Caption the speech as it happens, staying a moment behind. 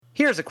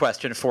Here's a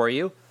question for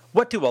you.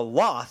 What do a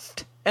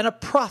loft and a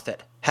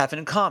prophet have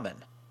in common?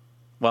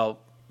 Well,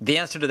 the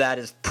answer to that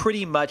is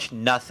pretty much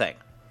nothing.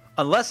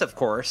 Unless, of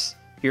course,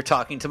 you're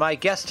talking to my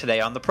guest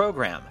today on the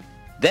program.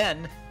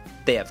 Then,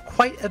 they have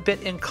quite a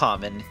bit in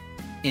common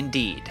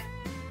indeed.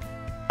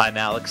 I'm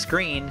Alex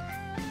Green,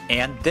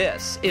 and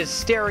this is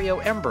Stereo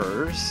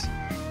Embers,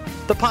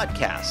 the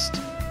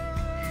podcast.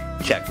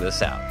 Check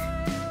this out.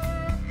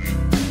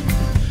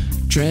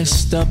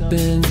 Dressed up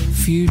in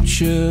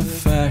future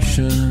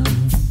fashion,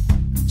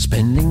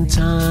 spending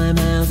time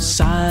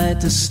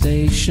outside the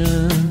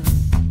station,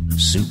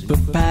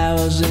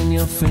 superpowers in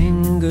your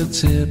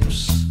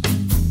fingertips,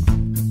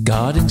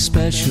 guarding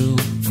special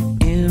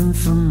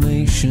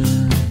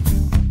information.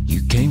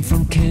 You came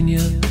from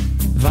Kenya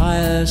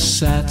via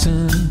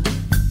Saturn,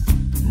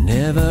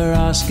 never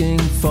asking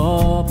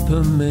for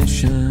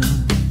permission,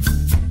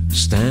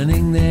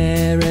 standing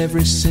there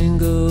every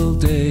single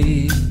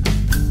day,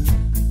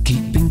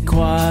 keeping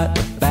quiet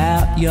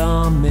about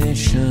your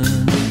mission.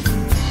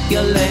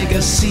 Your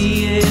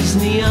legacy is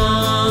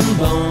neon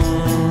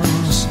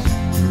bones,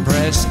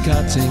 press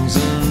cuttings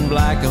and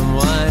black and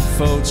white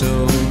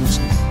photos,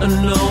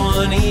 and no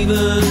one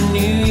even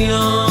knew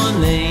your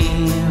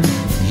name.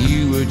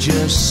 You were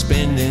just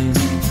spending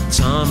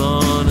time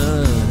on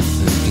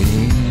Earth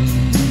again.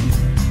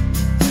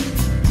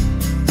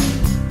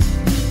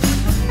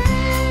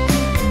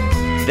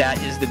 That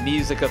is the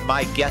music of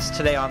my guest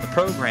today on the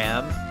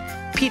program,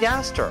 Pete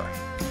Astor.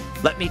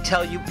 Let me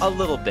tell you a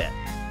little bit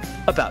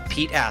about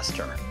Pete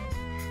Astor.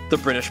 The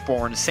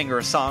British-born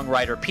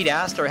singer-songwriter Pete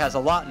Astor has a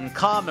lot in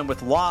common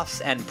with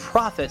lofts and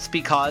prophets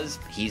because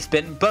he's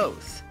been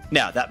both.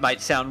 Now, that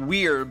might sound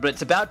weird, but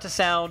it's about to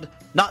sound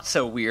not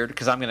so weird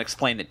because I'm going to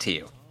explain it to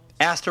you.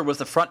 Astor was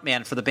the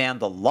frontman for the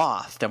band The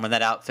Loft, and when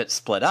that outfit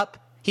split up,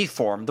 he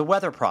formed the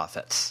Weather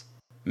Prophets.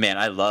 Man,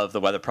 I love the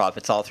Weather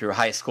Prophets all through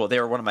high school. They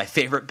were one of my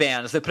favorite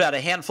bands. They put out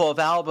a handful of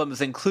albums,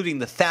 including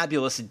the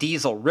fabulous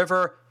Diesel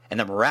River and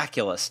the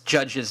miraculous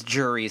Judges,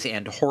 Juries,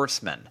 and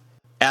Horsemen.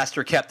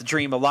 Astor kept the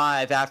dream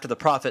alive after the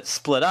Prophets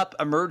split up,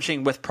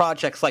 emerging with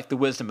projects like The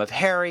Wisdom of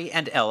Harry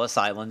and Ellis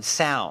Island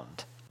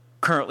Sound.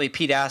 Currently,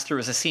 Pete Astor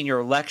is a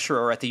senior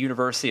lecturer at the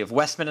University of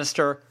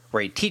Westminster,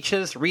 where he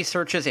teaches,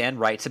 researches, and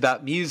writes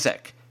about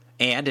music.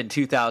 And in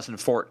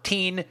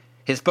 2014,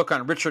 his book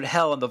on Richard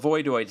Hell and the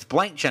Voidoids'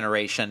 Blank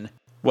Generation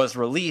was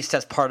released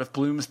as part of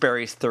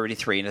Bloomsbury's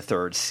 33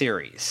 1/3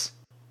 series.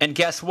 And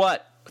guess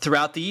what?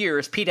 Throughout the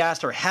years, Pete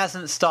Astor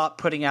hasn't stopped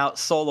putting out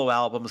solo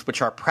albums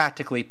which are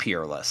practically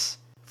peerless.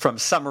 From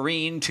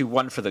Submarine to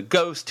One for the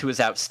Ghost to his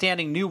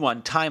outstanding new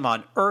one, Time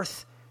on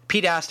Earth,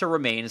 Pete Astor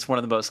remains one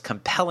of the most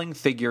compelling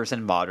figures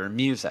in modern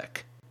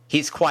music.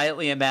 He's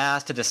quietly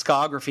amassed a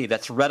discography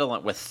that's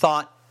redolent with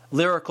thought,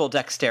 lyrical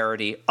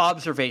dexterity,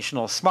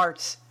 observational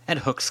smarts, and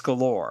hooks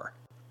galore.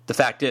 The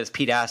fact is,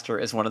 Pete Astor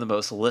is one of the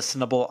most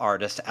listenable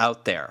artists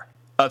out there.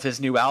 Of his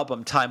new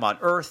album, Time on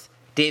Earth,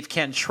 Dave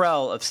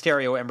Cantrell of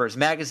Stereo Embers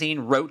magazine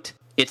wrote,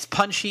 "It's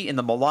punchy in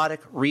the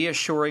melodic,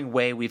 reassuring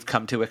way we've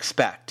come to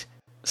expect.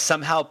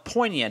 Somehow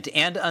poignant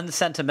and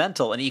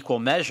unsentimental in equal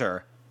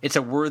measure, it's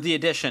a worthy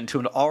addition to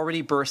an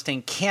already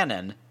bursting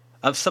canon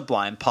of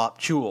sublime pop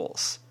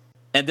jewels."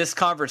 And this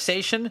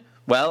conversation,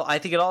 well, I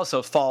think it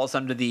also falls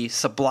under the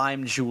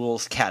sublime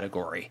jewels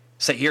category.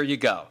 So here you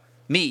go.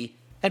 Me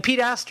and Pete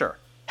Astor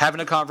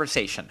having a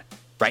conversation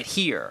right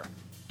here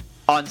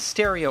on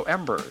Stereo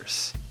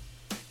Embers,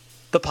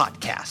 the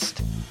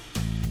podcast.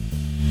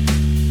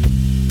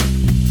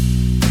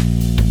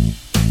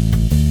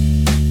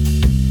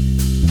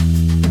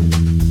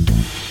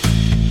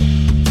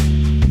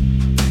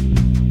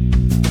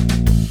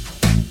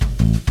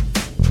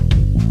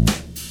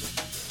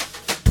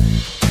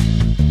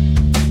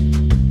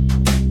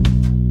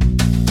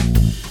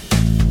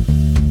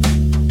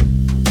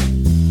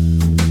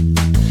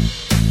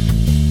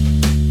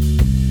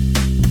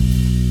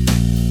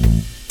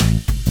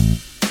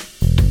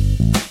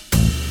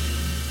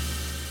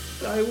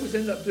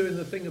 End up doing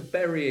the thing of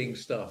burying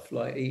stuff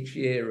like each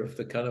year of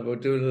the kind of, or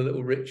doing a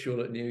little ritual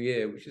at New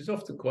Year, which is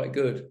often quite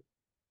good.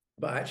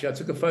 But actually I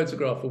took a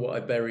photograph of what I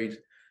buried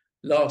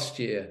last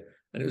year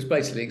and it was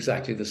basically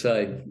exactly the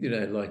same,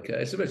 like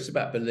it's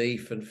about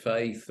belief and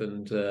faith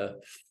and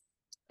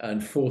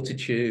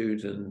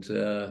fortitude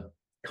and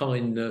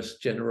kindness,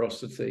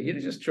 generosity,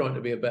 just trying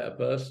to be a better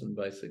person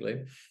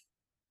basically,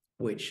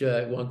 which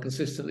one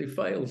consistently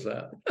fails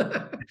at.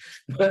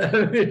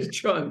 But it's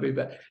trying to be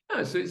better.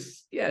 No, so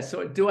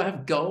so do I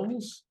have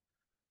goals?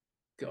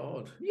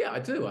 God, yeah, I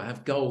do. I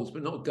have goals,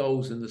 but not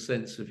goals in the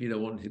sense of,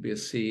 wanting to be a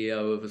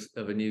CEO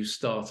of a new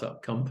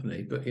startup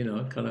company. But,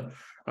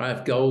 I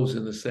have goals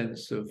in the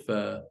sense of,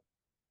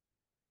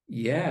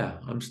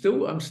 I'm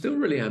still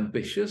really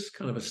ambitious,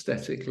 kind of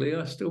aesthetically.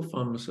 I still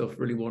find myself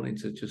really wanting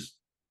to just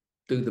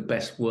do the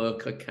best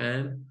work I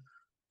can,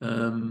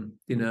 and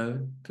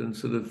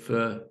sort of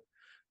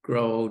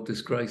grow old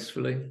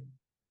disgracefully.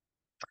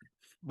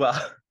 Well,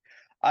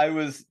 I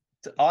was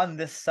on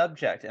this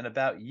subject and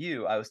about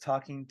you. I was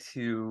talking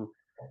to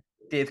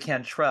Dave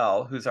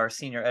Cantrell, who's our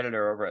senior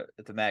editor over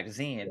at the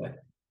magazine,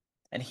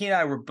 And he and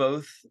I were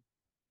both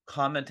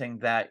commenting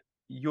that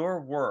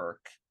your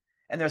work,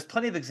 and there's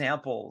plenty of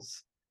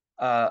examples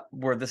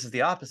where this is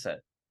the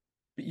opposite,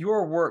 but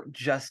your work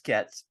just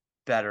gets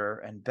better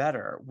and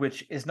better,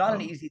 which is not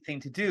an easy thing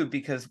to do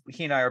because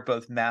he and I are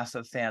both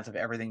massive fans of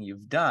everything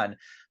you've done,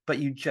 but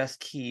you just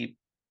keep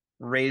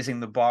raising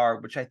the bar,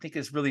 which I think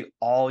is really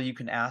all you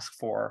can ask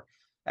for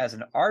as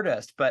an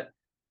artist. But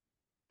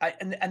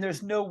and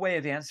there's no way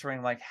of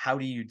answering like how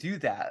do you do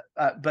that?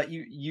 But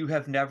you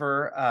have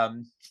never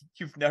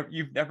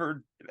you've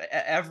never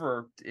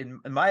ever, in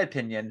my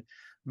opinion,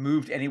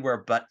 moved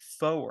anywhere but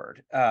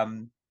forward. I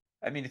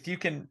mean, if you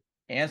can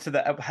answer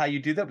that how you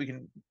do that, we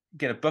can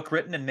get a book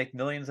written and make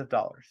millions of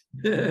dollars.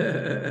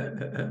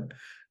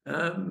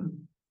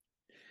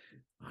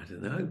 I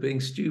don't know,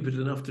 being stupid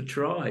enough to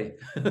try.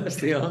 That's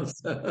the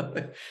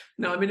answer.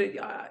 No, I mean,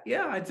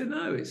 yeah, I don't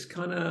know. It's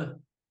kind of,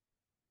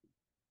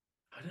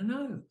 I don't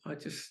know.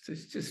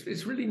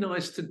 It's really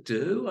nice to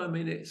do. I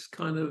mean, it's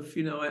kind of,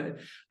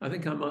 I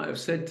think I might have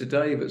said to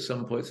Dave at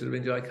some point, sort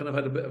of, I kind of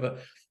had a bit of a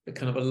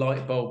kind of a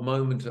light bulb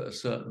moment at a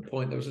certain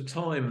point. There was a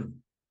time,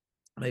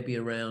 maybe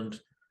around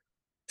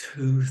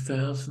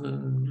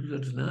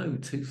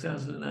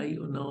 2008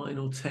 or 9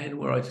 or 10,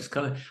 where I just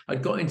I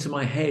got into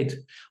my head.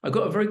 I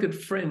got a very good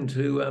friend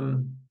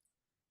who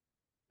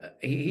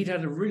he'd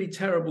had a really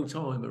terrible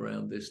time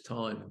around this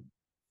time,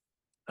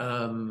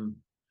 and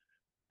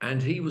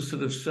he was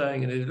sort of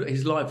saying, and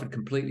his life had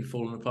completely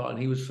fallen apart, and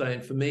he was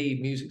saying, for me,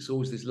 music's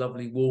always this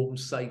lovely, warm,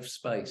 safe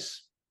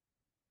space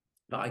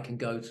that I can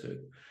go to,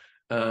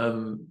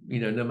 no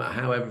matter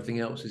how everything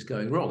else is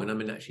going wrong. And I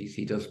mean, actually,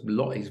 he does a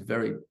lot. He's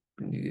great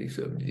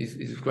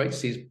to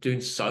see he's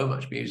doing so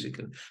much music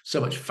and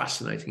so much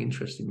fascinating,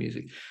 interesting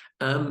music.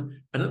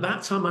 And at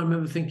that time, I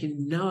remember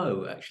thinking,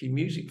 no, actually,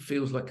 music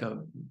feels like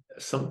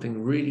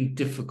something really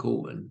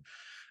difficult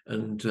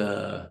and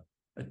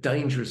a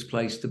dangerous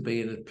place to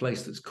be, in a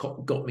place that's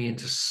got me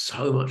into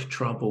so much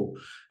trouble.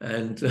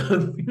 And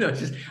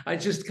I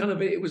just kind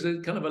of, it was a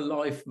kind of a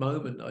life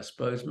moment, I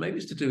suppose. Maybe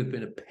it's to do with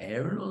being a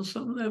parent on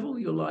some level.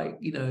 You're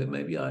like,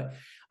 maybe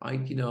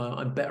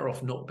I'm better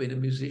off not being a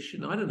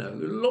musician. I don't know.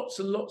 Lots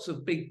and lots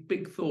of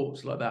big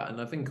thoughts like that.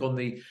 And I think on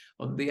the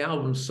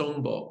album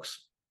Songbox,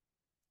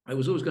 I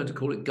was always going to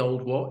call it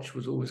Gold Watch,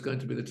 was always going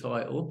to be the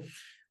title,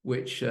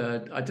 which I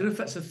don't know if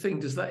that's a thing.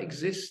 Does that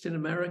exist in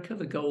America,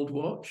 the Gold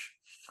Watch?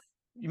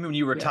 You mean when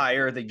you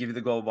retire, they give you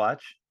the gold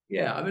watch?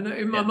 Yeah, I mean,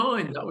 in my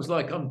mind, that was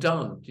like, I'm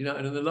done,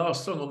 and then the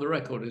last song on the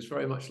record is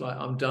very much like,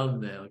 I'm done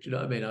now. Do you know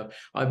what I mean?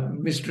 I've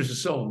mistress a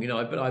song,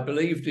 but I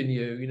believed in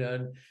you,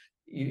 and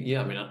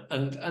I mean,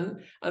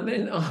 and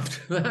then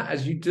after that,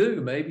 as you do,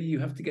 maybe you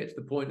have to get to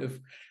the point of,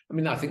 I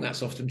mean, I think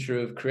that's often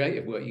true of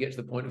creative work. You get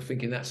to the point of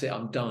thinking, that's it,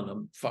 I'm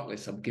done, fuck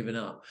this, I'm giving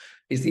up,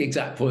 is the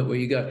exact point where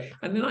you go.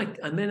 And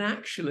then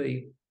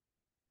actually,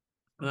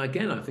 and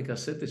again, I think I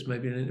said this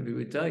maybe in an interview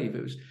with Dave,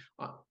 it was,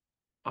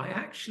 I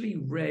actually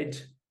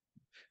read,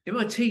 in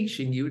my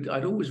teaching,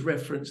 I'd always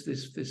reference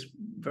this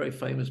very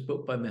famous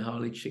book by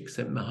Mihaly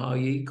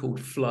Csikszentmihalyi called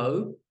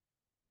Flow.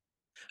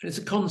 And it's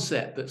a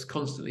concept that's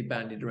constantly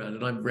bandied around,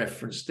 and I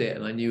referenced it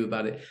and I knew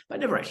about it, but I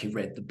never actually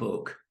read the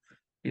book,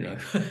 and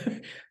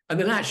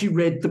then I actually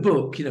read the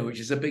book,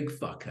 which is a big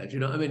fucker, do you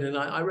know what I mean? And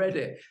I read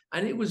it,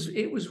 and it was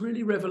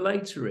really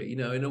revelatory,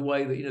 in a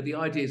way that, the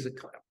ideas are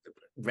kind of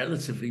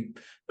relatively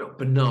not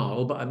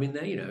banal, but I mean,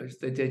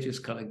 they're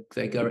just kind of,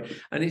 they go,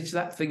 and it's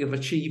that thing of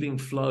achieving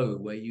flow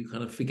where you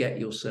kind of forget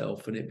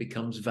yourself and it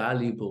becomes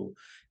valuable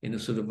in a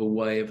sort of a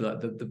way of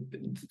like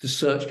the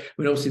search. I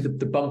mean, obviously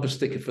the bumper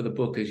sticker for the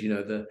book is,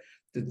 the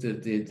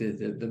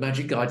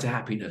magic guide to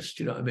happiness.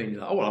 Do you know what I mean?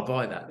 You're like, oh, well, I'll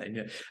buy that then.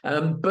 Yeah.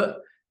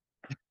 But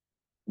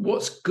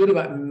what's good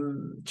about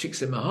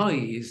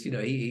Csikszentmihalyi is,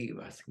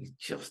 I think he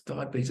just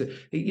died, but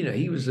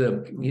he was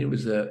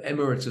a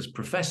emeritus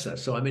professor.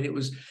 So I mean, it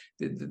was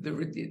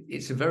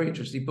it's a very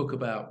interesting book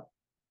about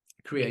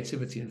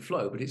creativity and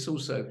flow, but it's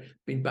also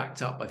been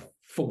backed up by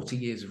 40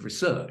 years of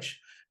research,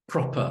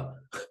 proper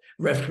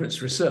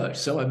reference research.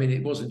 So I mean,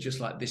 it wasn't just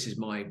like, this is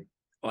my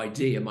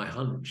idea, my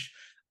hunch.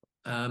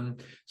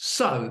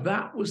 So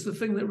that was the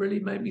thing that really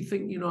made me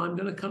think, I'm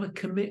going to kind of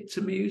commit to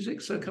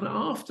music. So kind of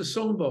after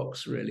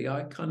Songbox, really,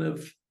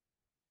 Songbox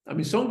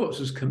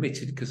was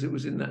committed because it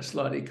was in that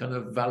slightly kind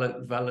of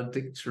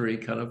valedictory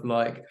kind of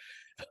like,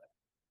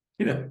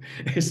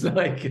 it's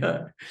like,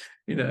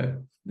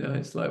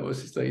 it's like,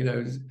 what's it say,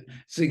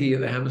 Ziggy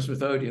at the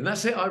Hammersmith Odeon.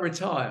 That's it, I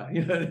retire,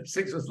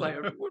 6 months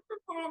later.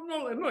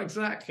 Not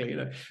exactly,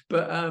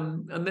 but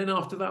and then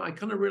after that, I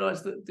kind of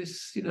realized that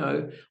this,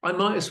 I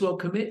might as well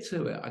commit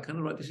to it. I kind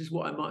of like, this is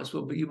what I might as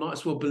well, but you might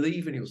as well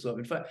believe in yourself.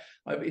 In fact,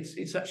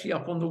 it's actually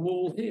up on the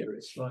wall here.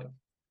 It's like,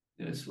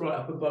 it's right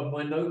up above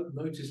my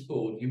notice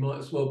board. You might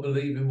as well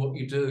believe in what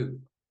you do.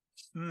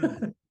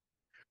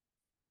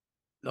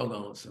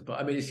 Long answer, but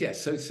I mean, it's,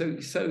 yes.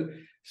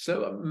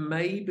 So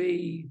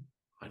maybe,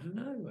 I don't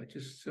know. I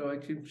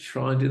can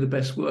try and do the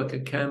best work I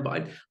can,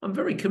 but I'm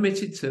very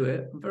committed to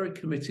it. I'm very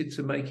committed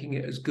to making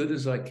it as good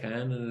as I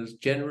can and as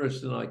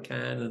generous as I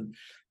can, and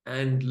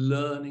and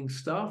learning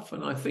stuff.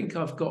 And I think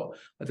I don't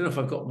know if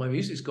I've got, my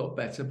music's got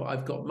better, but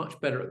I've got much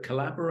better at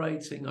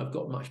collaborating. I've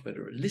got much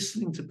better at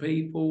listening to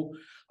people.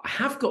 I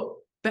have got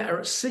better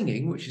at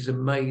singing, which is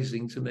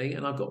amazing to me.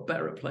 And I've got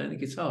better at playing the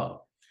guitar.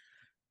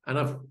 And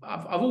I've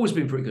always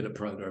been pretty good at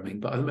programming,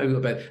 but I've maybe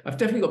got better. I've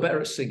definitely got better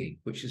at singing,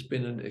 which has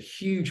been a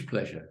huge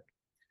pleasure,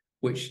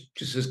 which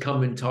just has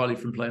come entirely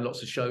from playing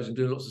lots of shows and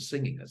doing lots of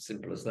singing. As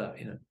simple as that,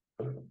 you know.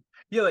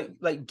 Yeah,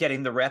 like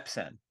getting the reps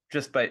in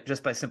just by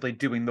simply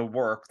doing the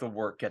work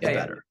gets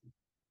better. Yeah.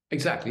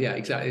 Exactly. Yeah,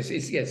 exactly.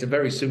 It's a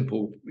very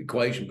simple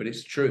equation, but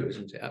it's true,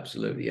 isn't it?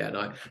 Absolutely. Yeah.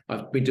 And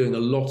I've been doing a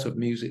lot of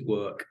music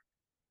work,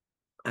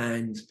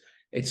 and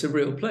it's a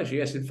real pleasure.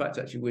 Yes, in fact,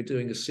 actually, we're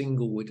doing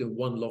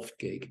one Loft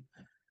gig,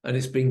 and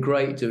it's been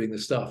great doing the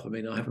stuff. I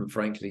mean, I haven't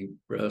frankly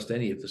rehearsed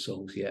any of the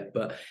songs yet,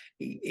 but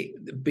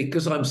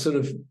because I'm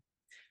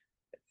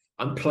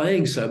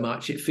playing so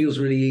much, it feels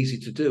really easy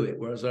to do it.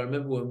 Whereas I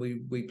remember when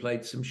we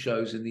played some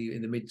shows in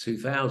the mid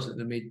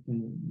 2000s,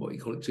 what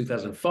you call it,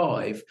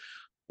 2005,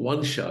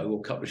 one show or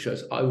a couple of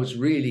shows, I was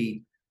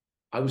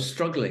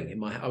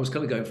struggling I was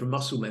kind of going from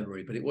muscle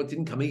memory, but it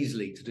didn't come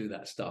easily to do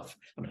that stuff.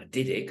 I mean, I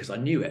did it because I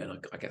knew it,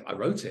 and I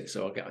wrote it,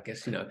 so I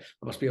guess I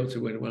must be able to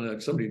when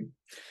somebody.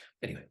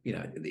 Anyway,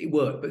 it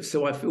worked. But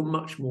so I feel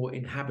much more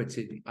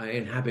inhabited. I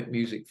inhabit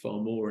music far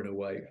more in a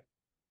way.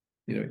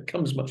 It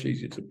comes much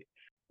easier to me.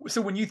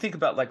 So when you think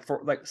about like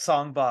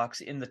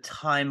Songbox in the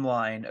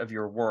timeline of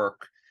your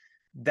work,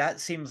 that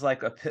seems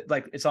like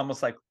it's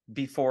almost like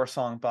before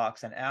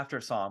Songbox and after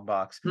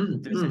Songbox.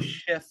 There's a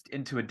shift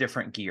into a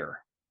different gear.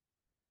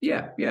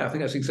 Yeah, I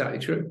think that's exactly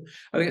true.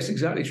 I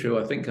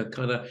think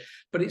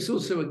but it's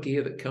also a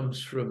gear that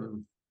comes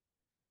from,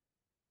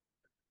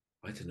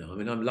 I don't know. I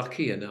mean, I'm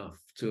lucky enough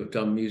to have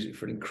done music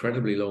for an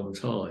incredibly long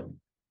time,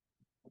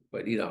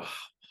 but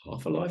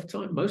half a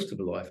lifetime, most of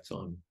a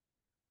lifetime.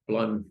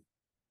 Well,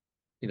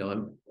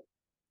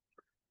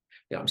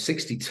 I'm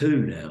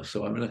 62 now,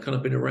 so I mean, I've kind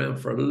of been around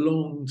for a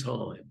long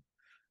time.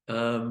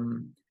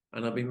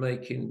 And I've been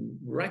making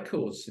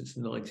records since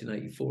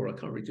 1984. I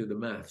can't really do the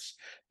maths,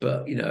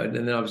 but and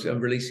then I'm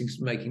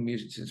making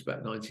music since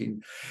about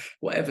 19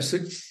 whatever.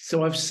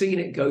 So I've seen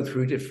it go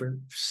through different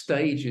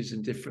stages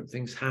and different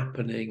things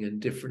happening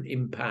and different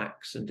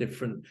impacts and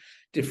different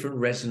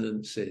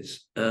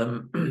resonances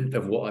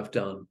of what I've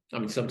done. I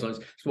mean,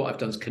 sometimes what I've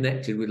done is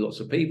connected with lots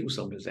of people.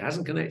 Sometimes it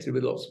hasn't connected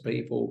with lots of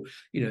people.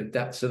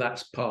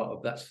 That's part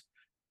of that's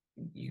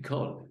you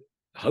can't.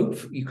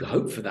 You could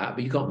hope for that,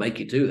 but you can't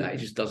make it do that. It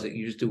just does it.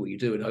 You just do what you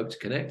do and hope to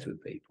connect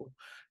with people.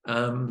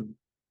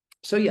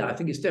 So yeah, I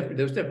think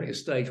there was definitely a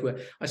stage where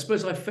I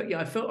suppose I felt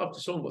after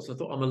Songbox, I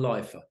thought I'm a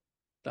lifer.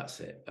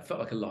 That's it. I felt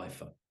like a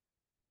lifer.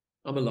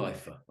 I'm a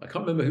lifer. I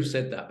can't remember who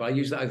said that, but I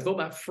used that. I thought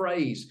that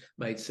phrase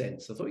made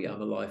sense. I thought, yeah,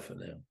 I'm a lifer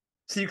now.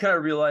 So you kind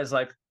of realize,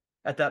 like,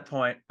 at that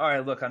point, all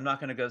right, look, I'm not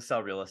going to go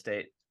sell real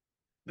estate.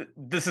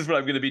 This is what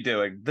I'm going to be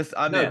doing.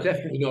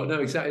 Definitely not. No,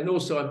 exactly. And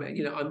also,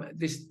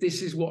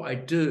 this is what I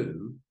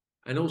do,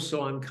 and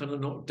also I'm kind of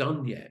not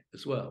done yet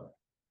as well.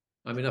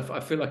 I mean, I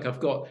feel like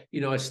I've got,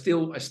 I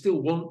still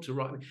want to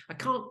write. I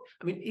can't.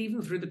 I mean,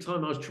 even through the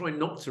time I was trying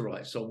not to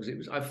write songs,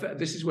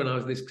 this is when I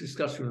was this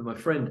discussion with my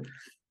friend.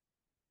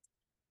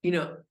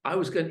 I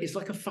was going. It's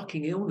like a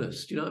fucking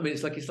illness. Do you know what I mean?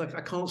 It's like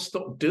I can't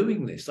stop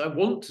doing this. I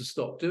want to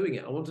stop doing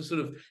it. I want to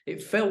sort of.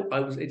 It felt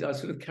I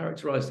sort of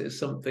characterized it as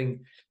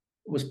something.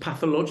 Was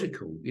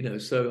pathological,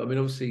 so I mean,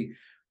 obviously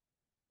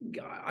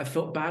I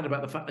felt bad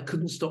about the fact I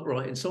couldn't stop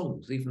writing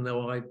songs, even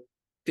though I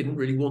didn't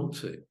really want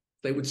to.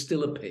 They would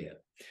still appear.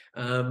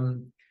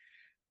 So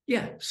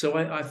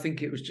I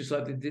think it was just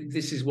like,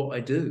 this is what I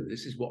do,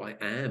 this is what I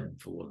am,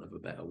 for want of a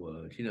better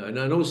word,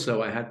 and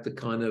also I had the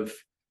kind of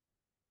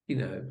I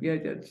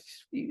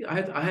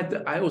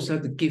also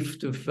had the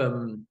gift of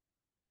but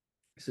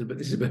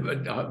this is a bit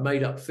of a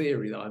made up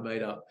theory that I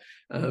made up,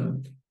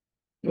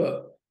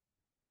 but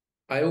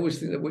I always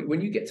think that when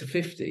you get to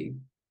 50,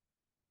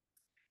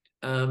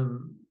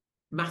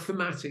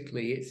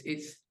 mathematically,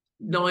 it's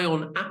nigh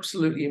on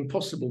absolutely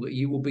impossible that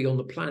you will be on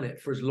the planet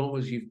for as long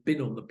as you've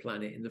been on the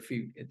planet in the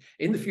future.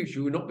 In the future,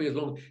 you will not be as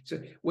long. So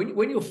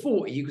when you're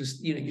 40, you can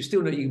you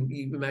still know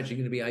you imagine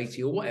you're going to be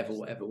 80 or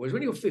whatever. Whereas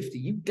when you're 50,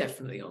 you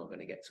definitely aren't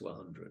going to get to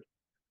 100,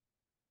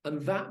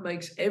 and that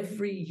makes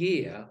every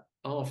year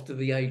after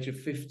the age of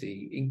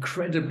 50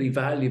 incredibly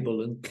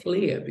valuable and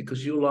clear,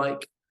 because you're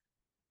like,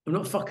 I'm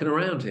not fucking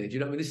around here. Do you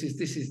know what I mean?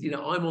 This is,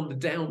 I'm on the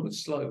downward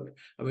slope.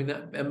 I mean,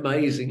 that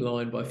amazing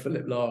line by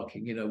Philip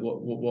Larkin,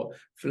 what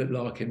Philip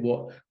Larkin,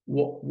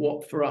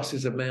 what for us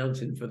is a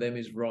mountain, for them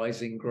is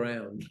rising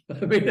ground.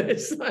 I mean,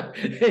 it's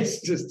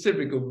just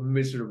typical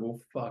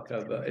miserable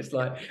fucker, but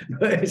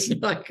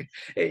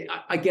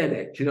I get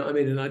it. Do you know what I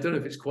mean? And I don't know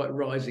if it's quite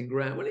rising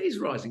ground. Well, it is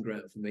rising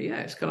ground for me.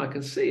 Yeah, I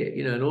can see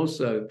it, and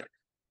also,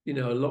 a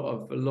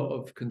lot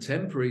of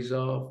contemporaries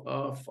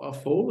are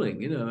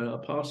falling, and are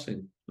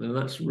passing. And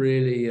that's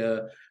really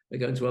they're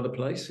going to other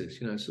places,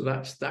 So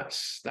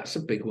that's a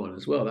big one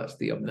as well. That's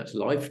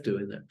life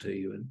doing that to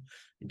you, and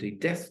indeed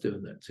death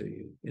doing that to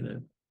you,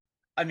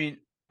 I mean,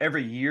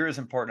 every year is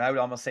important. I would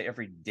almost say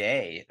every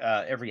day,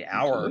 every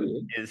hour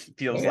Absolutely.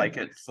 feels Yeah. like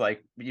it's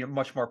like,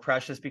 much more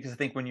precious, because I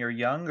think when you're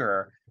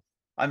younger,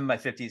 I'm in my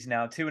 50s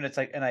now too, and it's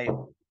like,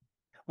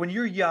 when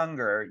you're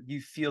younger, you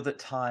feel that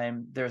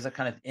time, there's a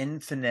kind of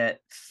infinite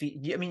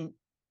I mean,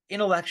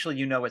 intellectually,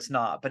 it's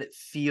not, but it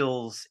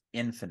feels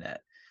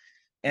infinite.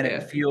 And it Yeah.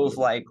 feels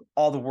like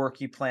all the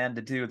work you plan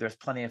to do, there's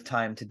plenty of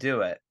time to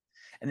do it.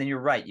 And then you're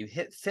right, you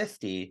hit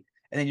 50,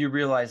 and then you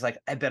realize, like,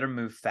 I better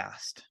move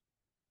fast.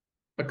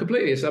 I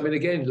completely. So, I mean,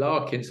 again,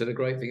 Larkin said a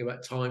great thing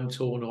about time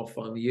torn off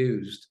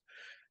unused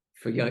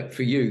for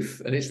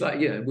youth, and it's like,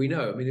 we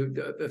know. I mean,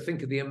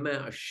 think of the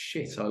amount of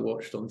shit I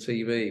watched on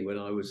TV when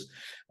I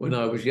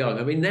was young.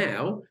 I mean,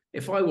 now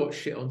if I watch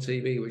shit on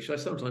TV, which I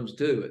sometimes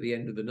do at the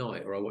end of the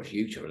night, or I watch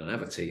YouTube, I don't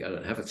have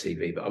a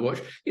TV, but I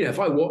watch. If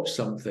I watch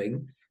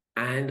something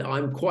and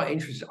I'm quite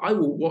interested, I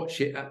will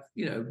watch it.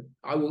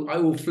 I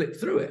will flip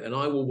through it, and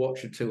I will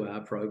watch a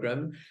 2-hour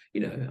program.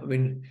 I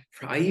mean,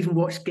 I even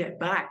watched Get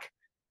Back,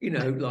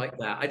 like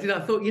that. I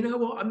thought, you know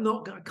what?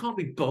 I can't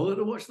be bothered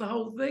to watch the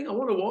whole thing. I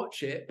want to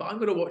watch it, but I'm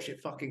going to watch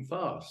it fucking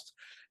fast.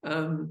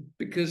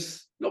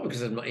 Because not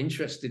because I'm not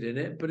interested in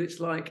it, but it's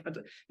like,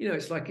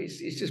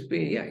 it's just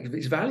being,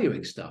 it's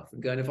valuing stuff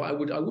and going, if I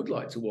would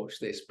like to watch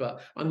this,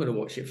 but I'm going to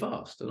watch it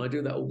fast. And I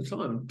do that all the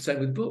time. Same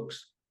with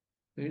books.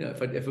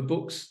 If a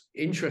book's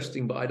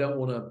interesting, but I don't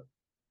want to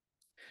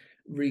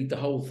read the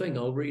whole thing,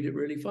 I'll read it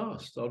really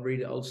fast.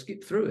 I'll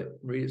skip through it,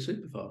 read it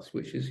super fast,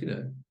 which is,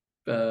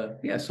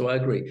 so I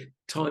agree.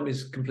 Time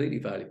is completely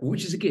valuable,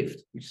 which is a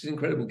gift, which is an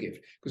incredible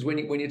gift. Because when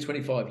you're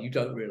 25, you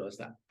don't realize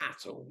that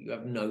at all. You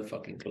have no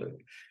fucking clue.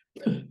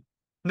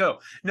 No,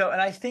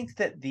 and I think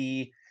that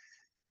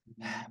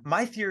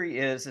my theory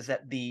is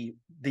that the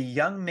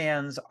young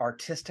man's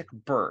artistic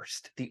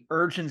burst, the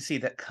urgency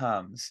that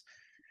comes,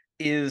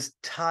 is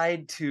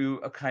tied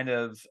to a kind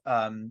of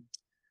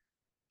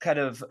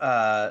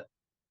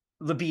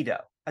libido.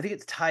 I think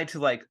it's tied to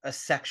like a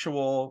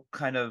sexual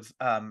kind of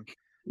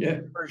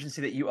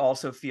urgency that you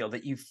also feel,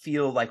 that you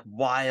feel like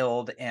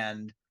wild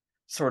and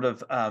sort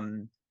of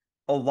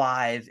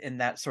alive in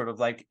that sort of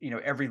like,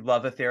 every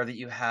love affair that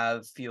you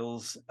have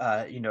feels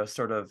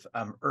sort of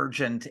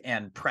urgent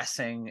and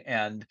pressing,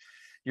 and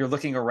you're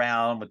looking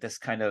around with this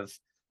kind of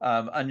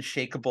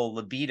unshakable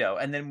libido.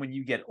 And then when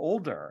you get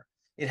older,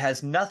 it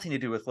has nothing to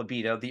do with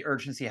libido. The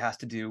urgency has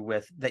to do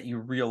with that you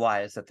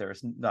realize that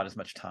there's not as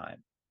much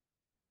time.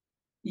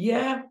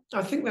 Yeah,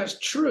 I think that's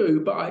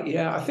true. But I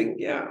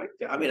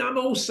mean,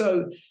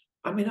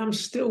 I'm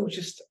still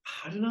just,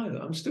 I don't know.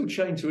 I'm still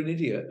chained to an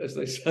idiot, as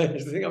they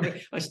say. I mean,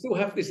 I still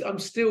have this. I'm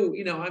still,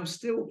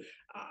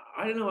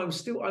 I don't know. I'm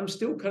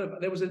still kind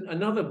of. There was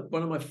another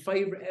one of my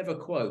favorite ever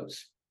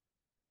quotes.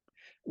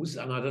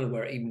 And I don't know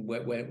where it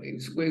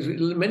was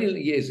many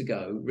years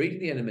ago, reading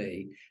the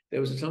NME.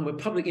 There was a time when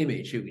Public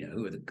Image, who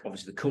are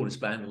obviously the coolest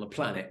band on the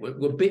planet, were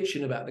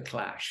bitching about the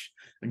Clash,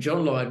 and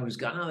John Lydon was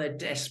going, "Oh, they're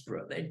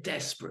desperate.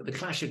 The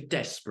Clash are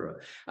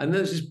desperate." And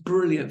there's this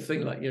brilliant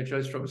thing, like,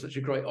 Joe Strummer was such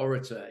a great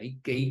orator.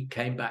 He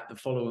came back the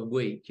following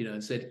week,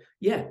 and said,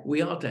 "Yeah,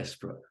 we are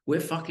desperate. We're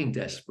fucking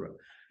desperate."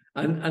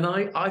 And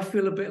I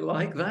feel a bit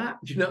like that.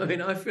 Do you know what I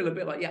mean? I feel a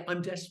bit like, yeah,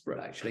 I'm desperate,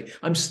 actually.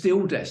 I'm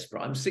still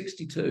desperate. I'm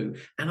 62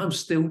 and I'm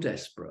still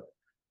desperate.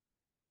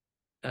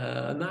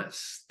 And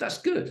that's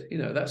good.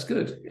 That's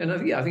good. And I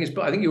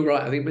think you're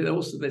right. I think, but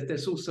also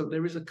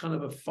there is a kind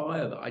of a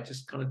fire that I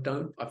just kind of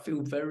don't. I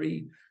feel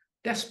very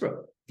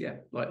desperate. Yeah,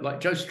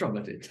 like Joe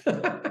Strummer did.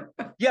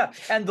 Yeah,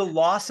 and the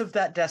loss of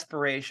that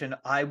desperation,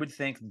 I would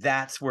think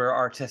that's where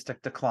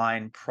artistic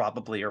decline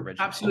probably originates.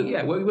 Absolutely,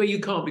 yeah. Where you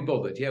can't be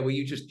bothered, yeah. Where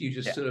you just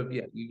sort of,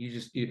 yeah.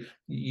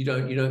 You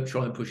don't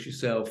try and push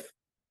yourself.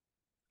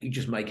 You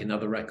just make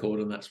another record,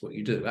 and that's what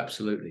you do.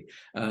 Absolutely,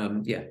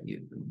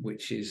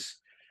 which is,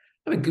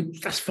 I mean, good.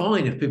 That's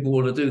fine if people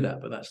want to do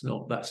that, but that's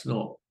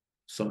not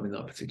something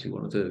that I particularly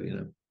want to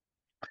do.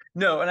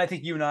 No, and I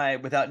think you and I,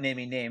 without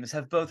naming names,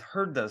 have both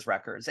heard those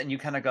records, and you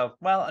kind of go,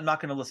 well, I'm not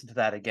going to listen to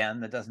that again.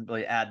 That doesn't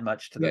really add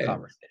much to the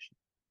conversation.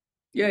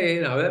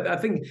 Yeah. I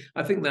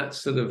think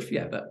that's sort of,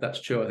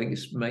 that's true. I think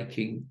it's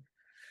making,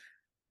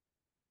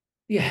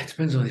 it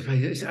depends on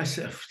the it's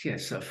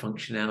sort of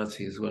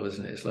functionality as well,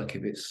 isn't it? It's like,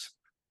 if it's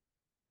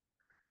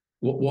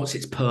what's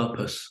its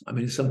purpose? I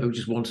mean, some people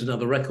just want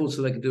another record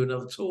so they can do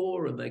another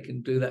tour and they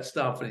can do that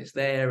stuff, and it's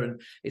there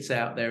and it's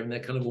out there, and they're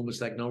kind of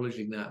almost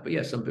acknowledging that. But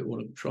yeah, some people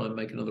want to try and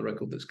make another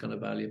record that's kind of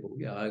valuable.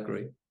 Yeah, I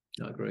agree.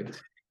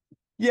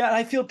 Yeah, and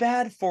I feel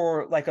bad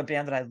for like a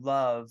band that I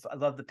love. I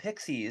love the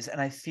Pixies, and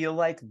I feel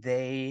like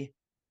they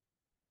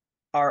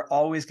are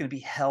always going to be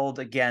held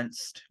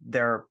against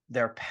their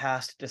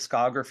past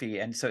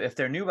discography. And so if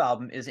their new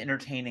album is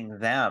entertaining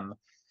them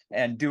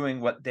and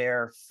doing what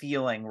they're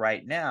feeling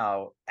right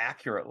now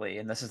accurately,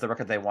 and this is the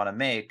record they want to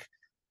make,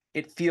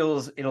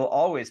 it'll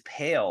always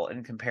pale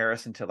in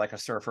comparison to like a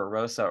Surfer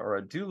Rosa or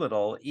a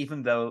Doolittle,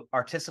 even though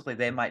artistically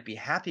they might be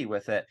happy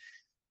with it.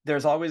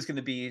 There's always going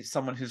to be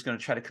someone who's going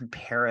to try to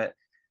compare it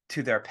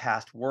to their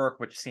past work,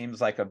 which seems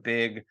like a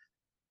big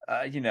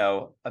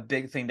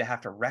thing to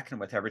have to reckon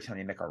with every time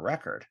you make a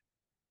record.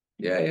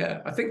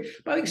 Yeah. I think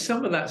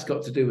some of that's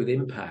got to do with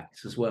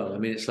impact as well. I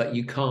mean, it's like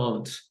you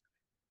can't,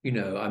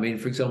 I mean,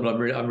 for example, I'm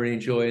really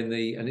enjoying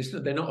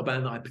and they're not a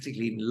band that I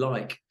particularly even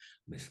like.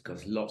 There's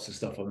got lots of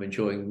stuff I'm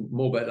enjoying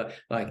more, but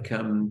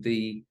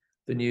the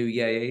new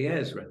Yeah Yeah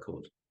Yeahs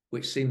record,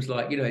 which seems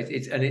like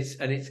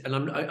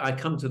I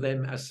come to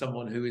them as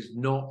someone who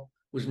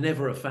was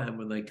never a fan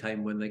when they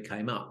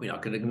came up. I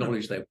can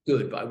acknowledge they were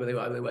good, but they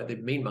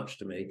didn't mean much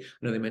to me. I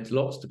know they meant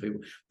lots to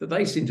people, but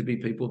they seem to be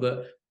people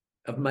that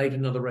have made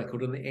another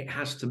record and it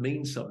has to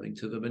mean something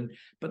to them,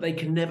 but they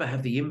can never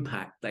have the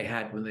impact they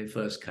had when they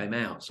first came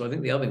out. So I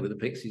think the other thing with the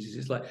Pixies is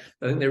it's like,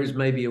 I think there is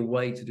maybe a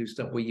way to do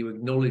stuff where you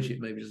acknowledge it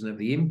maybe doesn't have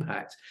the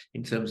impact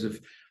in terms of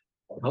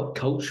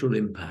cultural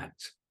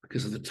impact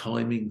because of the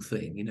timing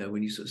thing.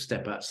 When you sort of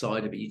step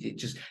outside of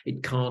it,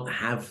 it can't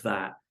have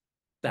that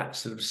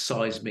sort of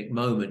seismic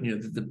moment.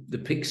 The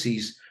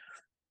Pixies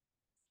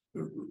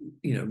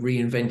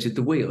reinvented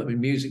the wheel. I mean,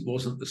 music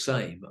wasn't the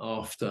same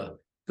after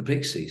the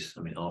Pixies.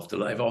 I mean,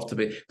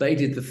 they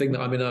did the thing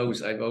that I've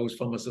always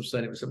found myself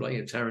saying it was something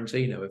like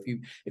Tarantino.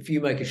 If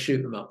you make a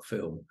shoot 'em up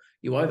film,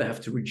 you either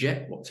have to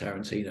reject what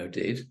Tarantino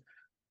did,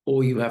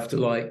 or you have to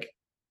like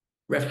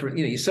reference.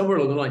 You're somewhere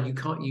along the line. You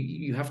can't.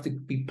 You have to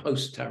be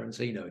post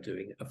Tarantino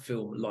doing a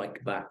film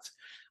like that.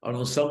 And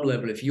on some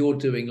level, if you're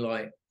doing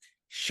like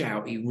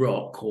shouty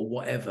rock or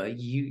whatever,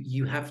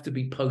 you have to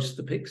be post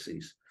the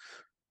Pixies.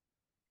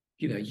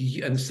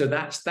 And so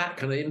that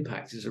kind of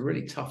impact is a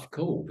really tough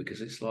call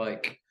because it's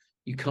like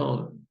you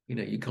can't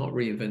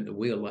reinvent the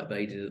wheel like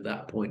they did at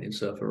that point in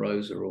Surfer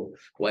Rosa or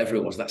whatever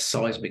it was, that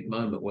seismic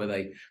moment where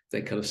they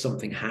kind of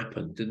something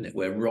happened, didn't it?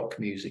 Where rock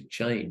music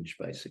changed,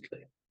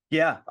 basically.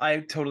 Yeah, I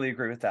totally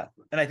agree with that.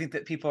 And I think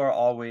that people are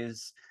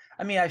always,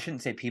 I mean, I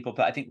shouldn't say people,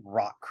 but I think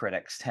rock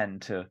critics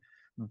tend to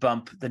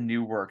bump the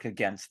new work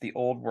against the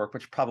old work,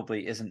 which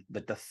probably isn't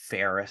the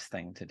fairest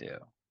thing to do.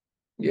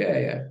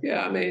 Yeah.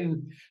 I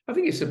mean, I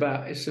think it's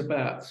about,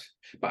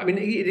 but I mean,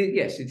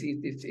 yes,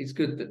 it's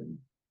good that,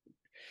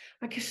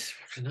 I guess,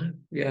 I don't know.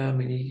 Yeah, I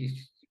mean,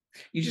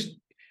 you just,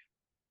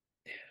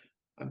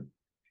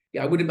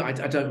 yeah, I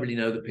don't really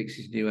know the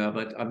Pixies' new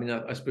album. I mean,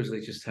 I suppose they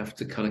just have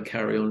to kind of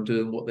carry on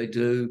doing what they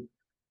do.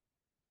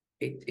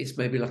 It's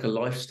maybe like a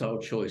lifestyle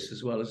choice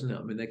as well, isn't it?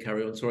 I mean, they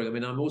carry on touring. I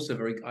mean, I also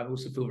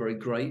feel very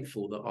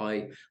grateful that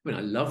I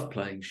love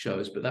playing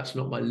shows, but that's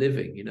not my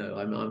living.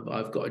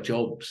 I've got a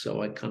job,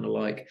 so I kind of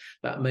like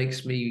that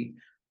makes me,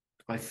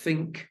 I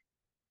think,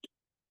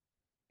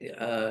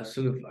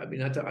 sort of. I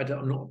mean, I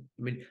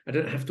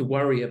don't have to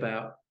worry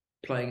about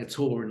playing a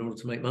tour in order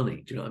to make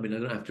money. Do you know what I mean? I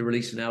don't have to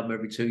release an album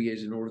every 2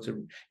 years in order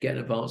to get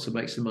an advance and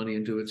make some money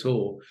and do a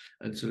tour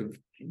and sort of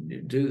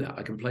do that.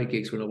 I can play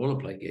gigs when I want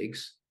to play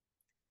gigs.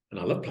 And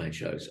I love playing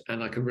shows,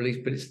 and I can release,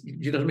 but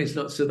you know what I mean? It's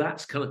not, so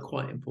that's kind of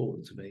quite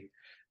important to me.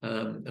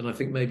 And I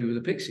think maybe with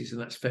the Pixies, and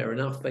that's fair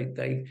enough.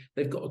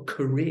 They've got a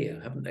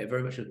career, haven't they?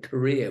 Very much a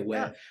career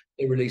where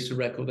they release a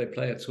record, they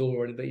play a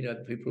tour, and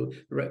the people,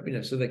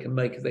 so they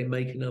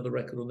make another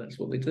record, and that's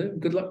what they do.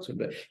 Good luck to them.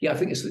 But yeah, I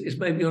think it's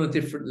maybe on a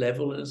different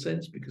level in a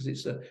sense because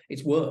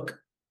it's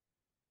work,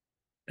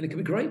 and it can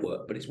be great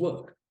work, but it's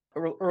work.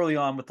 Early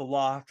on with the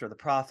Loft or the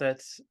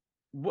Prophets,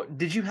 what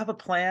did you have a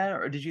plan,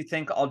 or did you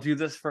think I'll do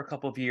this for a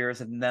couple of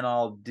years and then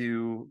I'll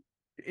do?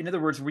 In other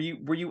words, were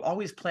you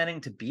always planning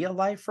to be a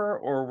lifer,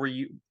 or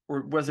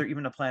was there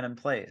even a plan in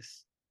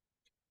place?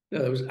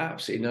 No, there was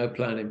absolutely no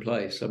plan in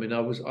place. I mean,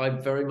 I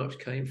very much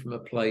came from a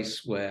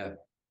place where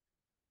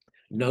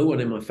no one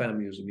in my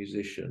family was a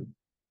musician.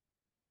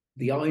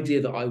 The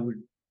idea that I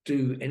would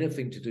do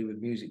anything to do with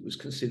music was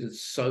considered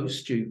so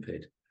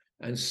stupid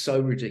and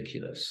so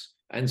ridiculous.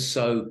 And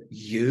so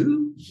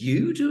you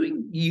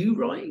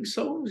writing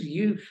songs,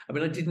 I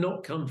mean, I did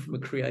not come from a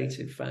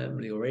creative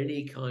family or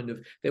any kind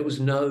of, there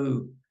wasn't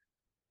that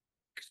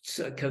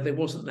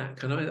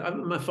kind of,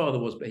 my father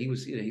was, but he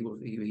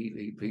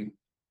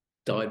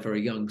died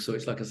very young. So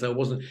it's like I said, so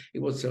obviously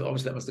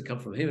that must have come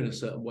from him in a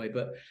certain way,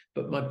 but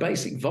my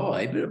basic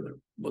vibe,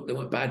 they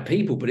weren't bad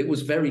people, but it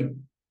wasn't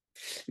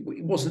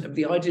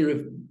the idea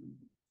of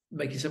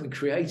making something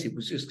creative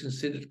was just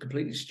considered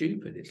completely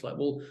stupid. It's like,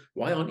 well,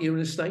 why aren't you an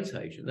estate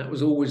agent? That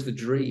was always the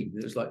dream.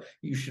 It was like,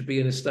 you should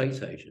be an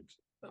estate agent.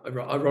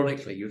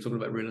 Ironically, you're talking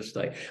about real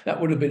estate. That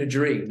would have been a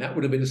dream. That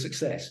would have been a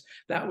success.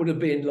 That would have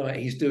been like,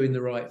 he's doing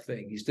the right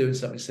thing. He's doing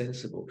something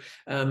sensible.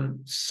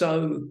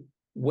 So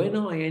when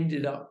I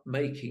ended up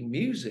making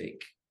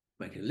music,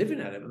 making a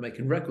living at it and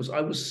making records, I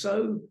was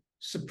so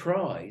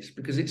surprised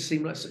because it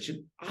seemed like such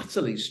an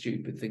utterly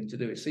stupid thing to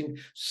do. It seemed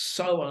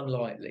so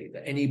unlikely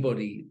that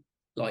anybody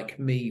like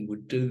me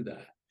would do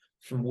that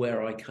from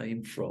where I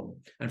came from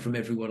and from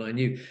everyone I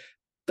knew,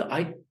 that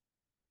I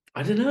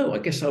don't know. I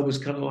guess I was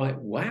kind of like,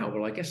 wow,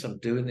 well, I guess I'm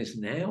doing this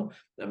now.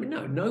 I mean,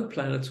 no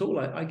plan at all.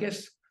 I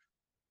guess,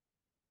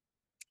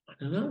 I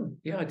don't know.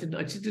 Yeah, I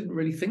just didn't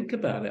really think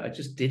about it. I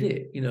just did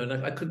it,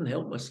 and I couldn't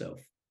help myself.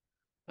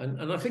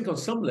 And I think on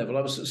some level,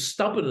 I was sort of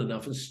stubborn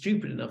enough and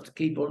stupid enough to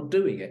keep on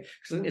doing it.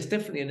 Because I think there's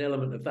definitely an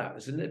element of that.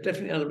 There's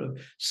definitely an element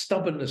of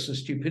stubbornness and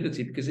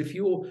stupidity. Because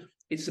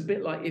it's a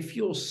bit like if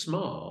you're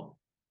smart,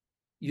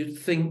 you'd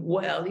think,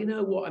 well, you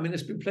know what? I mean,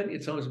 there's been plenty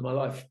of times in my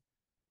life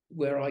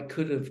where I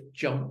could have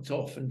jumped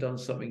off and done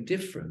something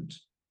different.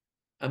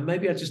 And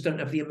maybe I just don't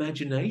have the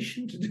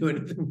imagination to do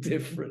anything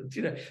different,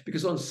 you know,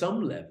 because on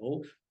some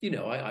level, you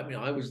know, I mean,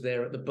 I was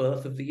there at the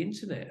birth of the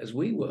internet as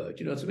we were.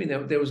 Do you know what I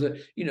mean? There was a,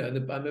 you know,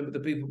 I remember the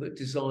people that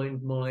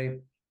designed my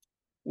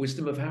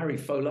Wisdom of Harry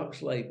Faux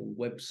Lux label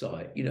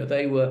website. You know,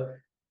 they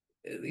were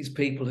these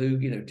people who,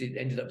 you know,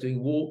 ended up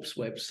doing Warp's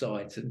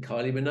website and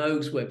Kylie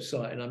Minogue's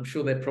website, and I'm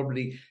sure they're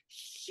probably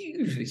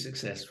hugely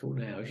successful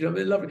now. You know, I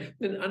mean, lovely,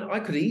 and I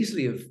could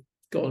easily have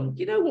gone,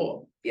 you know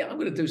what? Yeah, I'm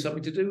going to do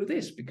something to do with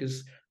this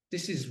because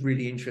this is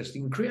really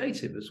interesting and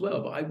creative as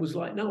well. But I was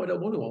like, no, I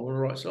don't want to. I want to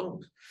write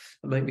songs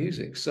and make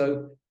music.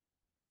 So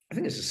I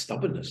think there's a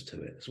stubbornness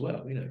to it as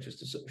well. You know,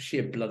 just a sort of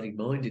sheer bloody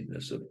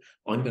mindedness of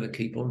I'm going to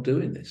keep on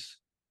doing this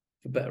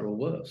for better or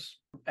worse.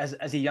 As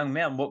a young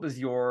man, what was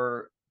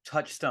your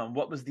touchstone?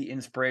 What was the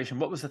inspiration?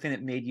 What was the thing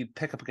that made you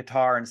pick up a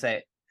guitar and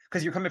say,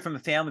 because you're coming from a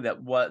family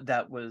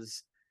that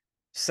was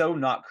so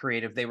not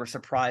creative, they were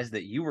surprised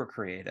that you were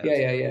creative.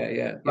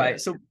 Yeah.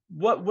 Right. So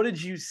what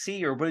did you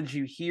see or what did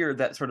you hear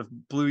that sort of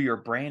blew your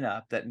brain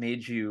up that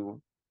made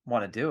you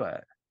want to do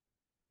it?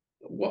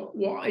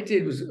 What I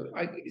did was,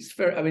 it's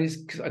very, I mean, it's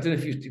because I don't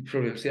know if you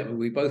probably have seen it,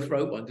 we both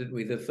wrote one, didn't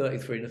we? The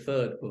 33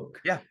 1/3 book.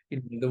 Yeah. You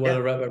know, the one I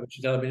wrote about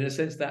Richard Hell. I mean, in a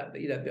sense that,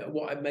 you know,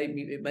 it made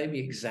me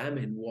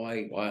examine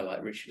why I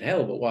like Richard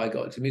Hell, but why I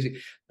got into music.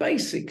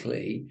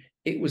 Basically,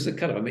 it was a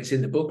kind of, I mean, it's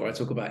in the book where I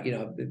talk about, you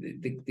know,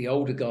 the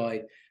older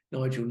guy,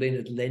 Nigel Lynn,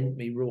 had lent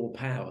me Raw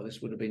Power. This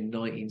would have been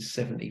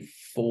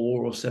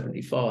 1974 or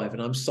 75.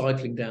 And I'm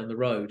cycling down the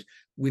road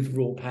with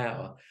Raw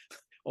Power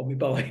on my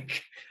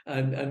bike.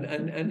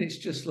 And it's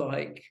just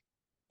like,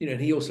 you know,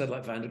 and he also had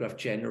like Van der Graaf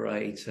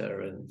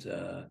Generator and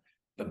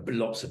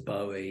lots of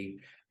Bowie,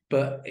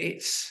 but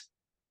it's,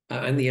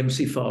 and the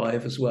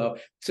MC5 as well.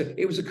 So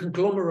it was a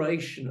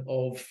conglomeration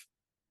of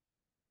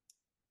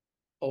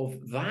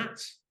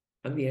that,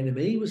 and the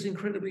NME was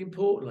incredibly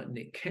important, like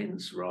Nick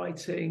Kent's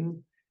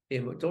writing,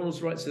 Ian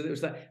McDonald's writing. So there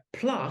was that,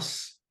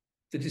 plus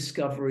the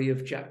discovery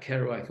of Jack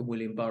Kerouac and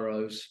William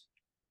Burroughs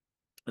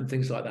and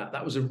things like that.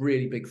 That was a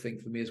really big thing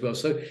for me as well.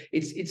 So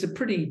it's a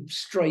pretty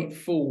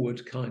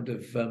straightforward kind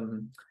of,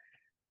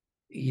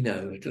 you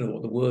know, I don't know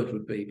what the word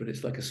would be, but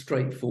it's like a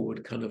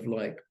straightforward kind of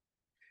like,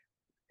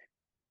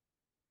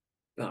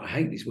 I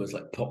hate these words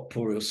like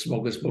potpourri or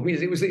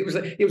smorgasbord. It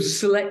was a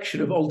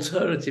selection of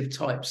alternative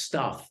type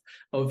stuff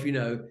of, you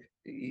know,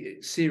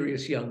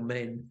 serious young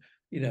men.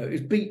 You know, it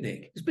was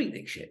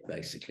beatnik shit,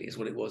 basically, is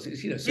what it was.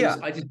 It's, you know, so yeah.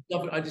 I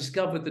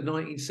discovered the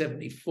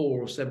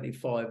 1974 or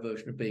 75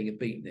 version of being a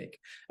beatnik.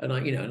 And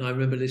I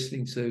remember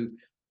listening to,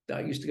 I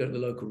used to go to the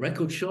local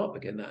record shop,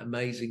 again, that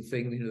amazing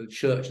thing, you know, the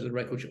church of the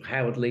record shop,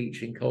 Howard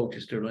Leach in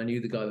Colchester, and I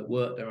knew the guy that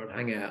worked there. I'd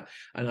hang out,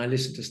 and I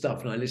listened to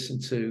stuff, and I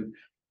listened to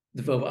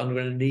the Velvet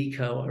Underground and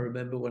Nico, I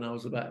remember when I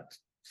was about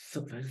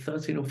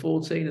 13 or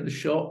 14 in the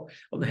shop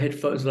on the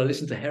headphones, and I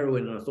listened to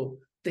Heroin, and I thought,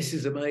 this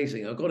is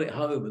amazing. I got it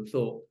home and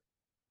thought,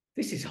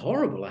 this is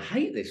horrible. I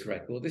hate this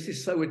record. This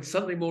is so,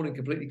 Sunday morning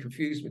completely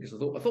confused me because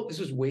I thought this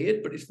was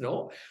weird, but it's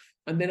not.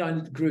 And then I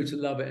grew to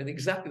love it. And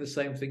exactly the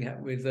same thing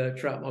happened with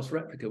Troutmouse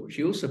Replica, which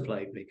he also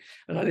played me.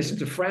 And I listened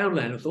to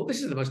Frownland and thought,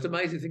 this is the most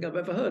amazing thing I've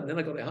ever heard. And then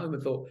I got it home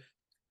and thought,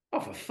 oh,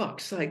 for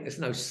fuck's sake, there's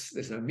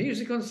no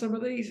music on some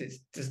of these.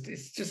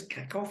 It's just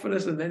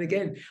cacophonous. And then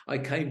again, I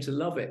came to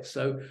love it.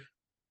 So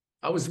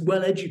I was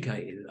well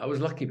educated. I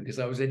was lucky because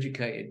I was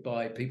educated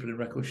by people in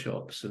record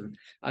shops, and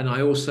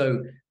I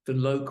also, the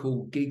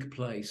local gig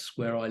place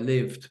where I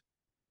lived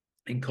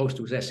in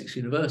Colchester was Essex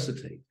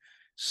University.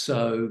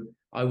 So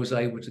I was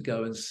able to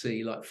go and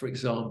see, like, for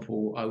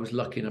example, I was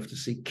lucky enough to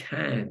see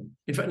Can.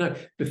 In fact, no,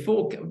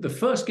 before, the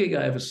first gig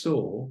I ever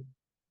saw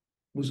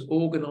was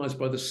organised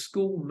by the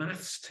school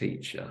maths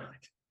teacher. I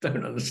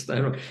don't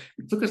understand.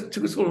 It took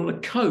us all on a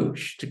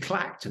coach to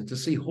Clacton to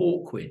see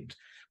Hawkwind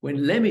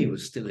when Lemmy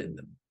was still in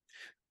them.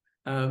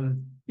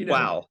 You know,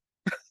 wow.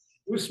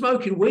 We were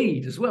smoking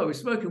weed as well. We were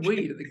smoking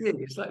weed at the gig.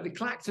 It's like the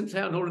Clacton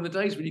Town Hall in the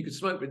days when you could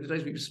smoke, but in the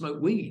days when you could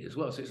smoke weed as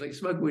well. So it's like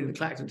smoking weed in the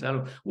Clacton Town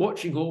Hall,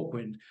 watching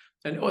Hawkwind.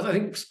 And I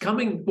think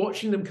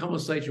watching them come on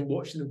stage and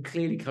watching them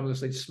clearly come on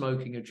stage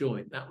smoking a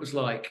joint, that was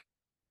like,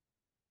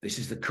 this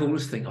is the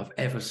coolest thing I've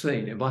ever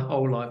seen in my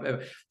whole life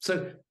ever.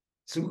 So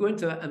we went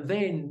to that, and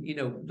then, you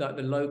know, like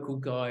the local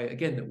guy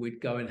again that we'd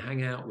go and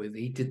hang out with,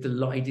 he did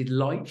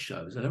light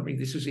shows. I don't think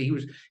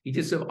he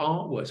did some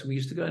artworks, and we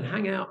used to go and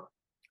hang out.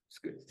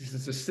 This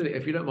is a silly,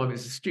 if you don't mind,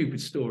 it's a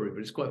stupid story, but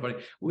it's quite funny.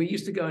 We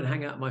used to go and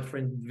hang out at my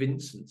friend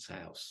Vincent's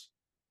house,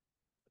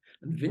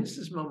 and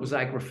Vincent's mum was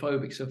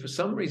agoraphobic. So for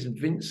some reason,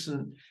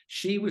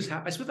 she was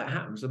happy. I suppose that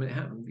happens. I mean, it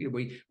happened. You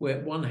know, where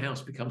one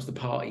house becomes the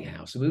party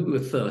house, and we were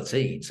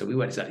 13, so we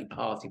weren't exactly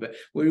party, but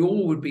we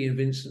all would be in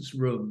Vincent's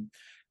room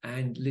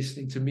and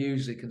listening to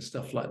music and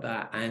stuff like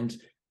that. And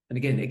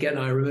again,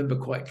 I remember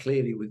quite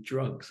clearly with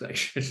drugs,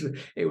 actually,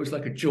 it was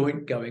like a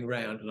joint going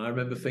round. And I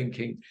remember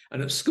thinking,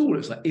 and at school,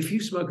 it's like, if you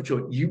smoke a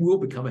joint, you will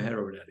become a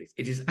heroin addict.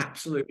 It is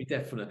absolutely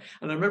definite.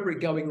 And I remember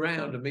it going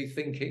round and me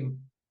thinking,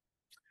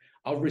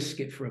 I'll risk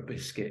it for a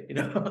biscuit,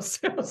 I'll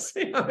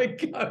see how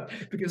it goes.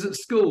 Because at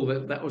school,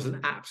 that was an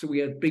absolute, we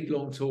had big,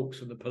 long talks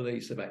from the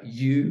police about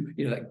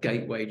that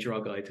gateway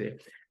drug idea.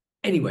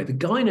 Anyway, the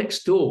guy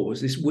next door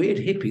was this weird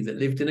hippie that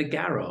lived in a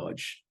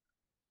garage.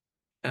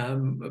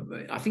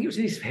 I think it was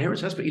in his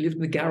parents' house, but he lived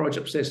in the garage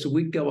upstairs. So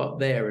we'd go up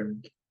there,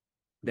 and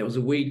there was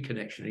a weed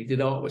connection. He did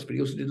artworks, but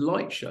he also did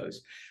light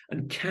shows.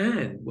 And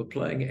Can were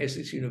playing at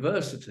Essex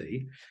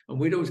University, and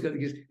we'd always go to the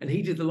gigs, and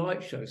he did the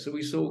light show. So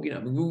we saw,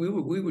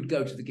 we would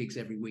go to the gigs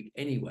every week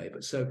anyway.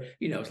 But so,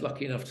 I was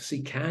lucky enough to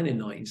see Can in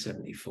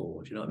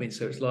 1974. Do you know what I mean?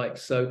 So it's like,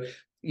 so,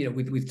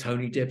 with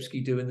Tony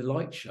Debsky doing the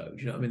light show, do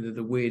you know what I mean?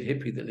 The weird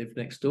hippie that lived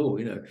next door,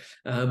 doing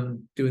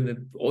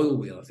the oil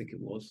wheel, I think it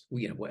was,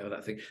 whatever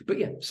that thing. But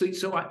yeah,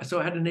 so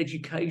I had an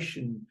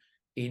education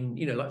in,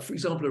 like, for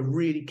example, a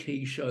really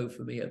key show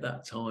for me at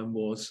that time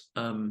was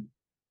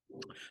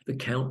the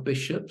Count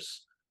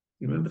Bishops.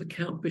 You remember the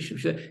Count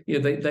Bishops?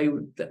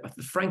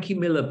 The Frankie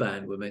Miller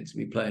band were meant to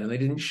be playing, and they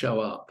didn't show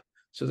up.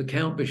 So the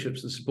Count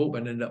Bishops, the support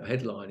band, ended up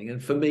headlining.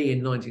 And for me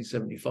in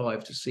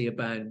 1975, to see a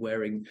band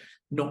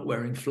not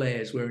wearing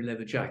flares, wearing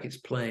leather jackets,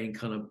 playing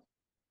kind of,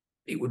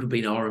 it would have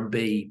been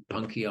R&B,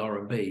 punky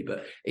R&B,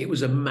 but it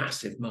was a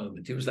massive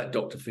moment. It was that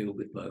Dr.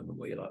 Feelgood moment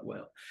where you're like,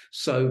 well,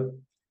 so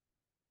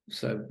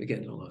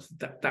again,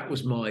 that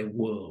was my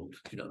world.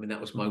 You know what I mean?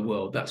 That was my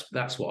world.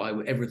 That's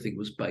what everything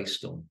was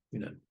based on,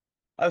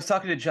 I was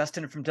talking to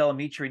Justin from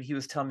Delamitri, and he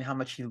was telling me how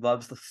much he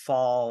loves The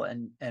Fall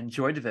and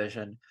Joy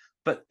Division,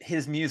 but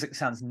his music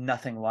sounds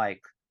nothing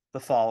like The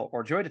Fall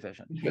or Joy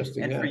Division.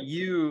 Interesting. And for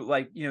you,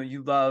 like, you're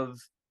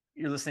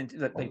listening to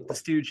like the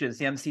Stooges,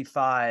 the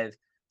MC5,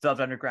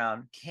 Velvet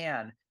Underground,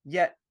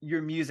 yet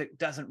your music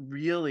doesn't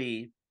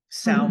really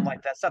sound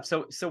like that stuff.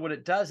 So what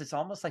it does, it's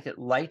almost like it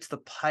lights the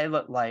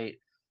pilot light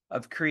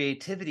of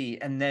creativity,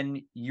 and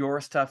then your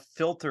stuff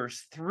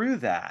filters through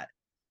that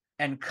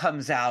and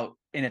comes out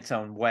in its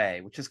own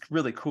way, which is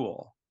really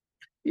cool.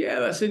 Yeah,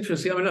 that's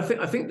interesting. I mean,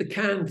 I think the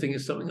Can thing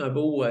is something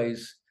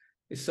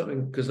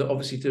because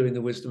obviously doing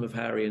the Wisdom of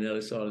Harry and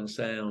Ellis Island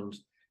Sound,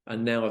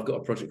 and now I've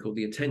got a project called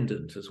The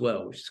Attendant as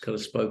well, which is kind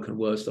of spoken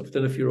word stuff. I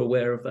don't know if you're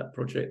aware of that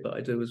project that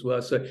I do as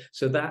well.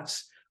 So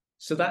that's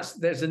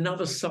there's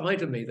another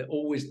side of me that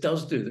always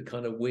does do the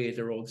kind of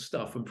weirder odd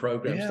stuff and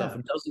program stuff,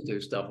 and doesn't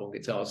do stuff on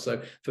guitar.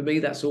 So for me,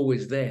 that's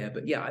always there.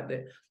 But yeah,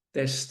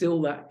 there's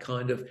still that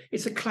kind of,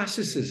 it's a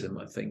classicism,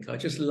 I think. I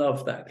just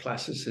love that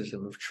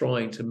classicism of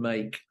trying to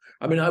make,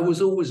 I mean, I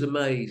was always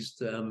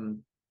amazed.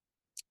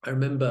 I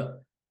remember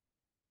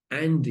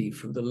Andy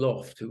from the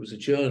Loft, who was a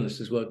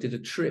journalist as well, did a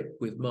trip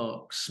with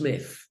Mark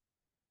Smith.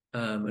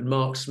 And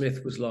Mark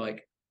Smith was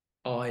like,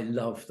 I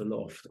love the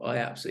Loft. I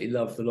absolutely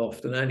love the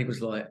Loft. And Andy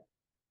was like,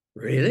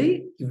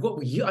 really?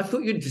 I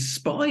thought you'd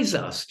despise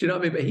us. Do you know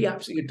what I mean? But he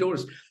absolutely adored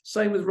us.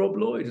 Same with Rob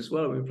Lloyd as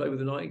well. We played with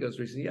the Nightingales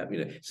recently. Yeah,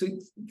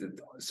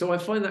 so I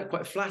find that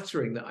quite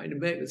flattering that I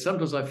admit that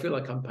sometimes I feel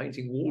like I'm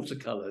painting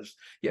watercolors,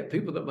 yet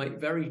people that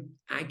make very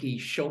aggy,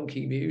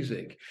 shonky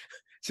music,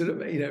 sort of,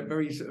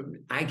 very sort of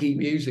aggy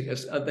music,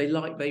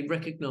 they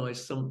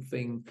recognize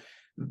something,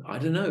 I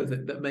don't know,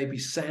 that maybe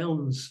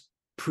sounds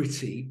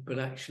pretty, but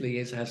actually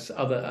has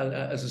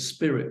a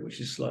spirit which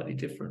is slightly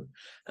different.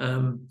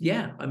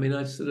 Yeah, I mean,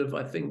 I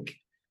think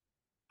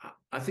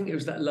it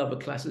was that love of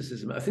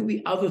classicism. I think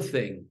the other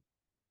thing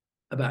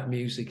about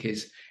music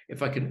is,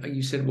 if I can,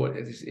 you said what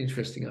is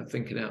interesting, I'm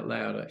thinking out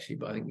loud actually,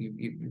 but I think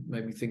you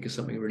made me think of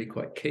something really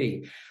quite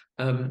key.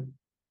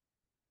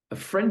 A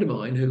friend of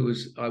mine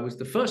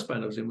the first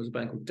band I was in was a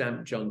band called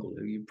Damp Jungle,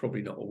 who you're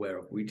probably not aware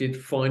of. We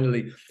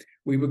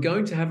were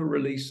going to have a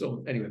release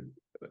on, anyway,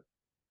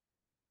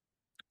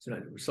 so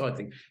side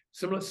thing.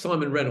 Someone like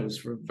Simon Reynolds,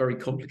 for a very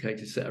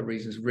complicated set of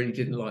reasons, really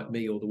didn't like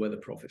me or the Weather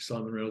Prophet.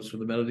 Simon Reynolds from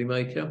the Melody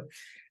Maker.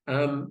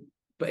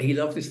 But he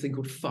loved this thing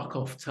called Fuck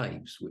Off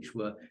tapes, which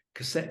were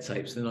cassette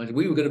tapes. And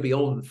we were going to be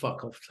on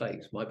Fuck Off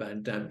tapes, my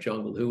band Damp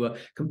Jungle, who were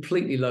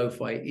completely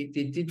lo-fi. It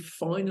did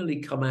finally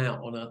come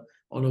out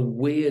on a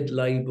weird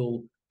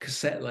label,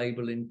 cassette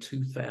label in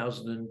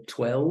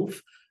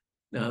 2012.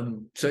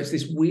 So it's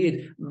this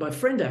weird. My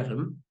friend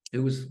Adam,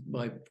 who was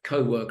my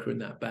co-worker in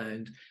that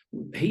band,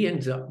 he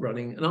ended up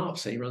running an art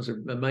centre. He runs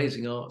an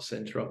amazing art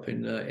centre up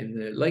in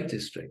the Lake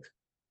District,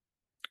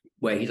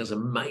 where he does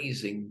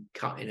amazing,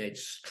 cutting-edge,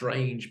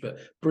 strange, but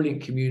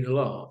brilliant communal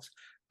art.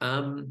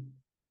 So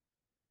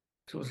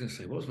what was I going to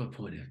say? What was my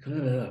point here?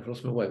 I've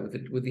lost my way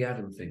with the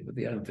Adam thing.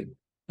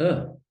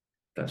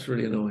 That's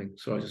really annoying.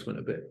 So I went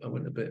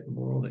a bit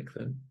moronic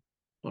then.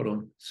 Hold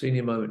on,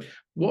 senior moment.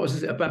 What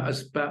was it about?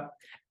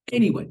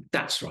 Anyway,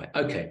 that's right.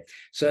 Okay.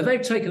 So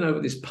they've taken over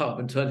this pub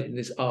and turned it into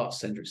this art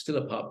centre. It's still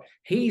a pub.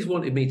 He's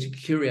wanted me to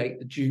curate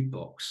the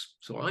jukebox.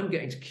 So I'm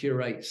getting to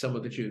curate some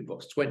of the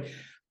jukebox.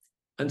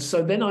 And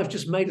so then I've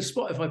just made a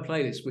Spotify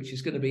playlist, which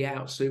is going to be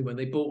out soon when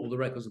they bought all the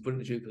records and put it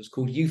in the jukebox,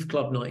 called Youth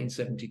Club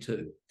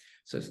 1972.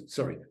 So,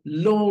 sorry,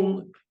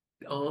 long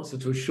answer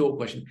to a short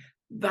question.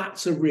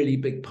 that's a really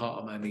big part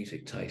of my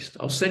music taste.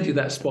 I'll send you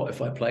that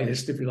Spotify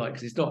playlist if you like,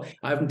 because it's not.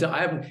 I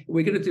haven't.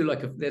 We're going to do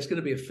there's going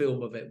to be a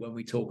film of it when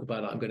we talk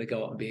about it. I'm going to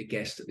go up and be a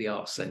guest at the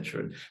Arts Centre,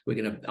 and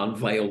we're going to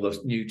unveil the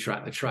new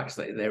track, the tracks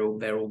that they're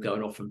all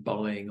going off and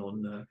buying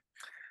on.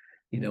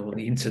 On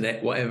the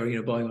internet, whatever,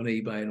 buying on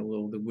eBay and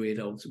all the weird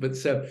old. But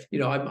so,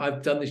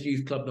 I've done this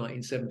Youth Club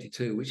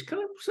 1972, which is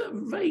kind of sort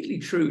of vaguely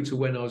true to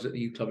when I was at the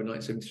Youth Club in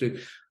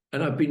 1972.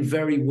 And I've been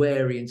very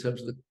wary in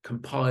terms of the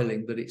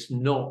compiling that it's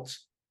not.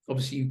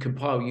 Obviously, you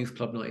compile Youth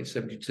Club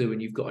 1972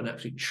 and you've got an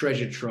absolute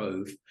treasure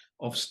trove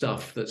of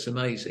stuff that's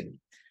amazing.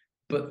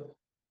 But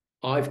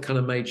I've kind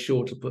of made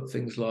sure to put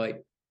things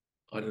like,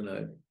 I don't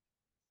know,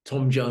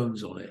 Tom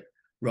Jones on it,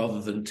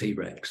 rather than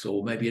T-Rex,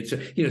 or maybe it's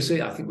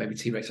I think maybe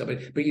T-Rex, but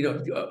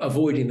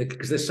avoiding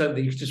because there's so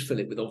many, you can just fill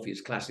it with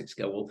obvious classics.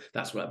 Go, well,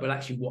 that's right. But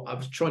actually, what I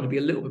was trying to be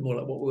a little bit more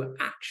like what we were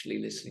actually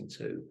listening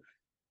to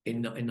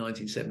in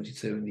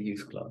 1972 in the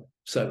Youth Club.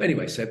 So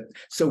anyway, so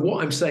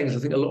what I'm saying is, I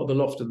think a lot of the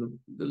Loft and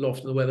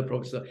the Weather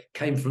Prophets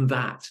came from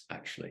that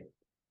actually,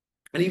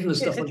 and even the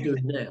stuff I'm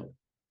doing now.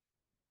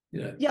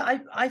 Yeah,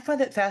 I find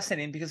that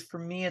fascinating, because for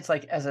me, it's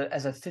like as a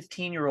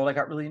 15-year-old, I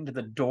got really into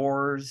the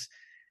Doors.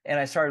 And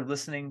I started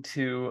listening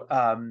to,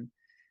 I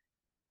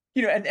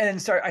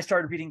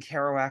started reading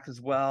Kerouac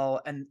as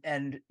well, and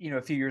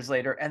a few years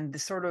later, and the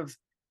sort of,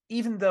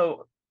 even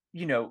though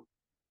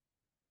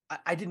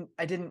I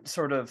didn't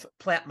sort of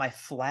plant my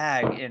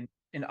flag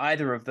in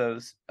either of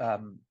those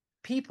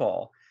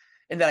people,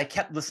 and that I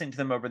kept listening to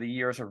them over the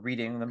years or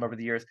reading them over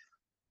the years,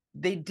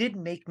 they did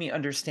make me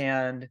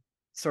understand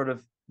sort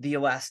of the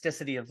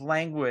elasticity of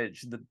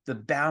language, the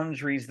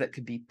boundaries that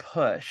could be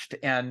pushed,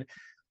 and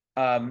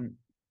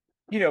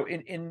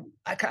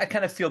I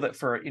kind of feel that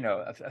for,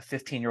 a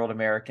 15-year-old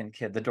American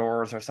kid, the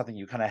Doors are something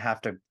you kind of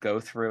have to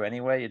go through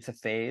anyway. It's a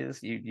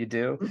phase you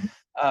do.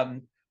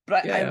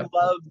 But I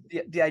love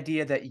the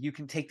idea that you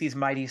can take these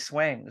mighty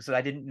swings that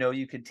I didn't know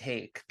you could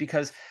take,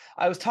 because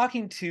I was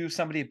talking to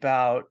somebody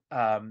about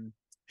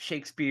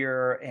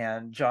Shakespeare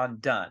and John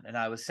Donne, and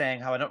I was saying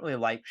how I don't really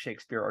like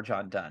Shakespeare or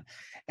John Donne.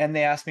 And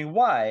they asked me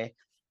why,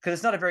 because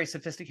it's not a very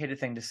sophisticated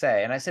thing to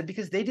say. And I said,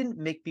 because they didn't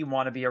make me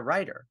want to be a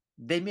writer.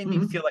 They made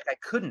me feel like I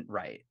couldn't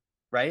write,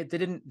 right? They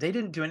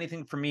didn't do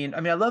anything for me. And I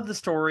mean, I love the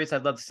stories, I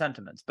love the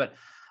sentiments, but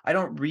I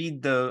don't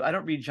read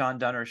John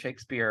Donne or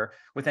Shakespeare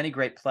with any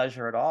great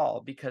pleasure at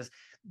all, because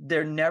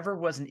there never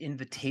was an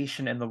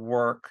invitation in the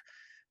work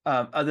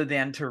other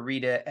than to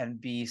read it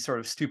and be sort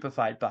of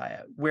stupefied by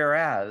it.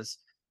 Whereas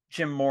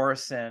Jim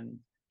Morrison,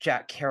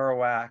 Jack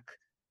Kerouac,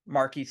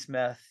 Marky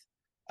Smith,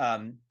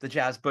 the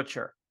Jazz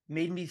Butcher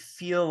made me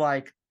feel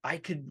like I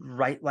could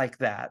write like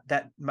that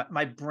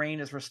my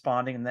brain is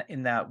responding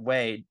in that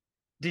way.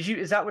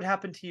 Is that what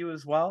happened to you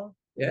as well?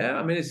 Yeah,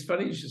 I mean, it's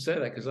funny you should say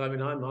that, because I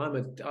mean, I'm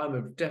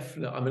a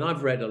definite. I mean,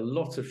 I've read a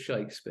lot of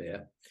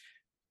Shakespeare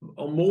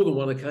on more than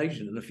one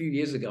occasion, and a few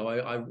years ago,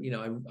 I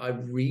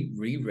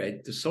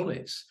reread the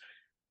sonnets,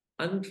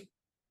 and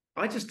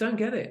I just don't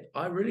get it.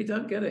 I really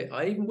don't get it.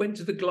 I even went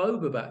to the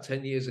Globe about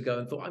 10 years ago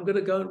and thought, I'm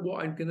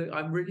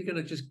really going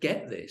to just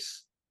get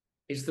this.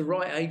 It's the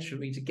right age for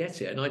me to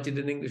get it. And I did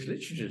an English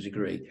literature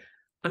degree.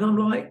 And I'm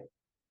like,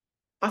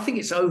 I think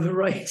it's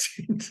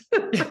overrated.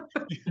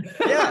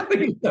 Yeah, I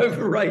think it's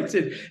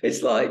overrated.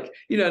 It's like,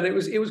 and it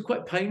was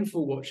quite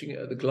painful watching it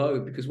at the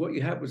Globe, because what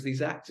you had was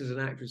these actors and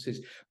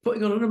actresses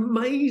putting on an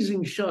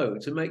amazing show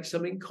to make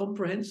some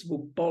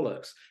incomprehensible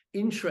bollocks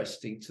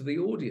interesting to the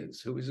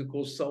audience, who was, of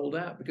course, sold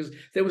out, because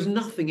there was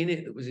nothing in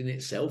it that was in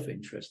itself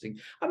interesting.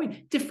 I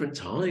mean, different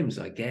times,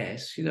 I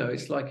guess.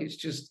 It's like, it's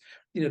just,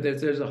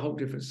 there's a whole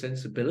different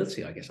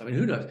sensibility, I guess. I mean,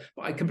 who knows?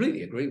 But I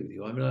completely agree with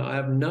you. I mean, I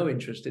have no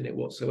interest in it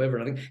whatsoever.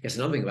 And I think it's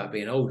another thing about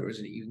being older,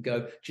 isn't it? You can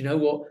go, do you know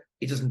what?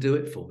 It doesn't do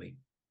it for me.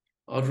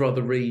 I'd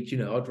rather read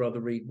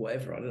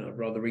whatever. I don't know. I'd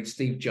rather read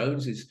Steve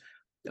Jones's.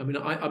 I mean,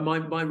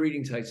 my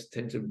reading tastes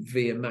tend to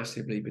veer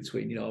massively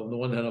between, on the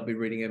one hand, I'll be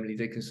reading Emily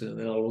Dickinson, and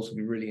then I'll also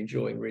be really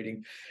enjoying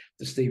reading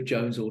the Steve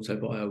Jones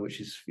autobio, which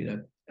is,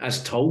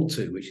 As Told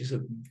To, which is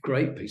a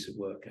great piece of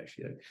work,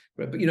 actually.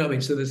 But what I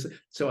mean?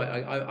 So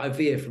I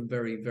veer from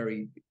very,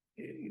 very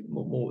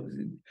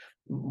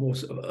more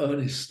sort of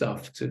earnest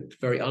stuff to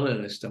very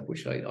unearnest stuff,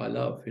 which I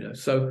love,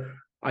 So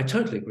I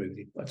totally agree with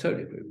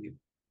you.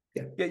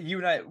 Yeah.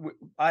 You and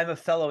I'm a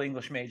fellow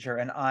English major,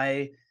 and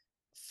I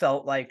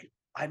felt like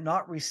I'm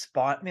not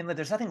I mean,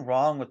 there's nothing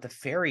wrong with the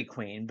Fairy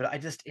Queen, but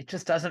it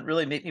just doesn't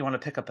really make me want to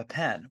pick up a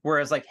pen.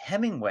 Whereas like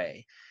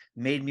Hemingway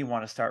made me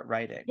want to start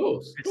writing. Of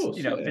course,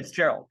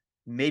 Fitzgerald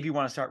made me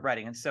want to start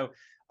writing. And so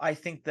I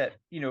think that,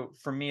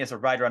 for me as a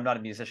writer, I'm not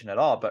a musician at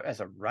all, but as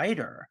a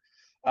writer,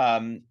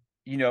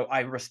 I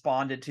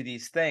responded to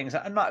these things.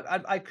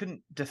 I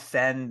couldn't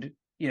defend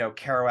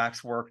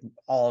Kerouac's work,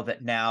 all of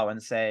it now,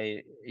 and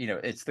say,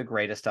 it's the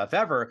greatest stuff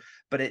ever,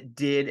 but it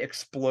did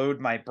explode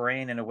my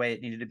brain in a way it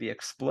needed to be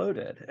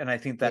exploded. And I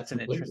think that's an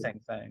interesting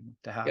thing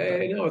to happen.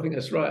 Yeah, no, I think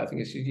that's right. I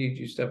think you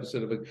just have a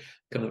sort of a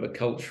kind of a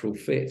cultural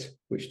fit,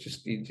 which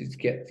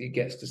it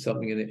gets to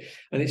something in it.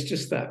 And it's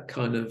just that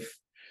kind of,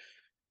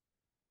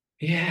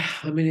 Yeah,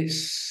 I mean,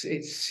 it's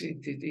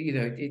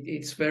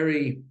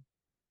very,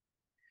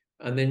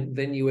 and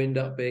then you end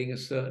up being a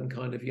certain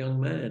kind of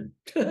young man,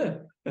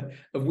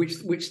 of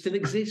which still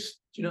exists.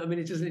 Do you know what I mean?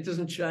 It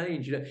doesn't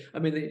change. I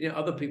mean,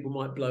 other people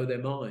might blow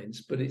their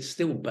minds, but it's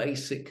still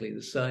basically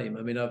the same.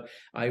 I mean,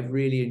 I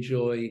really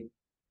enjoy.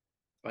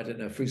 I don't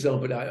know. For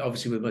example,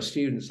 obviously with my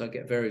students, I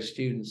get various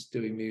students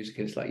doing music.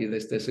 And it's like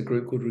there's a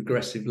group called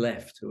Regressive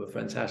Left who are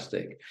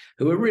fantastic,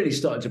 who are really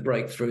starting to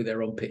break through.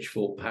 They're on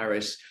Pitchfork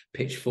Paris.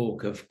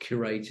 Pitchfork have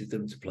curated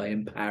them to play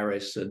in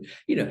Paris, and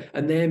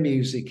and their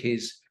music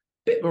is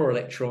a bit more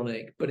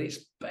electronic, but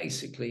it's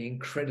basically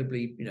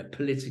incredibly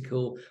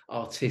political,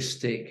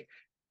 artistic,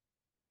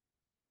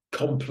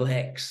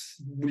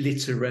 complex,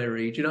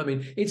 literary. Do you know what I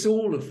mean? It's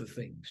all of the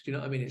things. Do you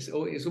know what I mean? It's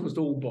almost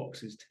all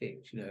boxes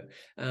ticked.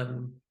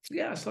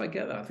 Yeah, so I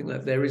get that. I think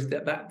that there is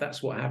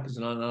that's what happens,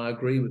 and I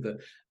agree with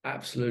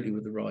absolutely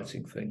with the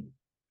writing thing.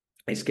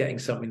 It's getting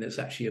something that's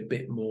actually a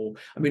bit more.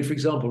 I mean, for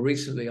example,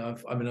 recently I'm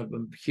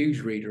a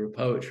huge reader of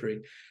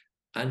poetry,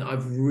 and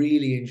I've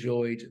really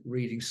enjoyed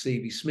reading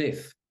C.B.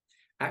 Smith.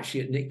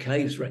 Actually, at Nick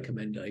Cave's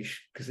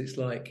recommendation, because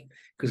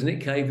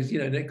Nick Cave is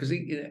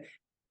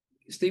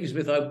Stephen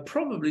Smith, I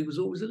probably was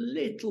always a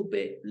little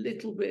bit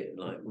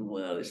like,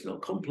 well, it's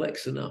not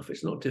complex enough,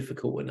 it's not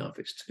difficult enough,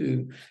 it's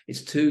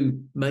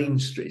too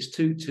mainstream, it's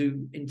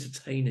too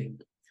entertaining,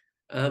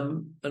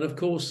 and of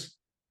course,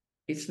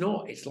 it's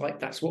not. It's like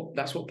that's what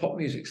pop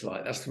music's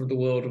like. That's the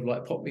world of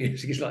like pop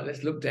music. It's like,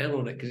 let's look down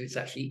on it because it's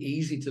actually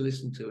easy to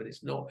listen to, and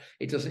it's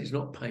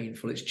not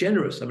painful. It's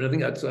generous. I mean, I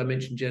think I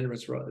mentioned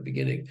generous right at the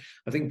beginning.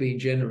 I think being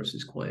generous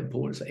is quite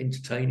important. So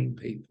entertaining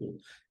people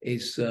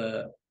is.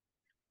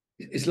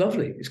 It's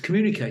lovely. It's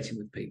communicating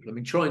with people. I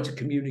mean, trying to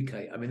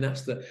communicate. I mean,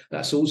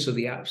 that's also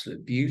the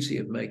absolute beauty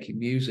of making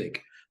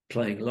music,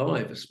 playing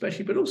live,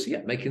 especially, but also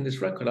making this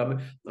record.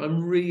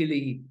 I'm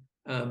really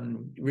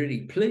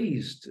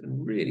pleased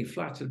and really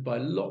flattered by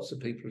lots of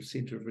people who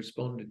seem to have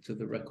responded to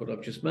the record I've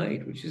just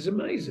made, which is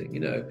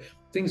amazing.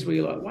 Things where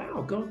you're like,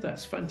 wow, God,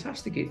 that's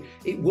fantastic.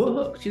 It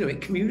worked.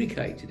 It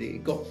communicated.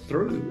 It got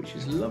through, which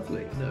is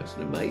lovely. It's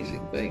an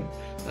amazing thing,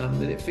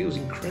 and it feels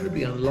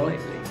incredibly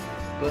unlikely.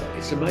 But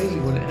it's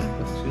amazing when it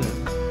happens,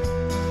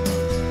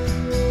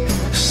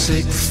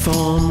 Sixth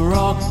form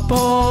rock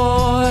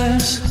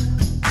boys,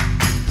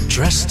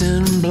 dressed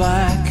in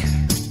black,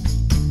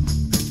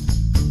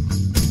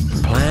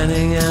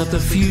 planning out the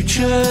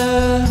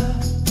future,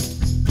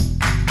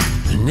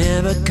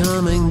 never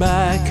coming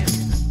back.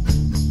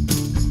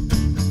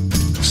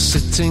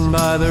 Sitting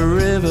by the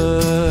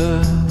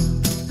river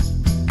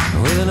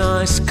with an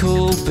ice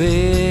cold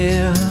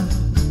beer.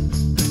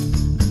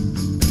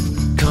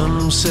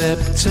 Come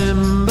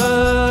September,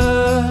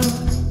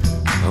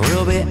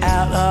 we'll be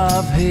out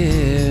of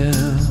here,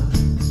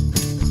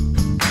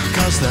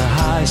 'cause the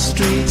high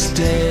street's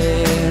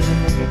dead,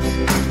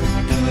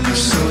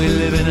 so we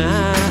live in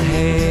our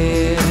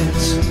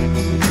heads.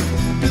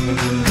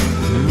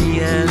 Me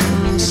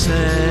and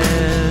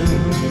Sam,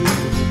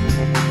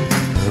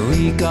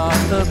 we got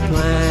the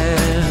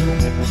plan.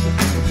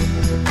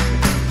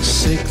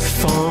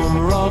 Sixth form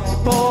rock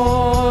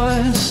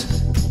boys,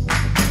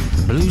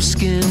 blue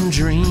skin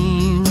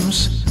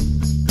dreams,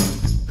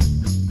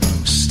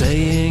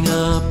 staying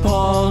up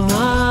all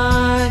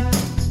night,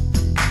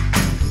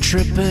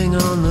 tripping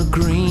on the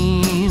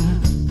green,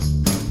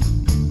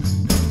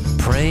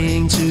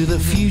 praying to the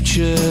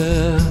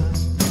future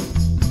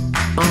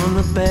on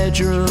the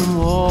bedroom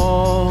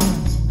wall.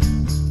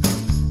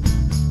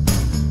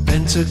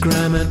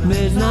 Pentagram at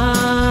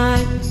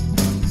midnight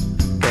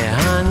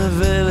behind the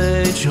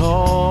village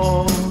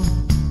hall.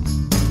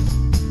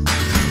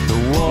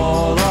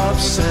 Wall of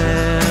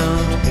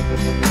sound,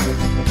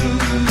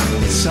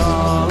 it's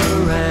all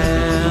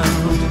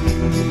around.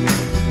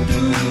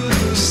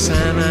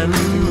 Sam and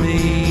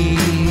me,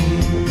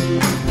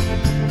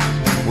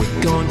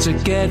 we're going to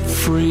get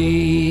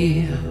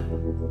free.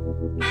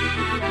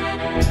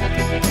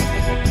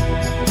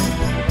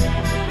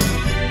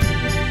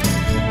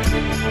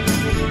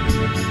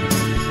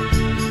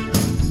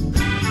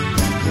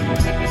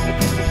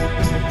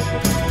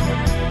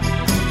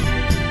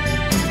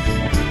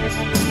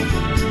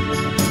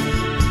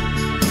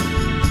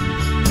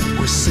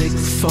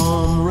 Sixth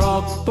form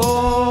rock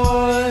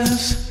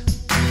boys,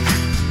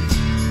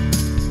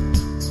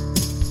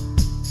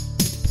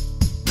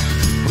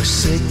 we're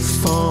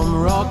sixth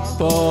form rock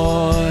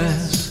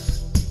boys,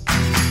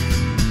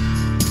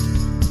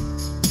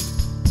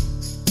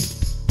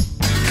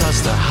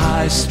 'cause the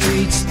high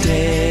street's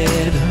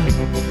dead,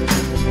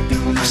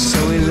 so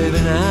we live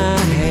in our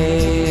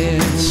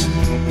heads.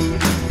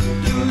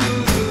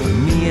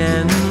 Me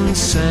and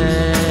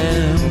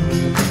Sam,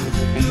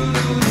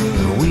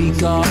 we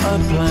got a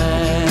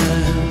plan.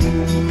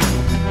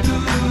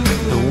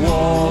 The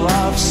wall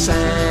of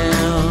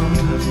sound,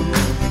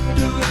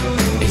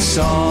 it's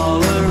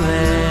all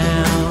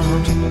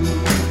around.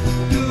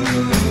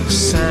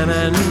 Sam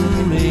and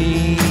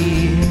me,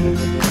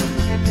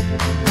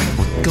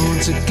 we're going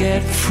to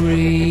get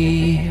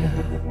free.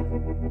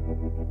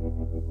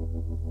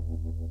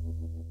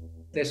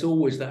 there's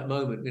always that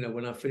moment,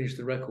 when I finish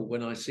the record,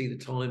 when I see the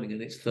timing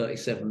and it's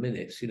 37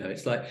 minutes,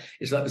 it's like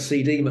the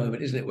CD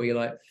moment, isn't it? Where you're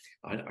like,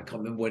 I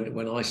can't remember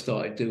when I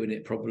started doing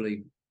it,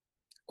 probably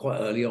quite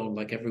early on,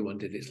 like everyone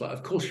did. It's like,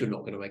 of course you're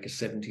not going to make a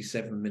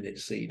 77-minute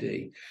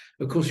CD.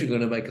 Of course you're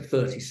going to make a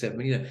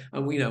 37,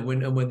 and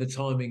when the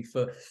timing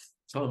for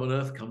Time on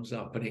Earth comes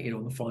up and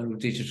on the final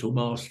digital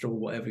master or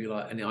whatever you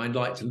like, and I'd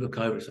like to look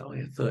over and say, oh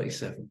yeah,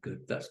 37, good,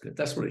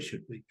 that's what it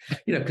should be,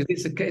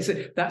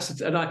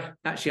 because and I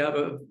actually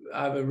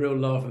have a real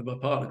laugh with my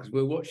partner,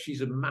 because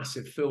she's a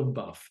massive film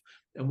buff,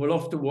 and we'll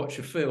often watch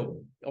a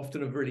film,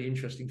 often a really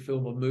interesting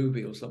film or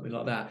movie or something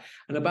like that,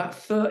 and about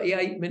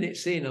 38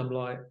 minutes in, I'm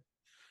like,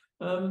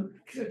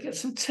 could I get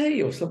some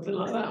tea or something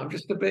like that? I'm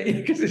just a bit,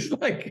 because it's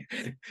like,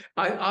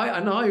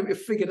 I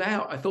figured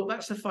out, I thought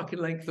that's the fucking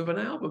length of an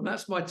album.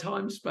 That's my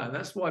time span.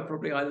 That's why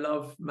probably I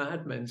love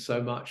Mad Men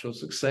so much, or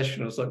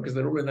Succession or something, because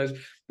they're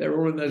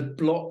all in those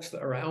blocks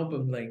that are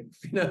album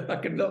length. I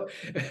can look.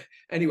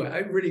 Anyway,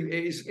 it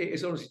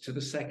is honestly, to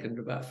the second,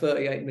 about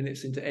 38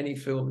 minutes into any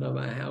film, no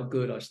matter how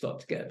good, I start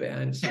to get a bit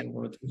antsy and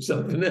want to do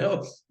something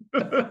else.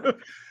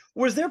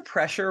 Was there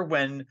pressure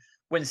when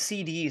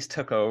CDs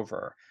took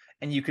over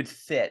and you could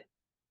fit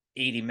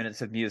 80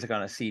 minutes of music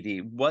on a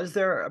CD? Was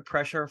there a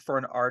pressure for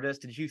an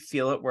artist? Did you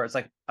feel it where it's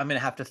like, I'm going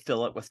to have to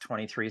fill it with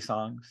 23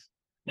 songs?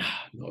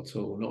 Not at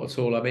all. Not at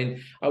all. I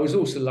mean, I was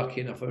also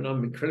lucky enough. I mean,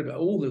 I'm incredible.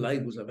 All the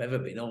labels I've ever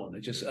been on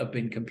have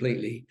been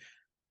completely,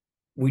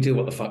 we do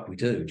what the fuck we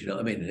do. Do you know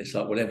what I mean? And it's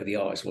like, whatever the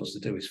artist wants to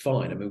do is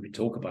fine. I mean, we can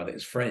talk about it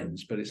as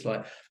friends, but it's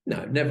like,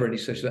 no, never any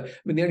such that. I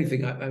mean, the only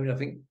thing, I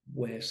think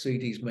where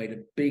CDs made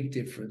a big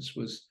difference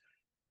was,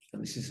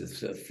 and this is a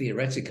sort of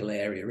theoretical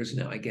area, isn't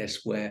it? I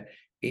guess, where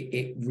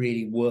it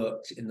really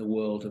worked in the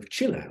world of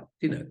chill out,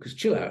 because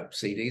chill out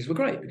CDs were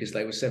great because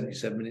they were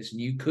 77 minutes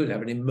and you could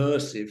have an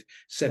immersive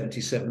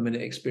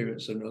 77-minute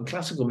experience. And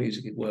classical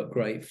music, it worked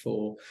great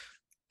for.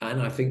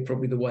 And I think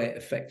probably the way it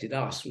affected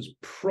us was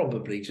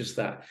probably just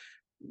that,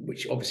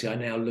 which obviously I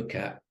now look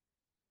at,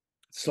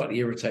 slightly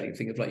irritating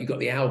thing of like, you got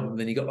the album,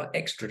 then you got like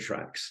extra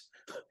tracks.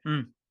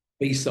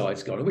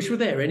 B-sides gone, which were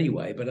there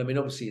anyway, but I mean,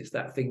 obviously it's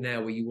that thing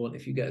now where you want,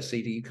 if you get a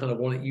CD, you kind of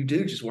want it, you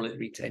do just want it to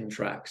be 10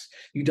 tracks.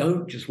 You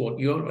don't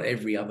want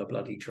every other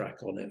bloody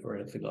track on it or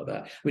anything like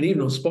that. I mean,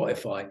 even on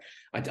Spotify,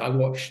 I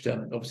watched,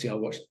 what's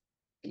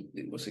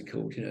it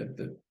called,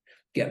 the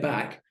Get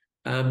Back,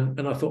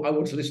 and I thought, I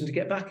want to listen to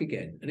Get Back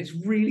again, and it's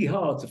really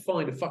hard to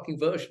find a fucking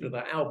version of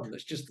that album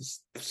that's just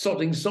the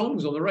sodding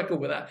songs on the record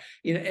without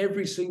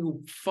every single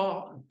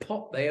fart and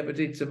pop they ever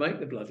did to make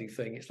the bloody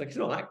thing. It's like,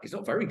 it's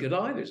not very good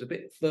either. It's a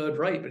bit third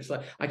rate, but it's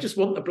like, I just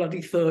want the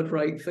bloody third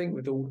rate thing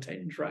with all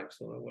 10 tracks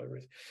or whatever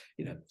it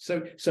is,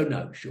 so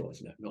no, sure,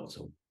 no, not at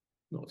all.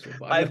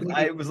 But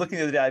I was looking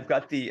the other day, I've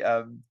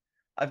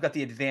got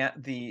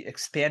the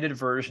expanded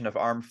version of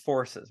Armed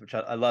Forces, which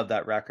I love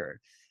that record.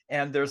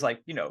 And there's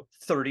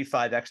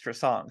 35 extra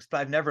songs, but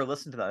I've never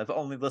listened to that. I've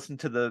only listened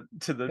to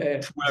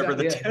whatever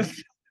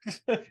exactly,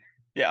 the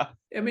yeah.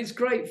 I mean, it's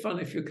great fun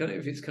if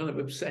it's kind of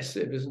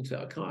obsessive, isn't it?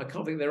 I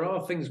can't think. There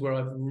are things where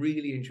I've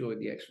really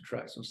enjoyed the extra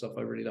tracks and stuff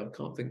I really love. I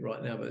can't think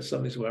right now, but there's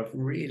some things where I've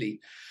really,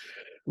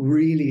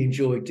 really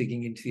enjoyed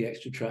digging into the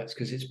extra tracks,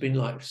 because it's been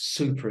like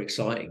super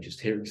exciting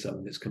just hearing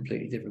something that's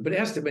completely different. But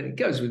it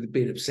goes with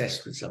being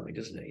obsessed with something,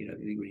 doesn't it?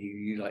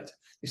 You like,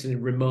 it's a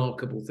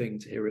remarkable thing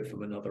to hear it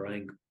from another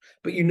angle.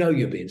 But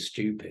you're being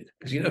stupid,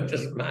 because it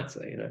doesn't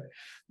matter,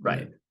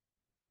 Right.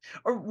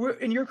 Or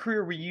in your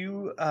career, were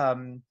you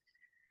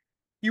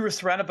you were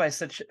surrounded by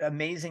such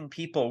amazing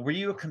people. Were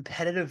you a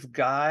competitive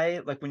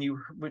guy? Like when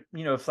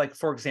if, like,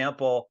 for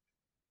example,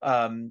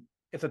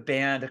 if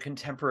a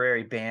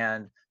contemporary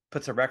band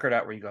puts a record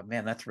out where you go,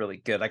 man, that's really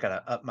good, I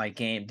gotta up my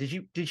game. Did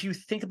you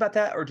think about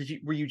that, or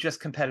were you just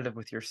competitive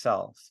with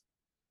yourself?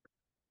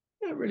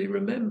 I don't really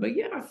remember.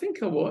 Yeah, I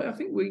think I was. I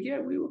think we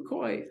were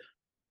quite.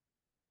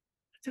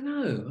 I don't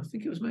know. I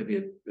think it was maybe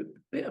a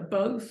bit of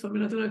both. I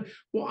mean, I don't know.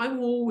 What I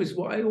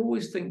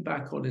always think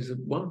back on is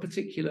one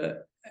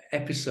particular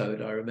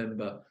episode. I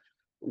remember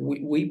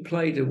we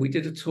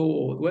did a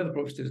tour. The Weather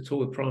Prophets did a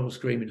tour with Primal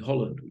Scream in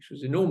Holland, which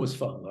was enormous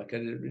fun. Like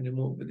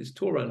with this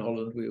tour around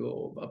Holland, we were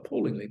all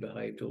appallingly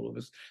behaved, all of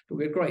us, but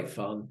we had great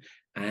fun.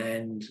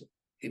 And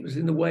it was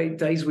in the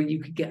days when you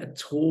could get a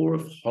tour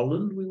of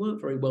Holland. We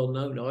weren't very well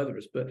known, either of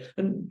us, but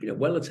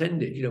well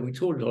attended. We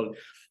toured in Holland.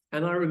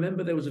 And I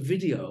remember there was a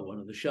video of one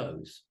of the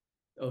shows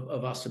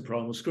of us and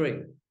Primal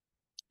Scream.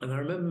 And I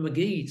remember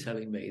McGee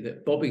telling me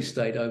that Bobby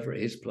stayed over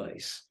at his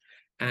place,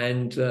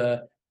 and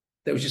there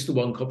was just the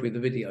one copy of the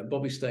video.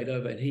 Bobby stayed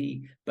over and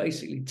he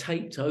basically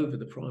taped over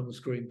the Primal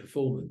Scream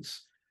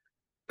performance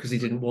because he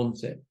didn't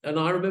want it. And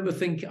I remember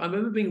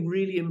being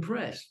really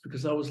impressed,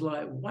 because I was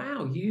like,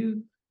 wow,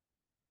 you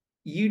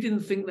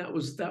didn't think that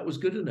was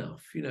good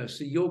enough,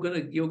 so you're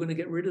gonna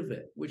get rid of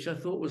it, which I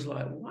thought was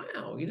like,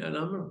 wow, and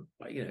I'm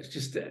it's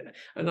just,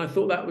 and I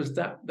thought that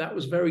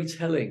was very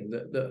telling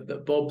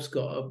that Bob's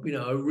got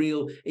a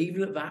real,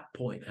 even at that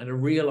point, had a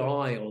real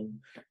eye on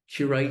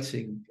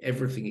curating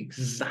everything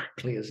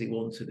exactly as he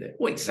wanted it.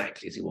 Well,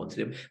 exactly as he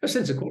wanted it, a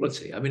sense of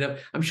quality. I mean,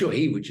 I'm sure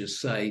he would just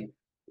say,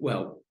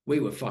 well, we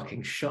were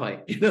fucking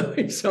shite, you know,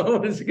 it's so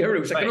hard to get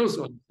rid of, which I can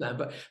also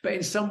understand. But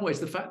in some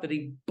ways, the fact that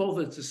he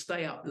bothered to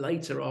stay up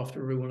later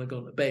after everyone had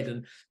gone to bed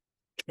and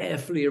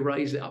carefully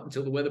erase it up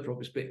until the Weather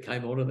Prophets bit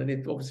came on, and then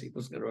it obviously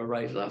wasn't going to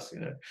erase us, you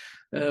know,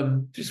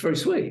 just very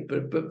sweet,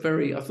 but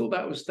very. I thought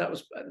that was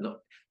not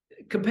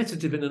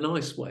competitive in a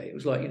nice way. It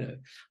was like, you know, I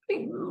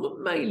think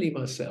mainly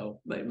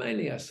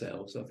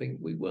ourselves. I think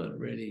we weren't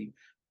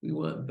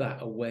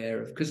that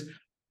aware of, because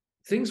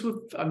things were,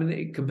 I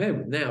mean, compared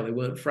with now, they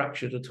weren't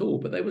fractured at all,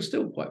 but they were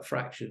still quite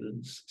fractured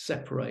and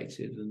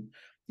separated, and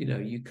you know,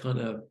 you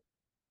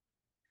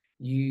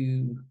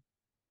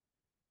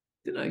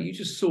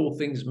just saw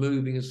things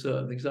moving and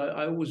certain things.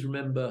 I always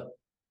remember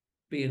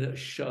being at a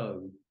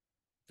show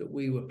that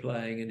we were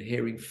playing and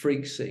hearing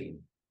Freak Scene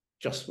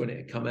just when it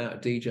had come out. A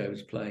DJ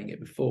was playing it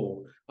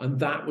before. And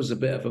that was a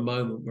bit of a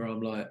moment where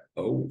I'm like,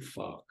 oh,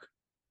 fuck.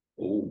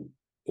 Oh,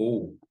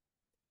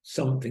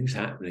 something's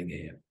happening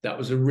here. That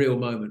was a real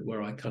moment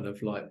where I kind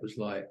of was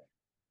like,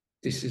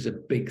 this is a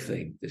big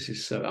thing. This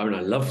is so, I mean,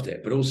 I loved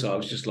it, but also I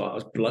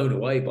was blown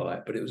away by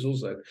it. But it was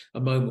also a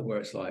moment where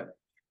it's like,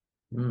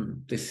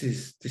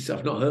 this,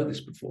 I've not heard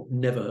this before,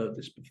 never heard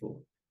this before.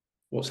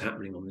 What's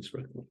happening on this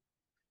record?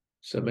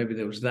 So maybe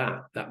there was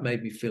that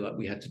made me feel like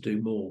we had to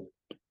do more,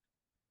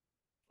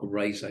 or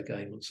raise our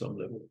game on some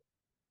level.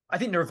 I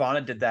think Nirvana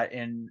did that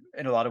in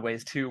a lot of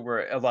ways too,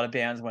 where a lot of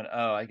bands went,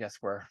 oh, I guess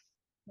we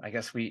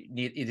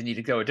either need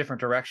to go a different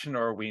direction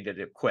or we needed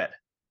to quit.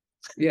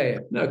 Yeah,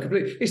 no,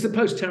 completely. It's the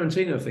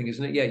post-Tarantino thing,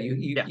 isn't it? Yeah,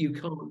 you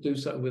can't do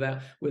something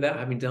without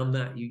having done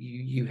that.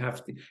 You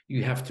have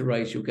to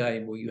raise your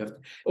game, or you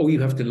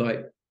have to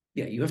like,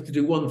 yeah, you have to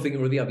do one thing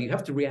or the other. You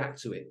have to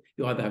react to it.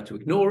 You either have to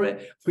ignore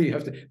it, or you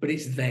have to. But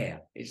it's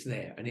there,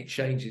 and it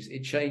changes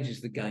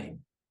the game.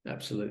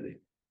 Absolutely.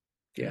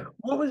 Yeah.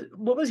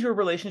 What was your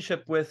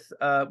relationship with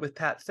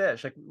Pat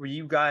Fish? Like, were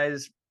you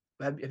guys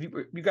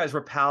you guys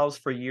were pals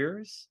for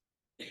years?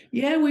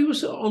 Yeah, we were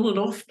sort of on and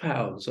off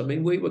pals. I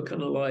mean, we were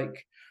kind of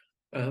like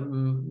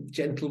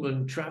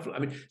gentlemen travel. I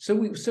mean, so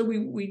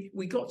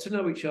we got to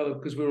know each other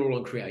because we were all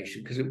on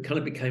Creation, because it kind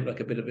of became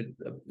like a bit of a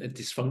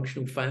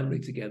dysfunctional family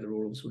together.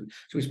 So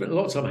we spent a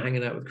lot of time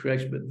hanging out with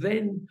Creation. But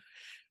then,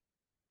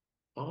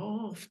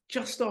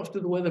 just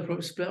after the Weather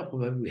Prophets split up, or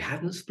maybe we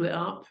hadn't split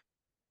up,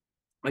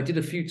 I did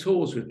a few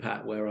tours with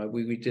Pat where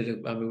we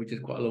did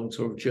quite a long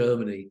tour of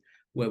Germany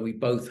where we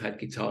both had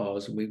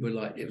guitars, and we were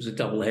like, it was a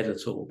double header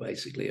tour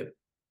basically of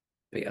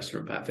Pete Astor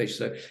and Pat Fish.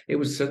 So it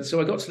was,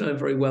 so I got to know him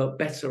very well,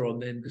 better on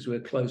then because we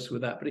were close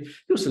with that. But he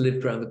also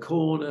lived around the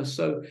corner,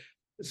 so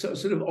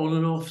sort of on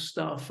and off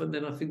stuff. And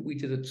then I think we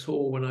did a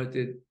tour when I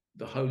did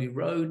the Holy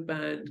Road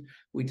Band.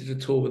 We did a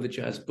tour with the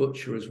Jazz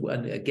Butcher as well.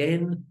 And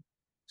again,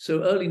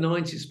 so early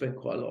 90s, spent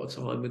quite a lot of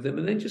time with him,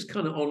 and then just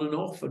kind of on and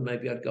off. And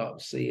maybe I'd go up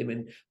and see him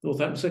in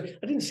Northampton. So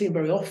I didn't see him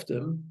very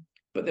often,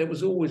 but there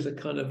was always a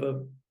kind of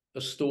a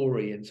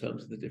story in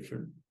terms of the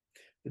different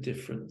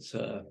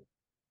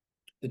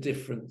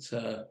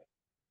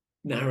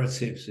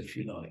narratives, if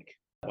you like.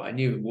 But I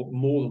knew him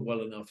more than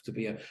well enough to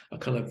be a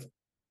kind of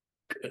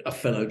a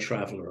fellow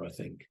traveller, I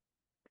think,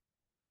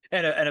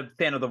 and a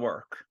fan of the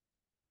work.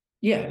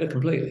 Yeah, no,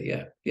 completely.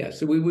 Yeah.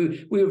 So we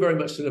were very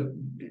much sort of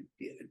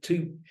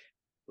two.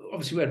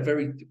 Obviously,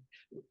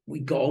 we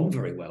got on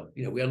very well.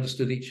 You know, we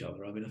understood each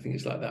other. I mean, I think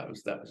it's like that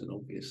was an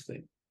obvious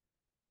thing.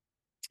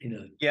 You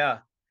know.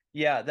 Yeah.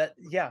 He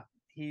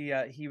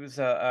was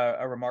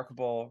a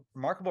remarkable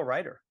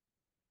writer.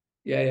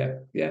 Yeah.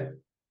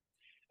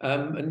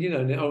 And you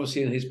know,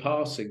 obviously, in his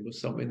passing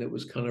was something that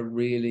was kind of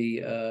really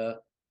a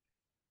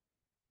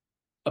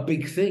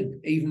big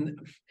thing. Even,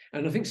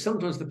 and I think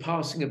sometimes the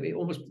passing of it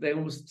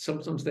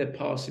sometimes their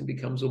passing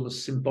becomes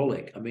almost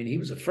symbolic. I mean, he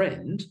was a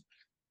friend,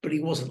 but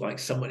he wasn't like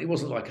someone. It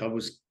wasn't like I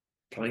was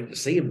planning to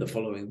see him the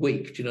following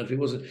week. Do you know? It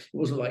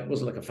wasn't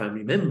like a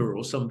family member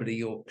or somebody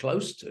you're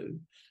close to.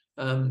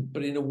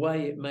 But in a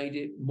way, it made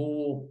it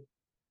more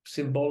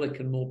symbolic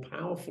and more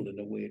powerful in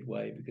a weird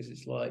way, because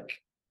it's like,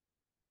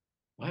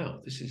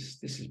 wow, this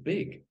is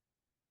big.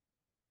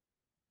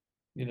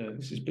 You know,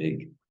 this is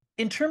big.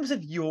 In terms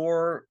of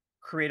your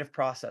creative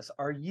process,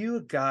 are you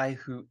a guy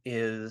who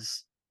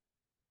is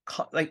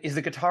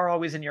the guitar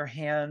always in your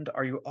hand?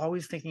 Are you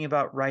always thinking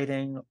about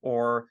writing,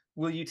 or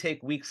will you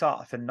take weeks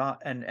off and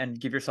not and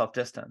give yourself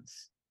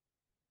distance?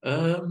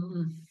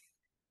 And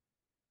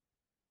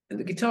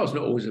the guitar's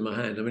not always in my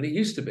hand. I mean, it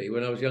used to be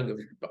when I was younger,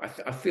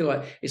 but I feel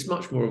like it's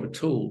much more of a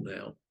tool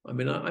now. I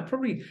mean, I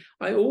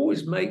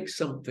always make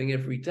something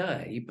every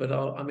day, but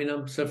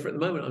so for at the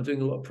moment, I'm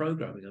doing a lot of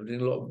programming. I'm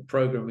doing a lot of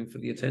programming for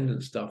the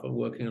Attendant stuff. I'm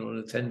working on an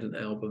Attendant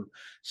album.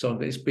 So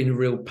it's been a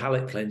real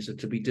palate cleanser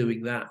to be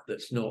doing that.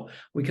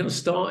 We kind of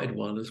started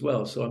one as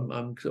well. So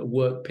I'm sort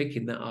of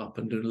picking that up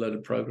and doing a load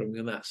of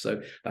programming on that.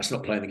 So that's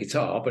not playing the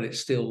guitar, but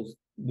it's still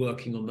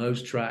working on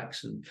those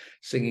tracks and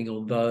singing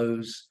on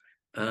those.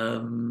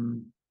 No,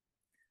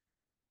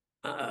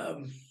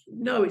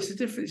 it's a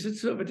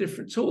sort of a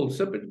different tool.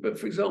 So, but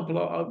for example,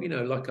 I've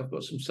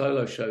got some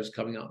solo shows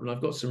coming up, and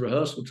I've got some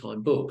rehearsal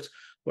time booked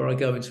where I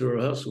go into a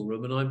rehearsal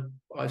room and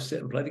I sit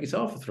and play the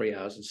guitar for 3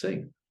 hours and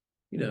sing.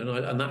 you know,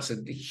 and that's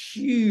a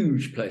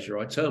huge pleasure.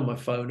 I turn my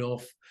phone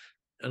off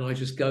and I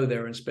just go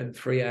there and spend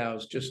 3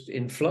 hours just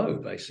in flow,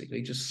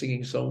 basically, just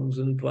singing songs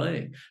and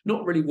playing,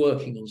 not really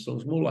working on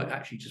songs, more like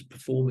actually just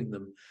performing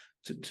them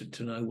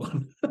to no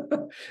one.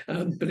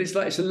 But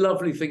it's a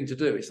lovely thing to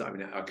do. It's like, I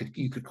mean,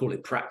 you could call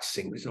it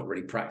practicing, but it's not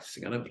really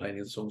practicing. I don't play any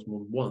of the songs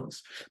more than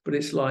once, but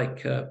it's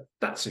like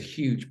that's a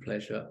huge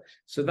pleasure.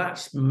 So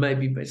it's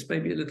maybe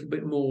a little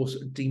bit more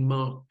sort of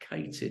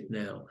demarcated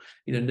now.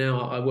 You know,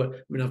 now I work.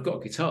 I mean, I've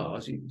got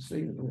guitars. You can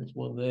see there's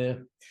one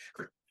there.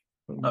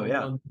 Oh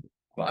yeah.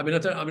 But I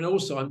mean,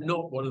 also, I'm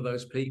not one of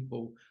those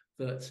people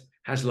that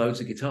has loads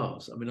of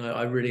guitars. I mean,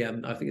 I really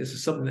am. I think this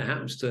is something that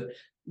happens to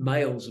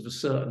males of a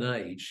certain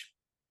age.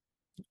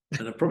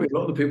 And probably a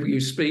lot of the people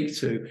you speak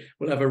to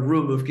will have a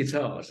room of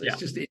guitars.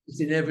 It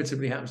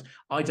inevitably happens.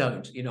 I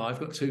don't. You know, I've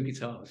got 2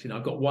 guitars. You know,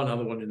 I've got one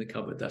other one in the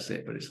cupboard. That's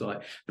it. But it's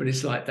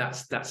like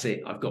that's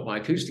it. I've got my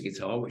acoustic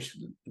guitar, which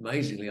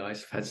amazingly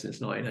I've had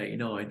since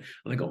 1989,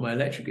 and I got my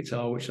electric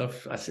guitar, which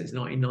I've had since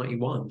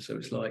 1991. So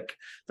it's like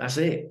that's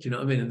it. Do you know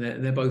what I mean?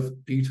 And they're both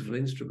beautiful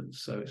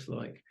instruments. So it's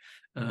like,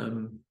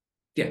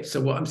 yeah.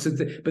 So what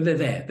but they're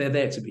there. They're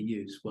there to be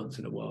used once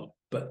in a while.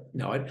 But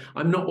no,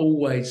 I'm not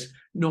always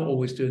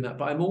doing that.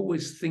 But I'm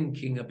always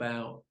thinking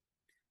about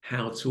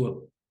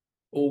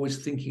always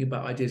thinking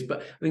about ideas.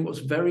 But I think what's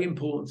very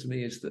important to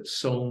me is that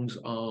songs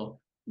are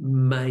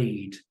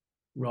made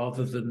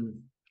rather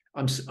than.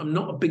 I'm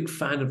not a big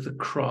fan of the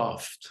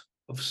craft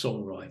of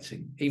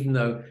songwriting, even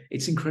though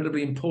it's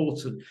incredibly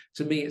important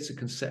to me. It's a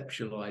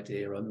conceptual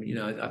idea. I mean, you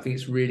know, I think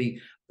it's really.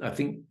 I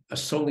think a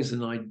song is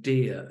an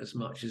idea as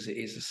much as it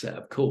is a set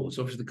of chords.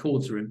 Obviously, the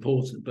chords are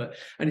important,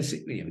 and it's,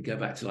 you know, go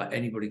back to like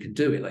anybody can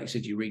do it. Like you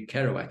said, you read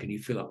Kerouac and you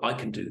feel like I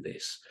can do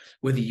this,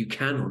 whether you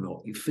can or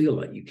not. You feel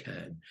like you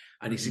can,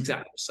 and it's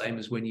exactly the same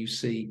as when you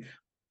see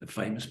the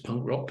famous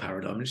punk rock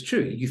paradigm. It's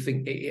true. You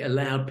think it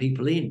allowed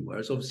people in,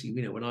 whereas obviously,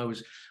 you know, when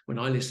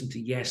I listened to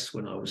Yes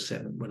when I was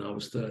 7, when I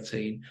was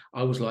 13,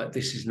 I was like,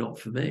 this is not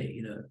for me,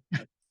 you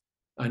know.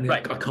 And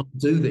right. I can't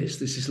do this.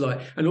 This is like,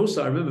 and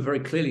also I remember very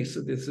clearly, so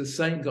there's the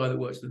same guy that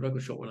works in the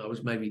record shop when I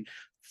was maybe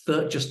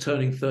just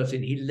turning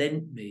 13. He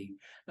lent me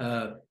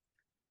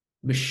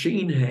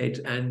Machine Head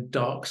and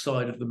Dark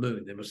Side of the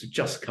Moon. They must have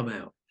just come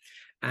out.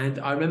 And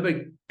I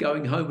remember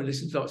going home and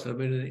listening to Dark Side of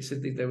the Moon, and it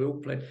said they were all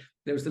playing.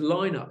 There was the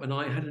lineup, and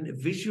I had a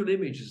visual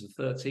image as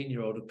a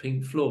 13-year-old of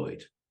Pink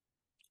Floyd,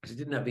 because it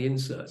didn't have the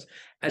inserts,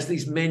 as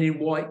these men in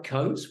white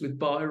coats with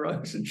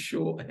biros and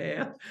short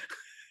hair.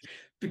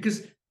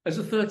 Because as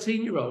a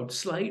 13-year-old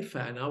Slade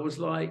fan, I was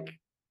like,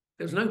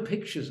 there was no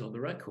pictures on the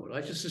record.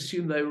 I just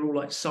assumed they were all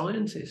like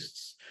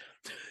scientists.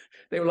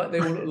 They all look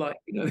like,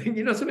 you know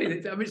what I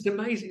mean? I mean, it's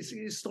amazing. It's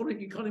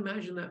astonishing. You can't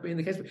imagine that being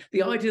the case. But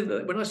the idea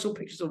that when I saw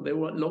pictures of them, they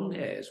were like long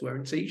hairs,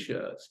 wearing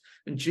t-shirts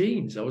and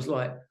jeans. I was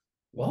like,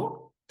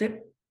 what?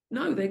 They're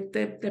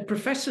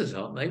professors,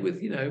 aren't they?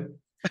 With, you know,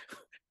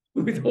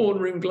 with horn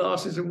rimmed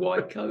glasses and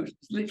white coats.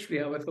 It's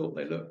literally how I thought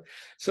they looked.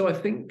 So I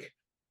think,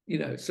 you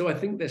know, there's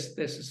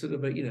a sort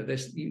of a, you know,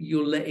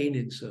 you're let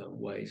in certain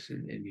ways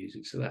in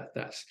music. So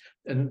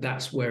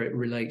that's where it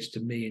relates to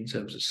me in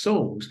terms of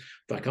songs.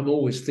 Like I'm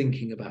always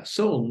thinking about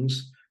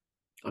songs.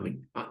 I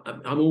mean,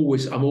 I'm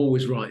always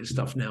writing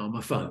stuff now on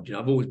my phone. You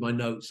know, my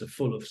notes are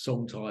full of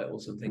song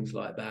titles and things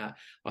like that.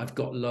 I've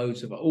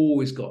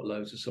always got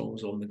loads of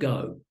songs on the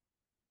go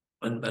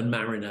and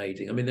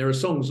marinating. I mean, there are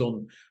songs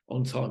on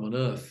Time on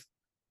Earth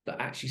that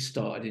actually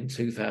started in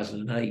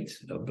 2008,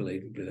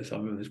 unbelievably. I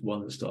remember there's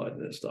one that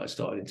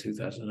started in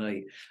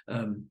 2008.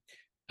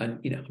 And,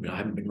 you know, I mean, I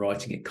haven't been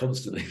writing it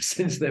constantly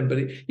since then, but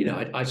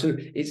I sort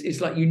of, it's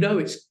like, you know,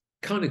 it's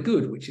kind of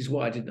good, which is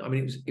why I didn't, I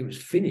mean, it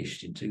was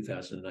finished in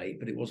 2008,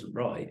 but it wasn't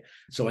right.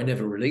 So I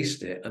never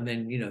released it. And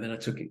then, you know, then I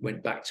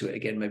went back to it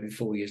again, maybe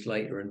 4 years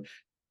later, and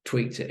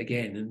tweaked it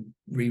again and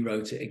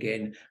rewrote it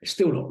again. It's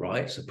still not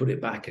right. So put it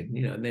back, and,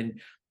 you know, and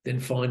then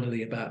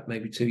finally, about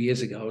maybe 2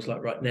 years ago, I was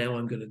like, right, now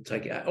I'm going to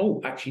take it out.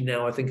 Oh, actually,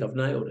 now I think I've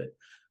nailed it.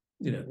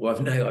 You know, well,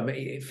 I mean,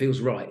 it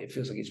feels right. It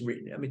feels like it's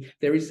written. I mean,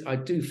 I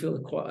do feel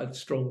quite a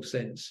strong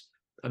sense.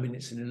 I mean,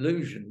 it's an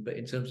illusion, but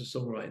in terms of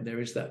songwriting,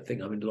 there is that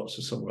thing. I mean, lots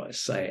of songwriters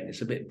say it, and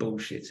it's a bit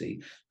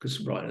bullshitty, because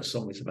writing a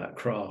song is about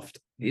craft.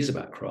 It is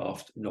about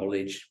craft,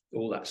 knowledge,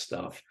 all that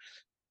stuff.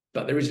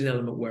 But there is an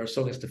element where a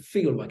song has to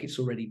feel like it's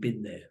already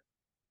been there.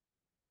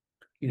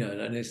 You know,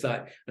 and it's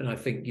that, and I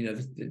think, you know,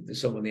 the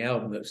song on the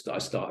album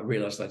that I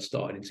realized I'd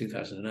started in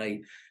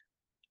 2008.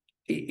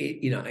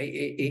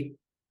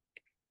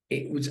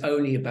 It was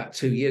only about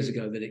 2 years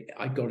ago that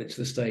I got it to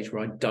the stage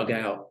where I dug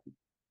out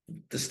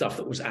the stuff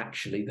that was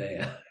actually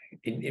there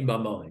in my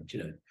mind,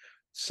 you know.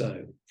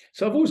 So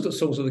I've always got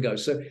songs on the go.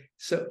 So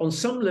on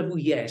some level,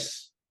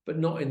 yes, but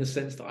not in the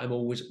sense that I'm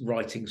always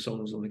writing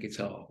songs on the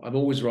guitar. I'm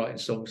always writing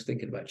songs,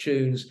 thinking about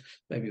tunes.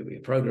 Maybe it'll be a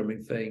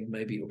programming thing.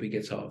 Maybe it'll be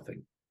a guitar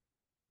thing.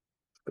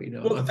 But, you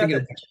know, well, I'm thinking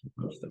of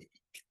stuff.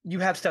 You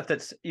have stuff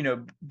that's, you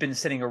know, been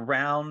sitting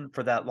around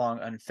for that long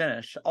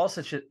unfinished.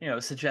 Also, you know,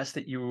 suggests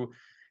that you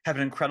have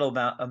an incredible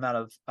amount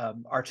of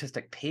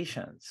artistic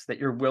patience, that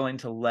you're willing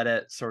to let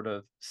it sort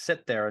of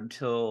sit there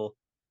until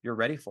you're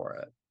ready for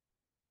it.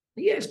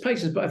 Yeah, it's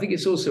patience, but I think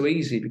it's also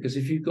easy because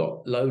if you've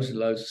got loads and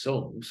loads of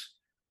songs,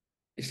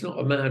 it's not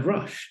a mad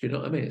rush. You know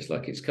what I mean? It's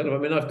like it's kind of. I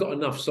mean, I've got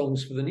enough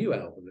songs for the new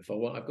album if I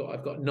want.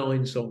 I've got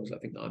 9 songs I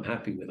think that I'm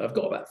happy with. I've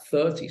got about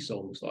 30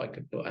 songs that I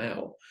could put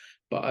out,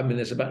 but I mean,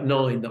 there's about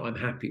 9 that I'm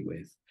happy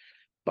with.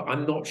 But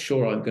I'm not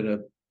sure I'm going to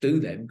do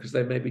them because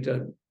they maybe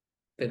don't.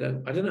 They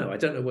don't. I don't know. I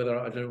don't know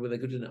whether they're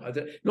good enough.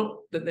 Not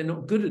that they're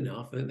not good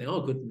enough. I think they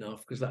are good enough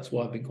because that's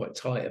why I've been quite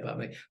tight about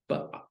me.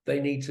 But they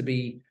need to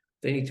be.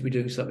 They need to be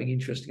doing something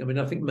interesting. I mean,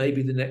 I think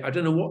maybe the next. I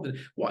don't know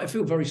what I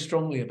feel very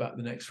strongly about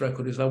the next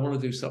record is. I want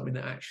to do something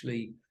that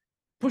actually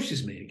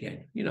pushes me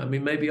again. You know, I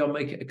mean, maybe I'll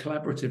make it a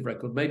collaborative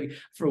record. Maybe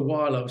for a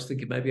while I was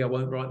thinking maybe I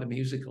won't write the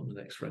music on the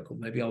next record.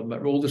 Maybe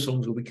all the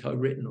songs will be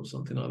co-written or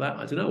something like that.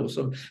 I don't know,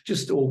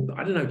 or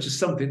I don't know, just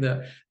something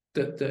that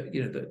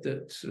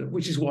sort of,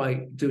 which is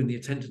why doing The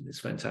Attendant is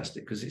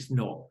fantastic because it's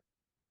not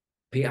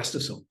Pete Astor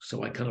song.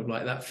 So I kind of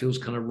like that feels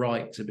kind of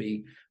right to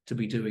be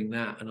doing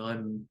that. And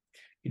I'm,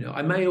 you know,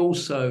 I may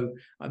also,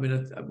 I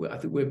mean, I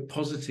think we're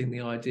positing the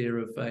idea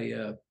of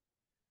a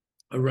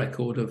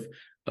record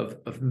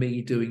of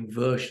me doing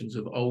versions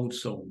of old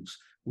songs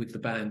with the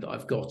band that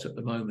I've got at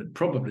the moment,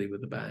 probably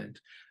with the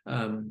band.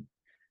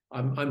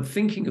 I'm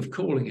thinking of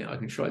calling it. I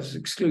can try this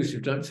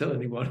exclusive. Don't tell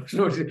anyone.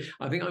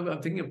 I think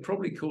I'm thinking of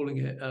probably calling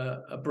it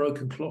 "A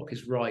Broken Clock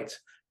Is Right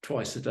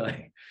Twice a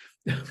Day."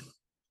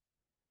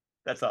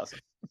 That's awesome.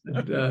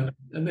 And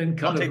then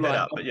kind I'll of take like, that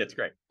out, but yeah, it's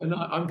great. and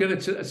I'm going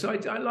to. So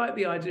I like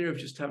the idea of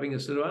just having a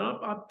sort of.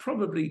 I'll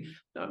probably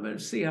I'm going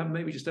to see how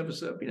maybe just have a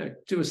sort of, you know,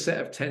 do a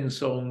set of 10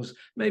 songs.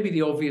 Maybe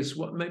the obvious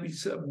one, maybe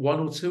sort of 1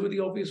 or 2 of the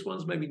obvious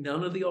ones, maybe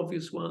none of the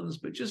obvious ones,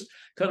 but just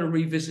kind of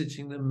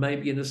revisiting them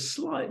maybe in a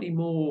slightly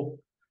more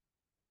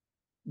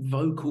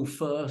vocal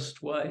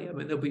first way. I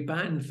mean, there'll be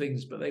band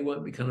things, but they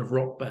won't be kind of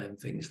rock band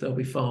things. They'll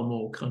be far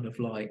more kind of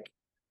like,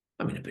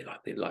 I mean, a bit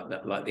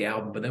like the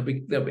album, but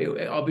they'll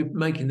be. I'll be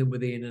making them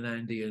with Ian and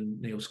Andy and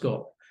Neil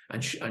Scott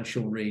and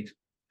Sean Reed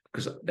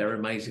because they're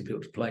amazing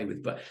people to play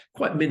with. But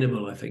quite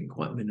minimal, I think,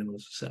 quite minimal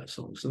as a set of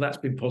songs. So that's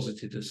been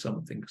posited as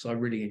something because I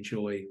really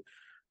enjoy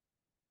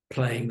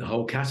playing the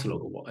whole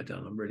catalogue of what I've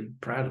done. I'm really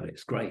proud of it.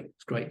 It's great.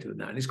 It's great doing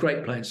that, and it's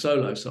great playing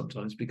solo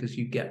sometimes because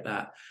you get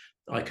that.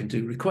 I can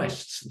do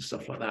requests and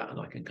stuff like that,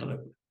 and I can kind of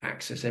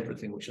access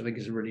everything, which I think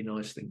is a really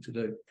nice thing to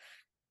do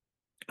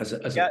as a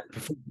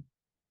performer.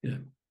 You know.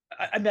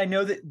 I mean, I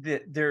know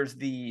that there's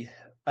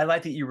I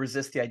like that you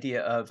resist the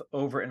idea of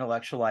over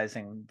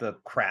intellectualizing the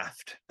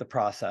craft, the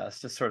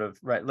process, just sort of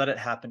let it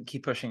happen,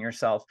 keep pushing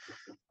yourself.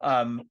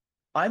 I'm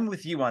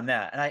with you on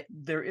that. And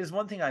there is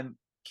one thing I'm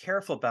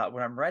careful about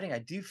when I'm writing. I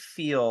do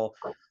feel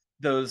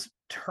those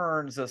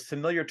turns, those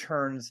familiar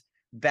turns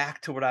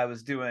back to what I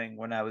was doing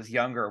when I was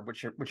younger,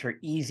 which are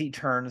easy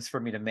turns for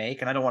me to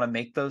make. And I don't want to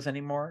make those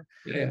anymore.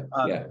 Yeah.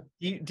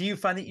 Do you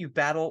find that you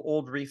battle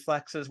old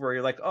reflexes where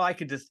you're like, oh, I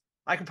could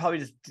probably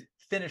just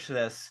finish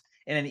this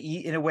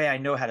in a way I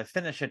know how to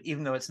finish it,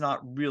 even though it's not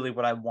really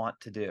what I want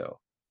to do?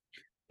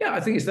 Yeah, I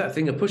think it's that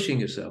thing of pushing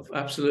yourself.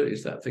 Absolutely,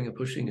 it's that thing of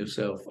pushing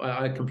yourself.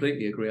 I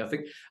completely agree. I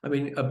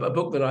mean, a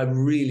book that I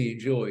really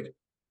enjoyed,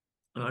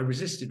 and I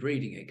resisted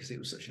reading it because it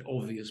was such an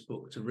obvious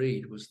book to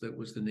read, was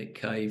the Nick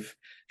Cave,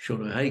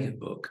 Sean O'Hagan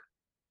book,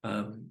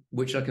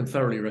 which I can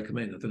thoroughly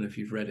recommend. I don't know if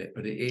you've read it,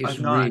 but it is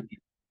really,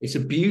 it's a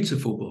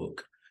beautiful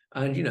book.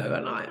 And, you know,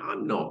 and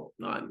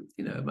I'm,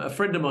 you know, a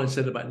friend of mine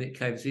said about Nick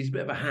Cave, he's a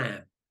bit of a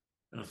ham.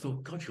 And I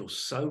thought, God, you're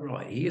so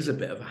right. He is a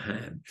bit of a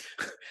ham.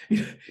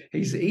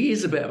 He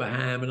is a bit of a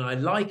ham, and I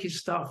like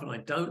his stuff, and I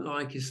don't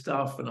like his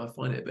stuff, and I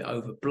find it a bit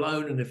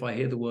overblown. And if I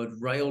hear the word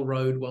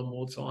railroad one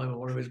more time on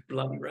one of his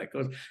bloody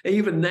records,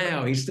 even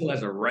now he still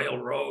has a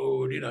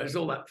railroad. You know, it's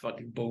all that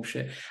fucking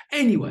bullshit.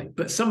 Anyway,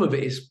 but some of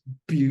it is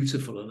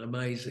beautiful and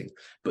amazing.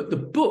 But the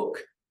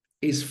book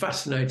is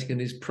fascinating in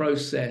his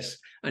process,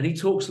 and he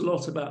talks a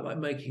lot about like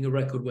making a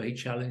record where he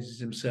challenges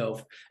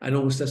himself and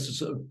almost has to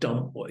sort of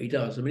dump what he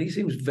does. I mean, he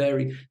seems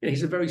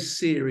he's a very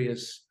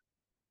serious,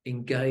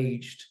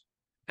 engaged,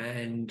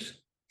 and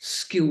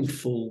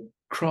skillful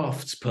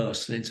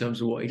craftsperson in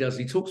terms of what he does.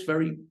 He talks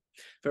very,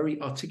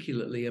 very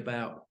articulately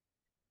about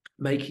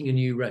making a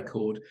new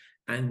record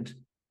and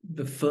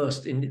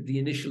the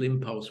initial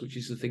impulse, which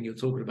is the thing you're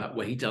talking about,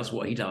 where he does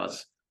what he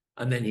does.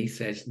 And then he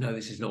says, no,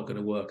 this is not going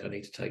to work. I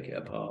need to take it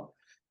apart.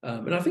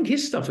 And I think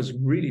his stuff has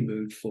really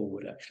moved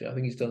forward, actually. I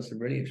think he's done some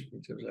really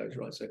interesting things out,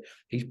 right? So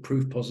he's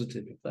proof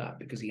positive of that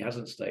because he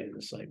hasn't stayed in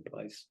the same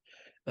place.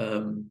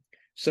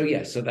 So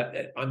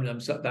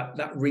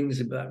that rings,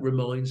 that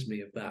reminds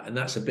me of that. And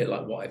that's a bit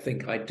like what I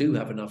think. I do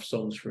have enough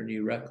songs for a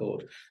new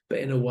record, but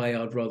in a way,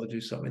 I'd rather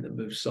do something that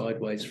moves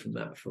sideways from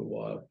that for a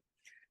while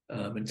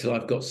until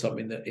I've got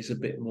something that is a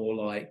bit more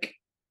like,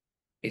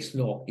 it's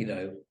not, you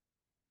know,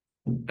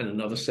 and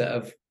another set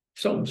of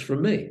songs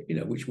from me, you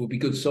know, which will be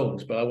good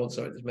songs, but I want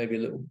something that's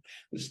maybe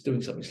that's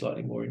doing something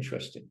slightly more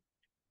interesting.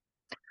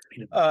 You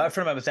know? A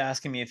friend of mine was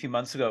asking me a few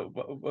months ago,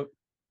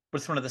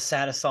 what's one of the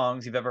saddest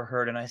songs you've ever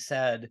heard? And I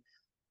said,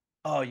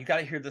 oh, you got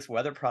to hear this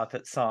Weather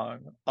Prophet song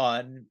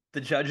on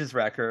the Judge's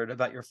record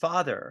about your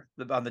father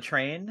on the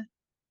train.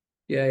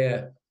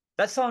 Yeah.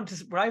 That song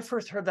just, when I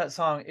first heard that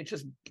song, it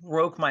just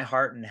broke my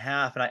heart in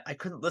half, and I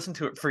couldn't listen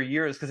to it for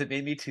years because it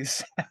made me too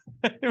sad.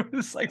 It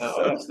was like Oh,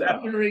 so that's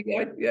sad. really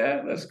good.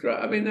 Yeah, that's great.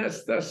 I mean,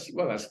 that's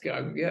well, that's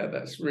good. Yeah,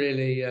 that's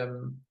really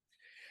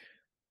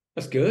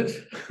that's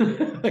good.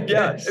 I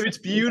Yeah, guess. it's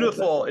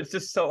beautiful. It's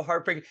just so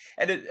heartbreaking.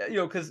 And it,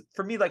 because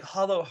for me, like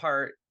Hollow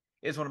Heart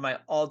is one of my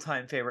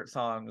all-time favorite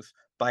songs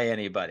by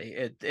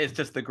anybody. It's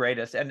just the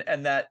greatest.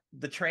 And that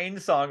the train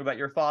song about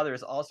your father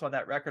is also on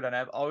that record. And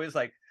I've always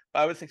like,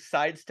 I was like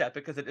sidestep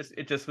because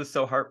it just was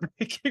so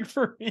heartbreaking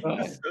for me. It Right.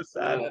 was so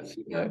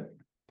sad.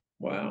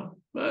 Wow,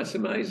 that's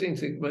amazing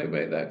to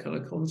make that kind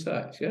of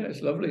contact. Yeah,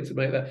 it's lovely to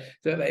make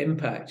that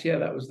impact. Yeah,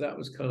 that was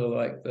kind of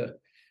like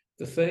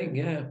the thing.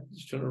 Yeah,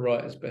 just trying to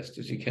write as best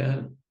as you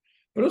can,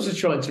 but also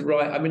trying to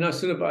write. I mean,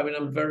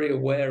 I'm very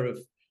aware of,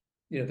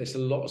 there's a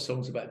lot of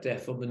songs about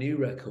death on the new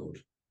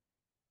record,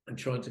 and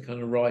trying to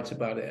kind of write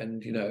about it,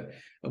 and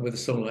and with a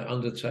song like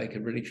Undertaker,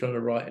 really trying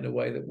to write in a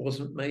way that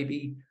wasn't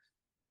maybe.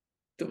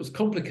 That was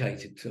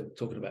complicated,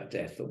 talking about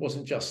death. That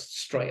wasn't just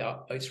straight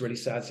up, oh, it's really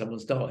sad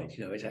someone's died.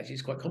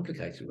 It's quite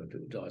complicated when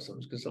people die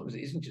sometimes, because sometimes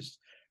it isn't just,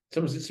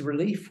 sometimes it's a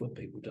relief when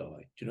people die.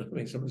 Do you know what I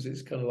mean? Sometimes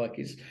it's kind of like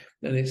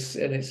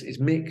it's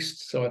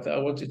mixed. So I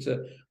wanted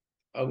to,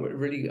 I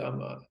really, I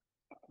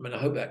mean, I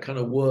hope that kind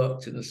of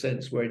worked in a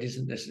sense where it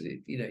isn't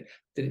necessarily,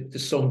 the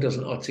song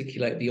doesn't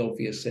articulate the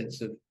obvious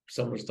sense of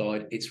someone's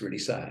died, it's really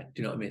sad.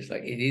 Do you know what I mean? It's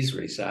like, it is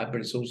really sad, but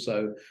it's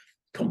also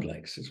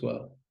complex as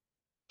well.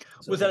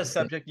 Was that a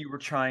subject you were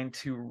trying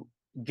to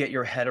get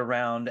your head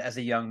around as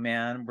a young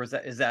man?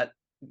 Is that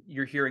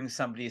you're hearing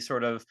somebody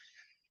sort of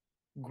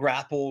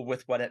grapple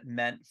with what it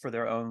meant for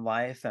their own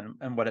life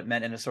and what it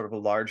meant in a sort of a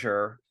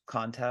larger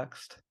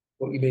context?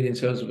 What you mean in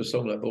terms of a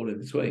song like Born in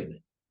Between?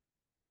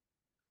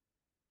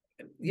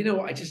 You know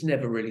what? I just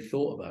never really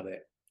thought about it.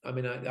 I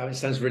mean, it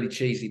sounds really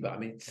cheesy, but I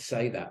mean to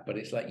say that, but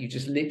it's like you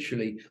just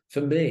literally,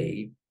 for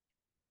me,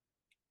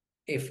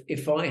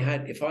 if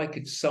I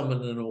could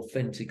summon an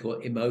authentic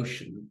or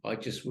emotion, I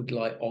just would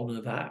like honor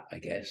that, I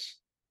guess.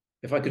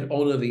 If I could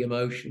honor the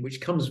emotion,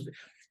 which comes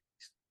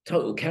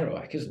total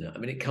Kerouac, isn't it? I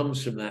mean, it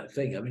comes from that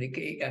thing. I mean,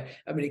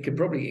 it could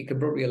probably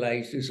allow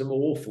you to do some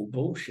awful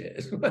bullshit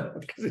as well.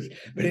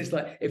 But it's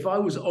like, if I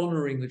was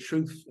honoring the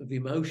truth of the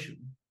emotion,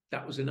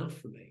 that was enough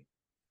for me.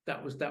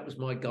 That was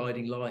my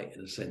guiding light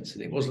in a sense.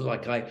 And it wasn't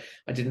like I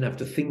didn't have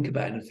to think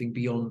about anything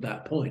beyond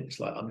that point. It's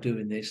like, I'm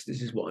doing this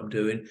is what I'm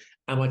doing.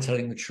 Am I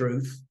telling the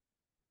truth?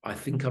 I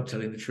think I'm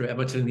telling the truth. Am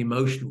I telling the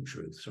emotional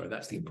truth? Sorry,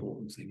 that's the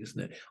important thing,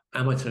 isn't it?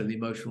 Am I telling the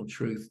emotional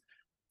truth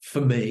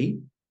for me?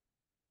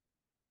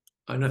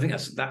 And I think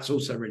that's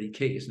also really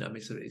key, isn't it? I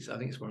mean, I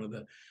think it's one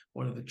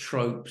of the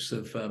tropes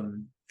of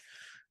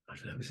I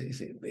don't know,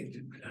 is it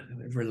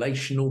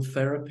relational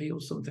therapy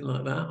or something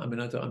like that? I mean,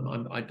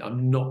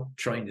 I'm not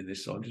trained in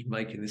this, so I'm just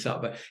making this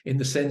up. But in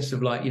the sense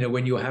of like,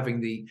 when you're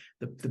having the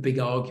big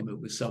argument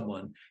with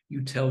someone,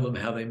 you tell them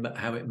how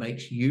it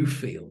makes you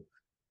feel,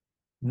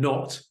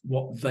 not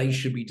what they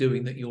should be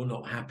doing that you're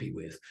not happy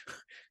with,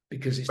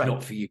 because it's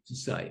not for you to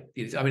say.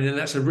 I mean, and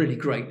that's a really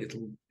great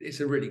it's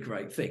a really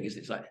great thing, isn't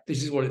it? It's like,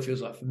 this is what it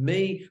feels like for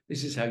me.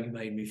 This is how you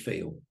made me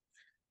feel.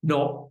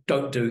 Not,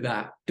 don't do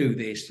that, do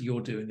this,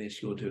 you're doing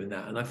this, you're doing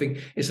that. And I think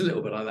it's a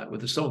little bit like that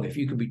with the song. If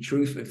you can be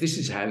truthful, if this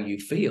is how you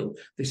feel,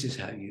 this is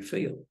how you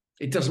feel.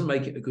 It doesn't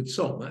make it a good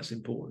song. That's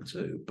important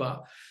too.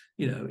 But,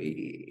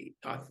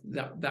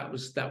 that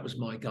was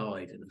my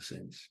guide in a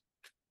sense.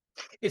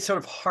 It's sort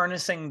of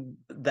harnessing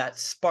that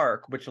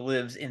spark which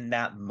lives in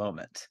that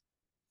moment.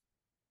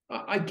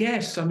 I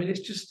guess. I mean,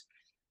 it's just,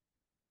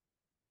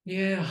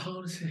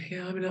 harnessing.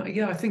 Yeah, I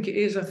mean, I think it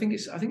is. I think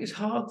it's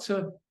hard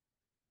to.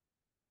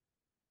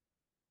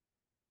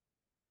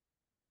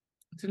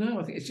 I don't know.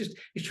 I think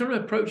it's trying to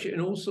approach it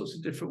in all sorts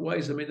of different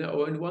ways. I mean,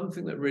 one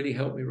thing that really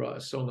helped me write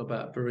a song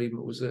about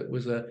bereavement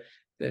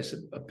there's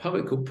a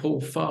poet called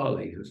Paul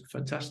Farley, who's a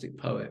fantastic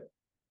poet,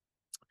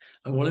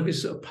 and one of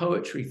his sort of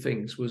poetry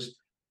things was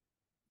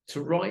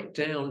to write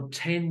down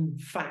 10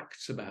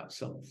 facts about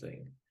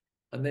something,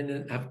 and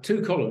then have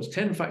 2 columns,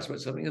 10 facts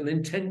about something, and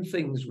then 10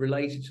 things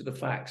related to the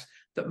facts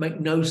that make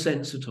no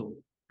sense at all.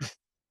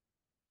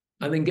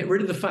 And then get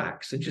rid of the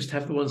facts and just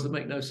have the ones that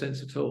make no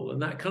sense at all. And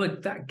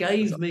that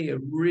gave me a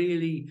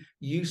really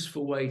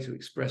useful way to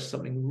express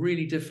something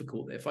really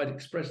difficult. If I'd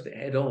expressed it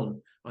head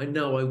on, I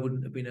know I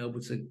wouldn't have been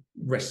able to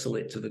wrestle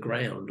it to the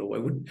ground, or I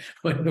wouldn't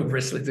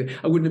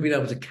have been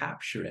able to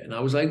capture it. And I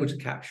was able to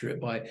capture it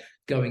by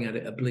going at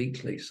it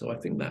obliquely. So I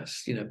think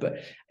that's, but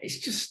it's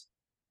just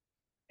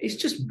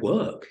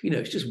work,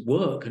 it's just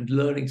work and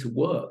learning to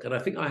work. And I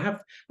think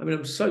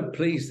I'm so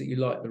pleased that you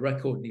like the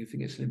record and you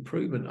think it's an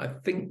improvement. I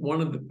think one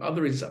of the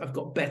other is that I've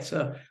got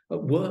better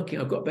at working.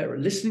 I've got better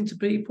at listening to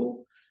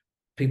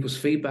people's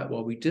feedback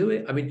while we do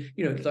it. I mean,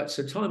 like,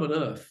 so Time on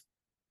Earth,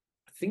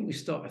 I think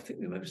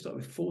we maybe start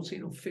with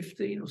 14 or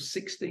 15 or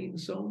 16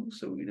 songs.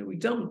 So, we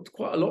dumped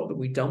quite a lot that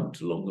we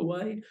dumped along the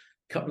way.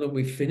 A couple of them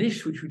we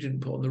finished, which we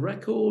didn't put on the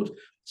record.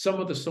 Some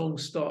of the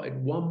songs started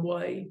one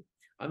way.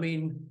 I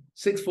mean,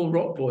 Sixth Form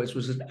Rock Boys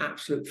was an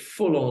absolute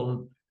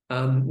full-on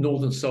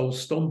Northern Soul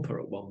stomper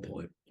at one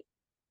point.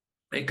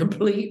 It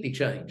completely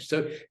changed.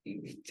 So,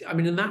 I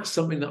mean, and that's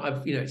something that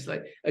I've, it's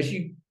like,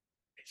 it's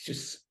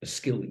just a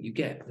skill that you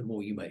get the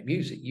more you make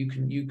music. You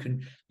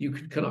can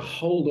kind of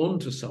hold on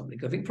to something.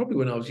 I think probably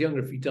when I was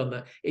younger, if you'd done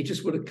that, it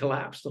just would have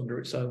collapsed under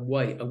its own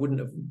weight. I wouldn't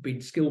have been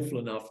skillful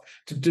enough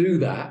to do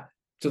that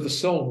to the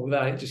song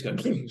without it just going,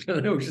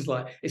 it was just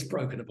like, it's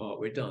broken apart,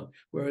 we're done.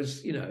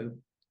 Whereas,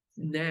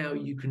 now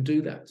you can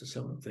do that to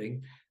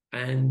something,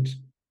 and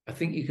I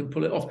think you can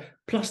pull it off.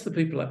 Plus the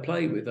people I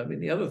play with. I mean,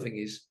 the other thing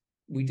is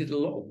we did a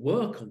lot of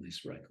work on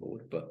this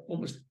record, but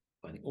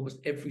I think almost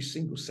every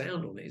single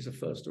sound on it is a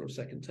first or a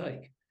second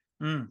take.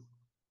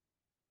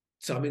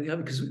 So I mean,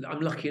 because I'm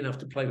lucky enough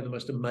to play with the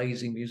most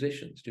amazing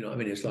musicians. Do you know what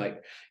I mean? It's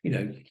like,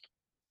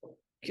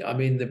 I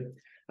mean,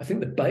 I think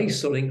the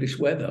bass on English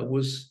Weather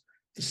was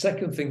the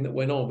second thing that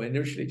went on. We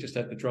initially just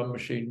had the drum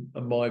machine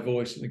and my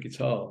voice and the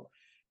guitar,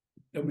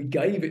 and we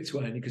gave it to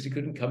Andy because he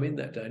couldn't come in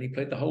that day, and he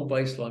played the whole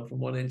bass line from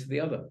one end to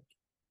the other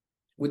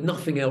with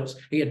nothing else.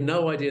 He had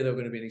no idea there were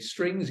going to be any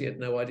strings. He had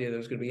no idea there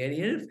was going to be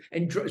any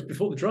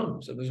before the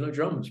drums, and there's no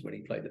drums when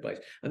he played the bass.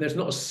 And there's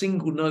not a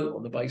single note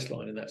on the bass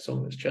line in that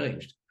song that's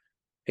changed.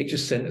 He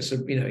just sent us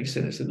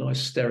a nice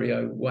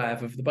stereo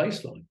WAV of the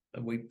bass line,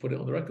 and we put it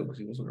on the record because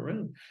he wasn't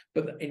around.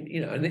 But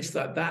and it's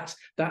that's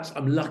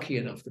I'm lucky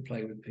enough to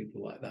play with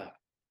people like that.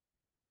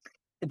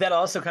 That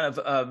also kind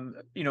of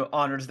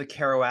honors the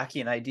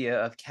Kerouacian idea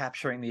of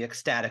capturing the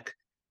ecstatic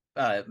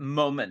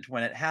moment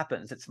when it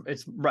happens.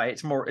 It's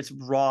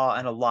raw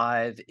and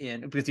alive,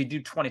 because you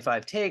do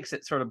 25 takes,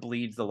 it sort of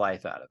bleeds the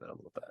life out of it a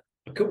little bit.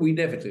 We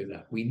never do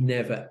that. We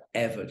never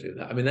ever do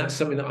that. I mean, that's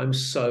something that I'm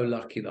so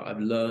lucky that I've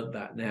learned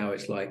that now.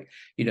 It's like,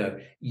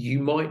 you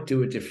might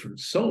do a different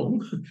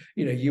song,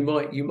 you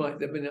might.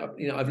 I mean,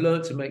 I've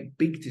learned to make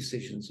big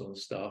decisions on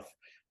stuff,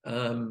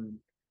 but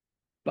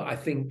I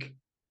think,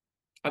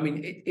 I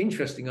mean,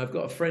 interesting. I've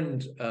got a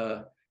friend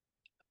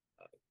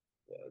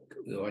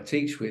who I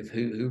teach with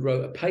who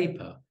wrote a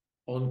paper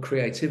on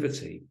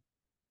creativity,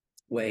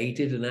 where he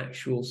did an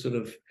actual sort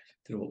of, I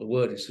don't know what the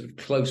word is, sort of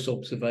close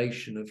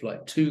observation of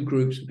like two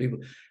groups of people.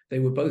 They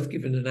were both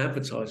given an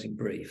advertising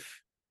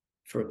brief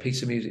for a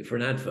piece of music, for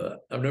an advert,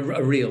 a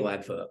real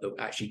advert that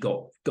actually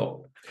got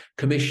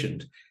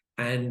commissioned.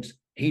 And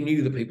he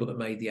knew the people that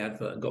made the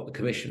advert and got the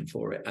commission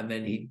for it. And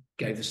then he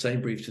gave the same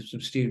brief to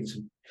some students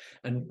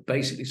and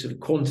basically sort of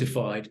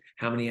quantified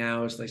how many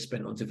hours they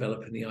spent on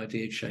developing the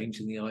idea,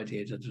 changing the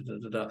idea,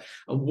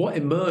 And what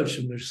emerged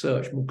from the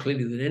research more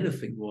clearly than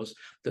anything was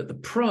that the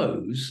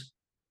pros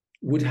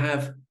would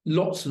have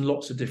lots and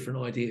lots of different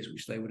ideas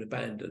which they would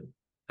abandon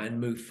and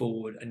move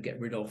forward and get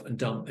rid of and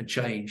dump and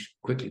change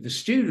quickly. The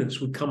students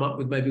would come up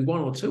with maybe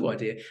one or two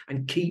ideas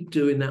and keep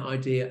doing that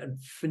idea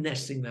and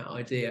finessing that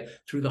idea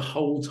through the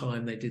whole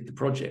time they did the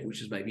project,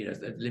 which is maybe a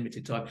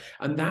limited time.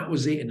 And that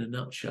was it in a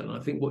nutshell. And I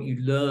think what you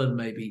learn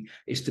maybe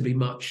is to be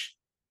much,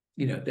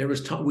 there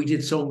was time we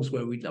did songs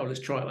where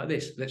let's try it like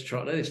this, let's try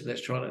it like this,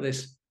 let's try it like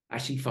this.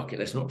 Actually, fuck it,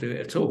 let's not do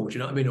it at all. Do you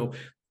know what I mean? Or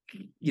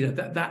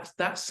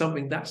that's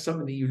something that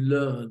you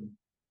learn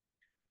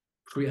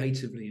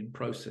creatively in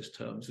process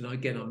terms. And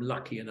again, I'm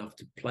lucky enough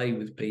to play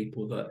with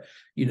people that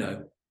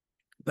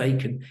they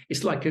can.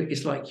 It's like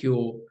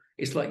you're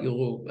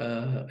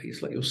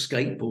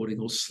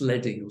skateboarding or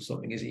sledding or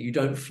something, is it? You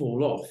don't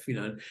fall off,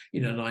 and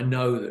I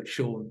know that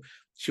Sean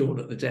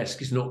at the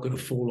desk is not going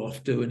to fall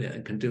off doing it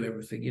and can do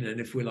everything, and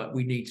if we're like,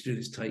 we need to do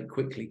this take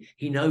quickly,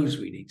 he knows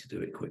we need to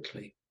do it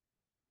quickly.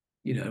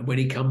 When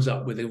he comes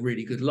up with a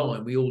really good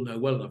line, we all know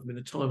well enough. I mean,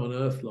 the Time on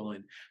Earth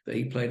line that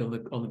he played on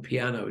the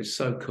piano is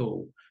so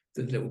cool.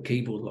 The little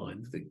keyboard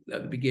line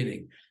at the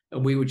beginning,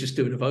 and we were just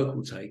doing a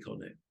vocal take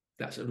on it.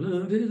 That's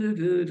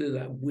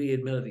that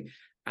weird melody,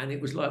 and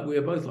it was like we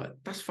were both like,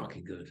 "That's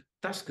fucking good.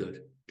 That's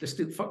good. Let's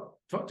do fuck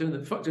doing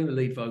the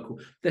lead vocal.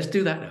 Let's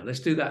do that now. Let's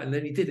do that." And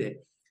then he did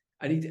it,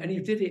 and he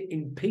did it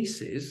in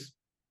pieces,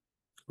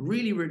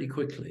 really, really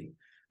quickly.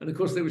 And of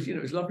course, there was,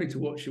 it was lovely to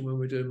watch him when we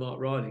were doing Mark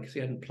Riley because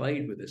he hadn't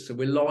played with us. So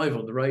we're live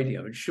on the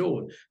radio, and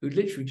Sean, who'd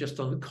literally just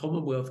done the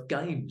Commonwealth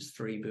Games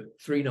three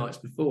nights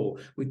before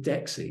with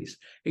Dexys,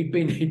 he'd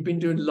been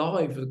doing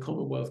live for the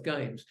Commonwealth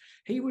Games.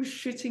 He was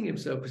shitting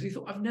himself because he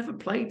thought, I've never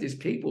played this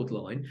keyboard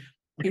line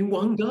in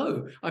one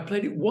go. I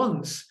played it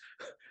once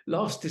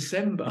last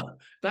December.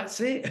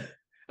 That's it.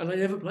 And I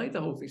never played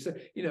the whole thing. So,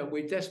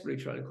 we're desperately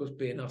trying, of course,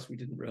 being us, we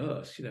didn't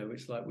rehearse.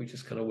 It's like we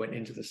just kind of went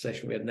into the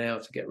session we had now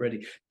to get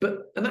ready.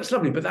 And that's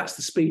lovely, but that's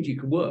the speed you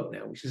can work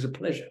now, which is a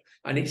pleasure.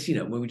 And it's,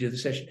 when we do the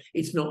session,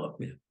 it's not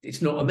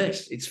a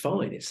mess. It's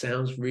fine. It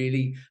sounds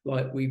really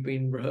like we've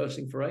been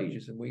rehearsing for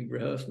ages, and we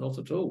rehearse not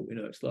at all.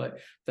 It's like,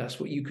 that's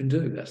what you can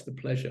do. That's the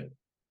pleasure.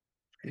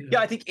 Yeah,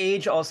 I think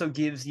age also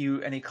gives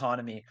you an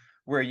economy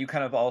where you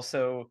kind of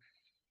also...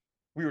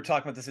 We were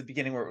talking about this at the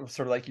beginning, where it was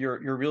sort of like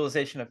your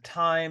realization of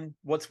time,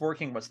 what's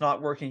working, what's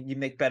not working. You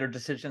make better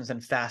decisions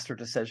and faster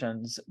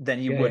decisions than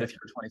you would if you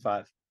were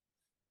 25.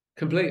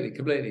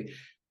 Completely.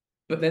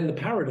 But then the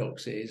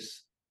paradox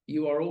is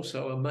you are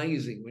also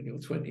amazing when you're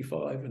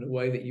 25 in a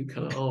way that you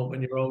kind of aren't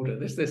when you're older.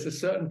 There's a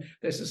certain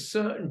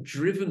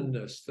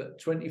drivenness that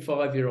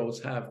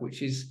 25-year-olds have,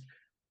 which is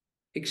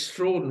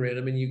extraordinary. And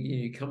I mean,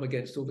 you come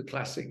against all the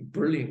classic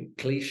brilliant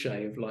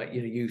cliche of like,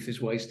 youth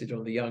is wasted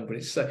on the young, but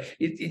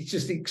it's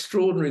just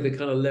extraordinary, the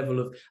kind of level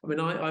of, I mean,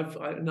 I've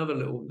another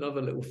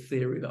little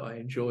theory that I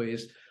enjoy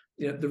is,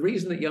 the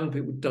reason that young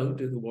people don't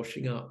do the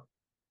washing up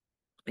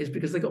is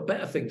because they've got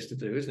better things to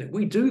do, isn't it?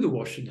 We do the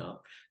washing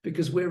up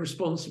because we're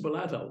responsible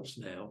adults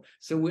now.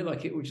 So we're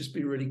like, it would just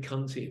be really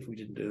cunty if we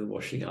didn't do the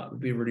washing up. It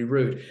would be really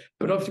rude.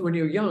 But obviously when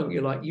you're young,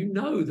 you're like,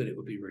 that it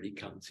would be really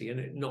cunty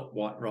and it's not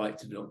quite right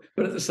to do it.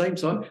 But at the same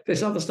time,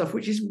 there's other stuff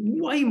which is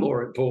way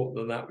more important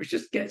than that, which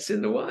just gets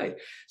in the way.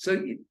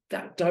 So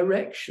that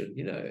direction,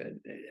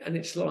 and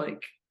it's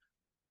like,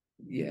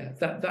 yeah,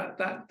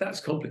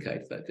 that's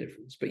complicated, that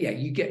difference. But yeah,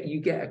 you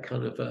get a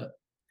kind of a,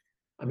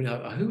 I mean,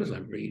 who was I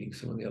reading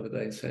someone the other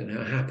day saying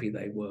how happy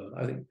they were?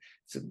 I think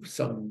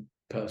some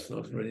person I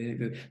was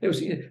reading. There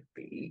was,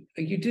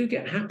 you do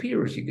get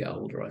happier as you get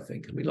older. I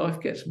think. I mean, life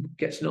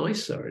gets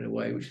nicer in a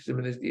way, which is, I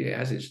mean, it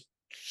has its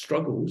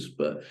struggles,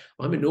 but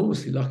I'm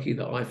enormously lucky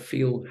that I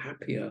feel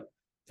happier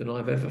than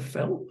I've ever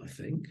felt. I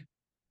think.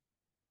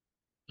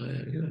 I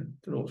don't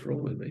know what's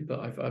wrong with me,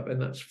 but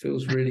and that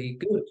feels really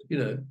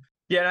good.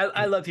 Yeah,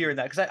 I love hearing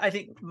that, because I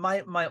think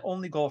my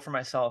only goal for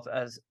myself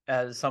as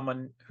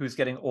someone who's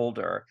getting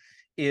older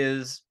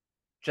is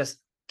just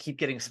keep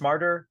getting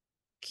smarter,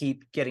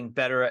 keep getting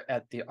better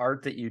at the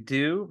art that you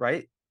do,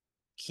 right?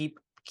 Keep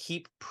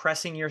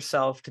pressing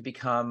yourself to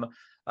become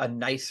a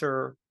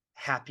nicer,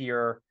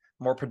 happier,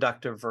 more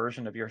productive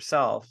version of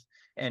yourself,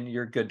 and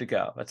you're good to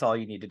go. That's all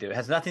you need to do. It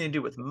has nothing to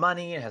do with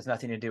money. It has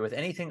nothing to do with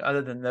anything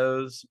other than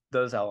those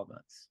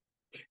elements.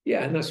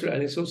 Yeah, and that's right.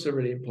 And it's also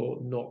really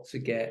important not to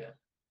get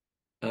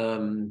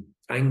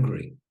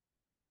angry.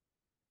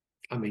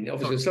 I mean,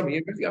 obviously,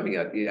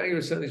 anger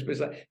is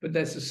certainly, but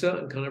there's a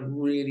certain kind of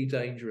really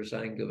dangerous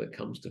anger that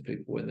comes to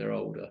people when they're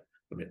older.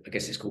 I mean, I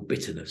guess it's called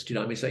bitterness. Do you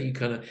know what I mean? So you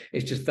kind of,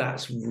 it's just,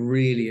 that's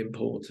really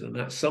important, and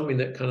that's something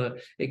that kind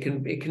of it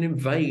can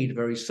invade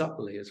very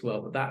subtly as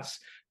well. But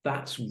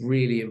that's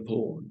really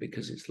important,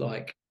 because it's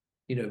like,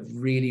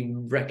 really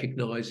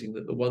recognizing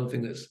that the one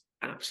thing that's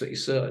absolutely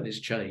certain is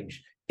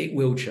change. It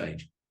will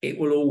change. It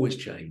will always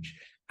change.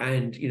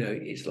 And,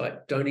 it's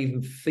like, don't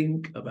even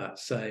think about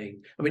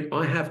saying, I mean,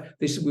 I have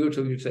this, we were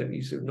talking about,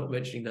 you said not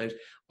mentioning names.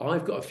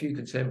 I've got a few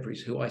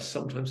contemporaries who I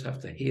sometimes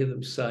have to hear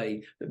them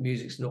say that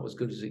music's not as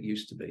good as it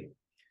used to be,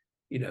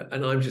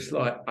 and I'm just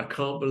like, I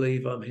can't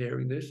believe I'm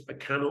hearing this. I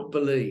cannot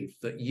believe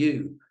that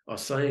you are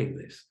saying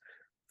this,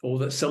 or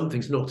that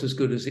something's not as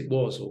good as it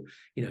was, or,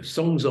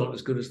 songs aren't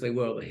as good as they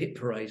were, or the hit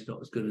parade's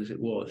not as good as it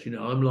was.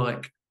 I'm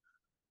like,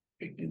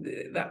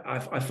 that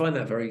I find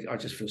that very, I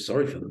just feel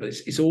sorry for them, but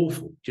it's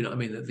awful. Do you know what I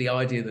mean? That the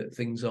idea that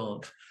things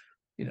aren't,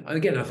 and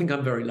again, I think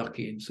I'm very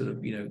lucky in sort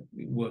of,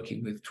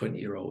 working with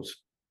 20-year-olds.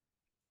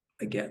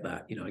 I get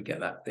that, I get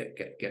that,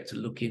 get to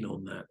look in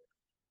on that,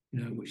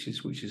 which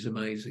is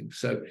amazing.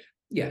 So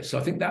yeah, so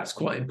I think that's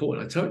quite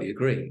important. I totally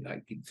agree.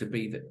 Like, to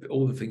be that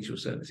all the things you're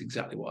saying is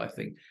exactly what I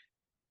think.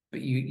 But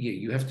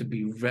you have to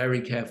be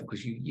very careful,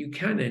 because you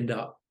can end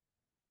up,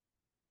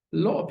 a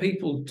lot of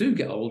people do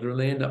get older and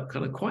they end up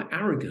kind of quite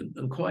arrogant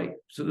and quite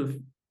sort of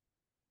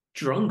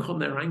drunk on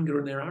their anger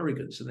and their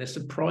arrogance, and they're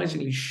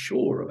surprisingly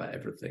sure about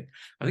everything.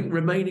 I think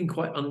remaining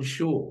quite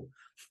unsure,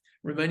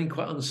 remaining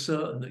quite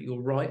uncertain that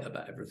you're right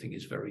about everything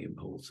is very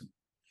important.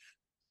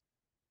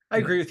 I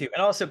agree with you.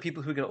 And also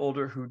people who get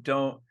older who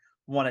don't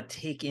want to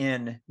take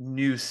in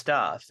new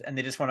stuff, and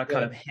they just want to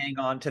kind of hang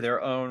on to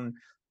their own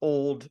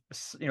old,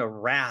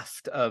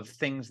 raft of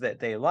things that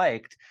they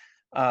liked,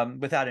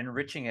 without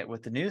enriching it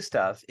with the new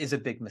stuff, is a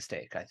big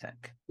mistake, I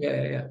think.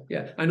 Yeah.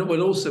 And but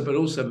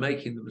also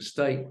making the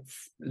mistake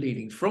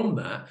leading from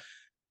that,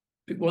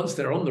 once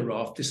they're on the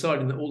raft,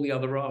 deciding that all the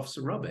other rafts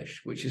are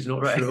rubbish, which is not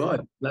true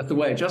either. That's the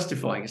way of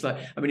justifying. It's like,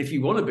 I mean, if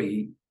you want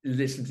to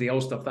listen to the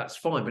old stuff, that's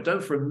fine, but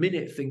don't for a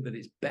minute think that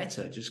it's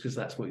better just because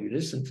that's what you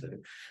listen to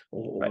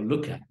or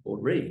look at or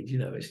read.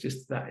 It's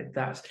just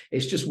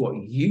it's just what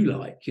you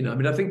like. I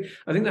mean, I think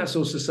that's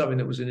also something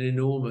that was an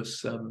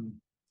enormous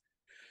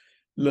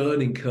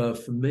learning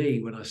curve for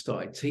me when I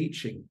started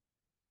teaching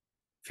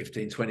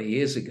 15, 20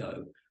 years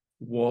ago,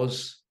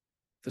 was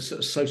the sort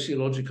of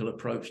sociological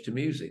approach to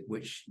music,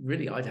 which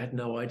really I'd had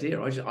no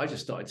idea. I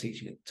just started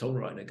teaching at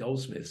songwriting at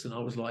Goldsmiths, and I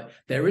was like,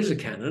 there is a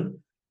canon,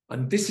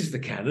 and this is the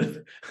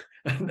canon.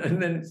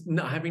 and then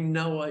having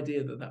no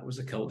idea that was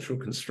a cultural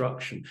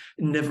construction.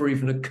 It never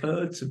even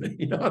occurred to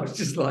me. I was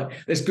just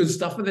like, there's good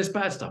stuff and there's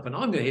bad stuff, and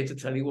I'm here to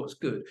tell you what's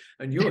good,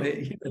 and you're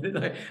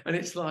here, and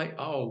it's like,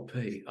 oh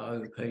Pete,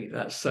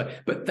 that's so.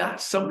 But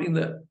that's something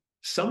that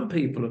some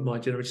people of my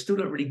generation still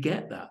don't really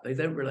get. That they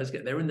don't realize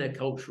they're in their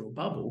cultural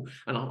bubble,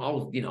 and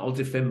I'll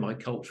defend my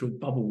cultural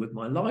bubble with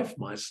my life,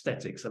 my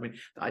aesthetics. I mean,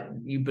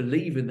 you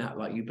believe in that,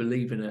 like you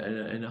believe in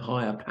a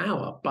higher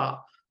power,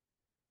 but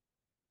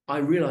I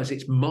realize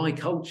it's my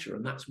culture,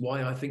 and that's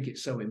why I think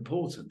it's so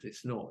important.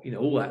 It's not,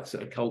 all that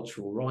sort of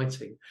cultural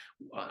writing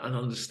and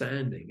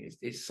understanding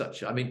is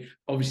such. I mean,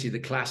 obviously the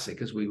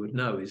classic, as we would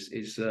know,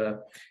 is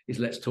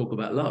Let's Talk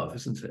About Love,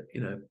 isn't it?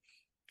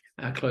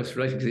 Our Close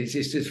Relations.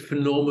 It's just a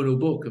phenomenal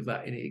book of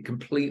that, and it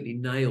completely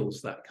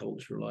nails that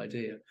cultural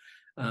idea.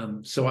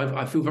 So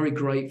I feel very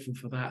grateful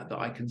for that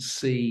I can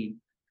see.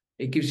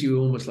 It gives you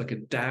almost like a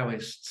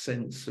Taoist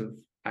sense of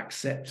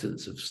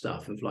acceptance of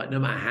stuff, of like, no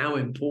matter how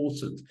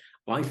important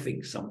I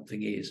think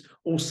something is,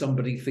 or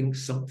somebody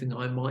thinks something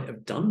I might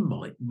have done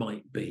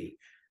might be,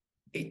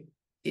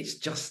 it's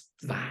just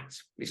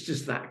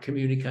that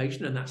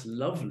communication, and that's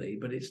lovely,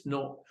 but it's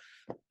not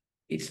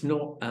I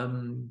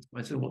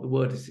don't know what the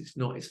word is. It's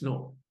not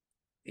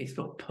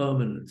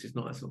permanent.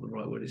 That's not the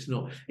right word. It's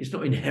not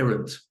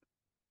inherent.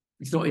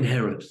 It's not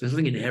inherent. There's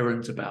nothing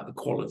inherent about the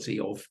quality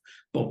of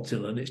Bob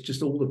Dylan. It's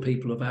just all the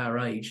people of our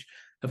age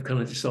have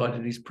kind of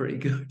decided he's pretty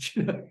good,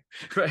 you know.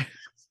 Right.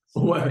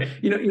 Well,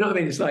 you know what I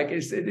mean? It's like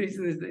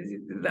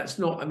that's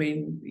not. I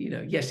mean, you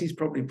know, yes, he's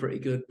probably pretty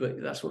good,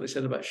 but that's what they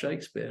said about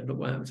Shakespeare. And look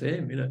what happened to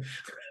him, you know.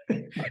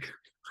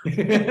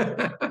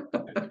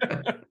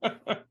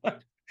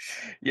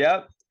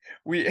 Yeah,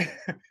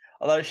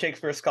 a lot of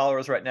Shakespeare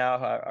scholars right now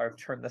are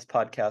turned this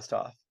podcast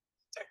off.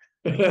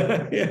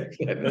 Yeah,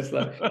 that's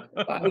like,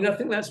 I mean, I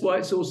think that's why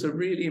it's also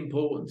really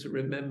important to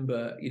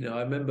remember. You know,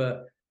 I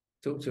remember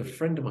talking to a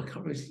friend of mine. I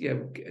can't remember.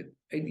 Yeah,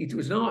 it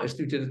was an artist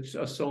who did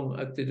a song.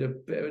 I did a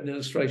bit of an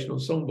illustration on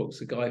songbooks.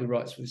 The guy who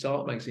writes for this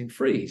art magazine,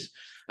 Freeze,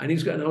 and he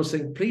was going. I was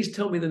saying, please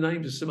tell me the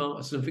names of some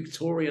artists, some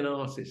Victorian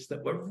artists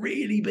that were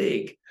really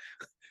big.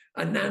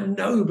 And now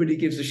nobody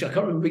gives a shit. I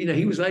can't remember, you know,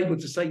 he was able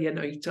to say, yeah,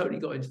 no, he totally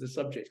got into the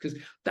subject, because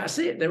that's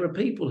it. There are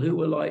people who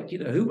were like, you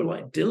know, who were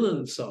like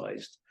Dylan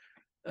sized,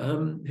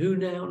 who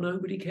now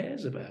nobody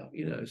cares about,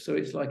 you know. So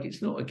it's like,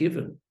 it's not a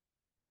given.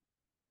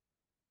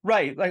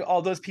 Right. Like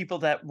all those people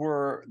that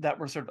were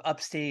sort of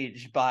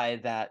upstaged by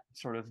that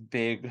sort of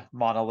big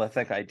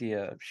monolithic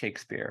idea of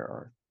Shakespeare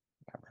or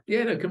whatever.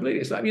 Yeah, no,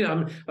 completely. It's like, you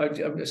know,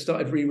 I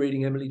started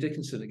rereading Emily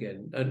Dickinson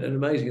again, and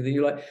amazing. And then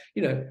you're like,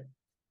 you know,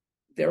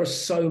 there are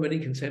so many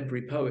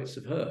contemporary poets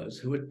of hers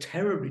who are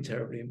terribly,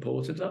 terribly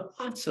important, are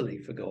utterly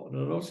forgotten.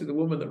 And obviously the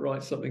woman that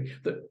writes something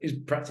that is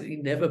practically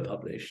never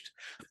published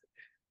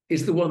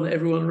is the one that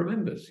everyone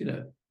remembers, you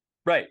know.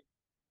 Right.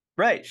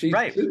 She's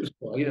right. a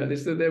superstar, you know.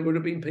 There would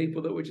have been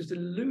people that were just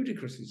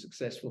ludicrously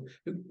successful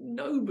who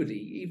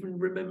nobody even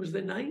remembers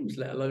their names,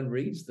 let alone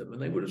reads them.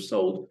 And they would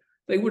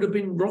have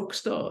been rock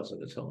stars at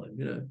the time,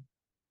 you know.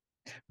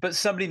 But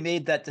somebody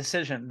made that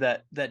decision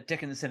that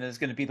Dickinson is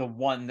going to be the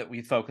one that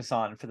we focus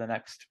on for the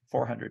next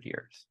 400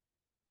 years.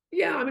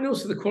 Yeah, I mean,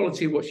 also the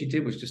quality of what she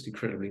did was just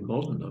incredibly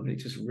modern. I mean,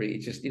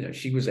 you know,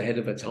 she was ahead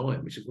of her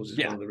time, which of course is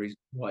one of the reasons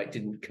why it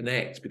didn't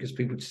connect, because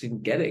people just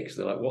didn't get it, because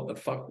they're like, what the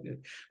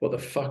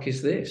fuck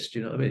is this? Do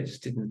you know what I mean?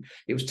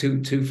 It was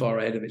too far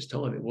ahead of its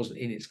time. It wasn't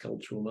in its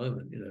cultural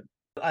moment, you know.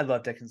 I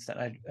love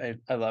Dickinson.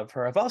 I love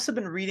her. I've also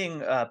been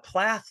reading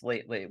Plath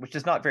lately, which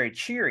is not very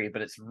cheery,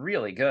 but it's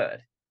really good.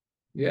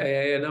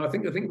 Yeah. No, I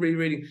think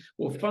rereading.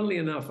 Well, funnily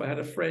enough, I had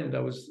a friend. I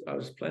was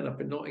playing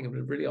up in Nottingham,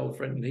 a really old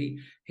friend, and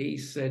he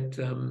said,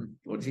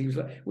 he was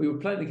like, we were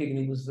playing the gig, and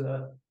he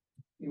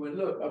went,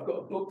 look, I've got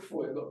a book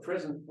for you, I've got a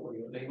present for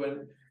you. And he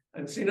went,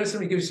 and so, you know,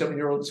 somebody gives you something,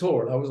 you're on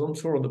tour, and I was on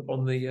tour on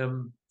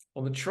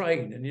the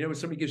train, and you know, when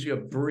somebody gives you a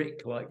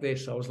brick like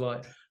this, I was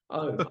like,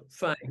 oh,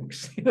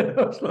 thanks. You know,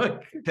 I was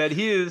like, Ted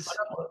Hughes.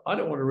 I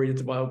don't want to read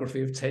into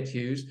biography of Ted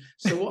Hughes.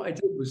 So what I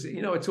did was,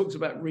 you know, I talked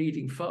about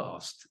reading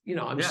fast. You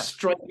know, I'm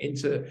straight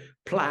into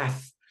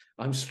Plath.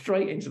 I'm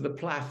straight into the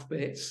Plath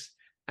bits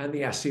and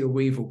the Assia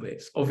Weevil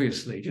bits,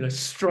 obviously, you know,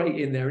 straight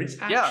in there. And it's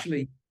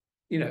actually,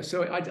 you know,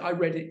 so I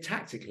read it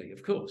tactically,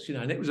 of course, you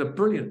know, and it was a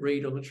brilliant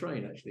read on the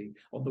train, actually,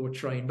 on the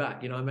train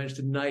back. You know, I managed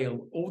to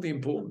nail all the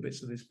important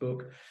bits of this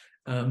book.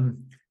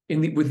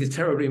 With the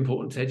terribly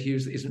important Ted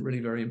Hughes that isn't really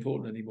very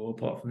important anymore,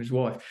 apart from his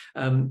wife.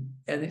 And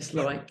it's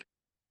like,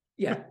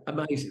 yeah,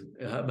 amazing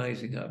her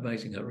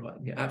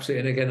writing. Yeah,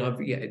 absolutely. And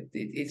again,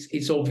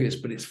 it's obvious,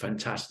 but it's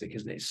fantastic,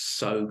 isn't it? It's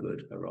so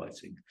good, her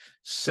writing.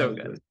 So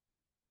good.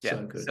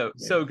 Yeah,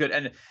 so good.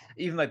 And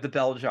even like The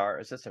Bell Jar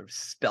is just a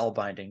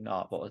spellbinding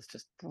novel. It's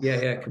just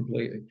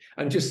completely.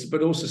 And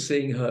but also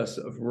seeing her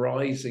sort of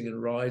rising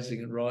and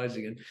rising and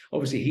rising. And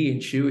obviously he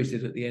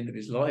intuited at the end of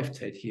his life,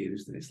 Ted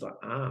Hughes, that it's like,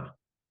 oh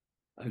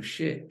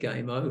shit,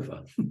 game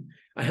over.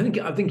 I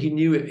think he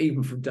knew it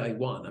even from day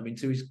one. I mean,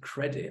 to his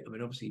credit, I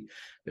mean, obviously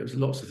there was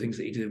lots of things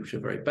that he did which are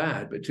very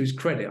bad, but to his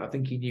credit, I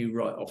think he knew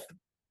right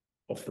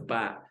off the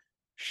bat,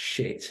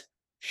 shit,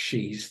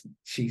 she's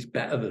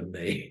better than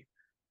me.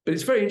 But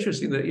it's very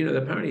interesting that, you know,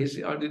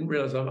 apparently I didn't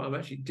realize, I'm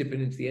actually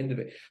dipping into the end of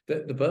it,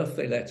 that the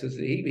birthday letters,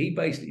 he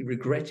basically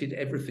regretted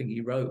everything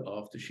he wrote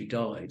after she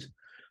died,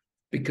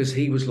 because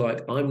he was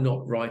like, I'm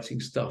not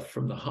writing stuff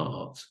from the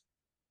heart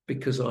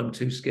because I'm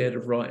too scared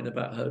of writing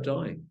about her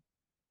dying.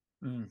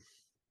 And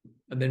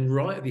then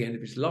right at the end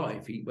of his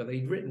life, he'd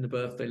written the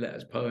birthday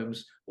letters,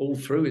 poems all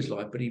through his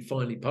life, but he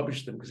finally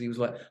published them because he was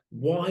like,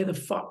 why the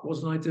fuck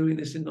wasn't I doing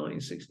this in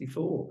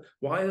 1964?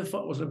 Why the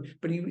fuck wasn't I?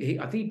 But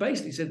I think he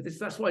basically said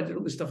that's why I did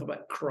all this stuff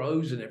about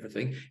crows and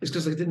everything, is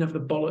because I didn't have the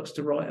bollocks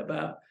to write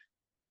about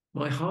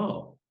my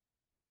heart,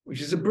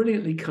 which is a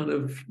brilliantly kind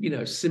of, you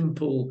know,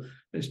 simple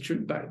It's true.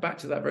 Back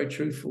to that very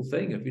truthful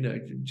thing of,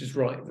 just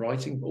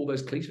writing all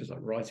those cliches, like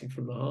writing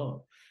from the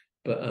heart.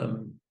 But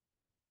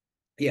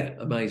yeah,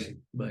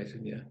 amazing.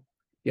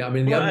 Yeah. I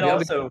mean, the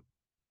also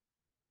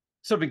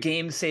sort of a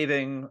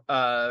game-saving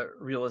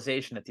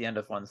realization at the end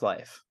of one's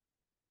life.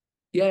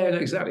 Yeah, no,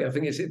 exactly. I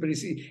think it's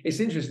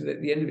interesting that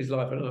at the end of his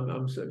life, and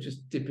I'm sort of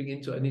just dipping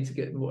into it. I need to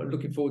get more. I'm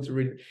looking forward to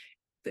reading.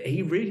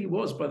 He really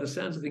was, by the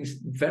sounds of things,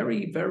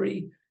 very,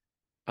 very.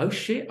 Oh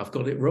shit! I've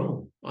got it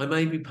wrong. I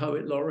may be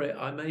poet laureate.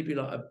 I may be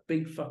like a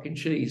big fucking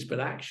cheese, but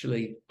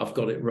actually, I've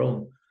got it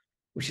wrong,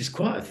 which is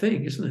quite a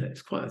thing, isn't it?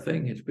 It's quite a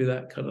thing to be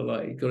that kind of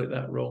like you got it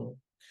that wrong.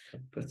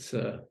 But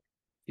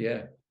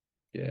yeah.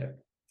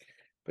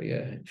 But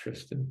yeah,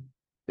 interesting.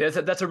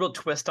 That's a real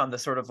twist on the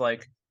sort of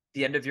like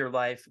the end of your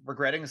life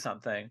regretting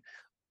something,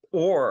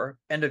 or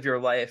end of your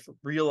life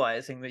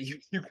realizing that you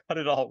got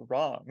it all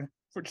wrong,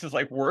 which is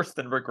like worse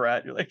than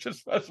regret. You're like,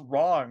 just that's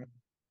wrong.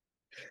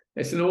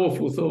 It's an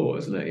awful thought,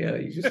 isn't it? Yeah,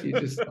 you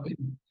just.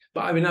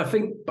 I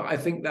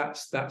think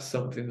that's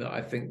something that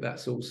I think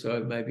that's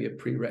also maybe a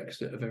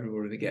prerequisite of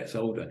everybody that gets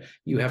older.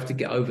 You have to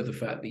get over the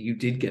fact that you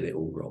did get it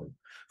all wrong.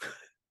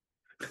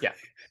 Yeah.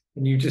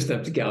 And you just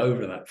have to get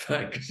over that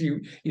fact, because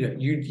you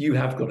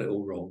have got it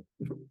all wrong.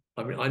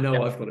 I mean, I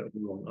know I've got it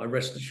all wrong. I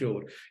rest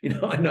assured.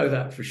 I know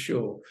that for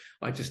sure.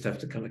 I just have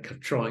to kind of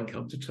try and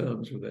come to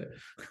terms with it.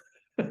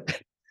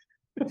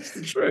 That's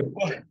the truth.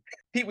 Well,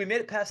 Pete, we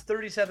made it past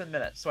 37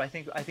 minutes, so I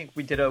think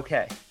we did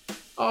okay.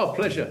 Oh,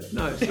 pleasure.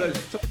 No,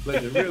 it's a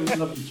pleasure. Real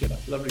lovely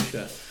chat. Lovely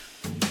chat.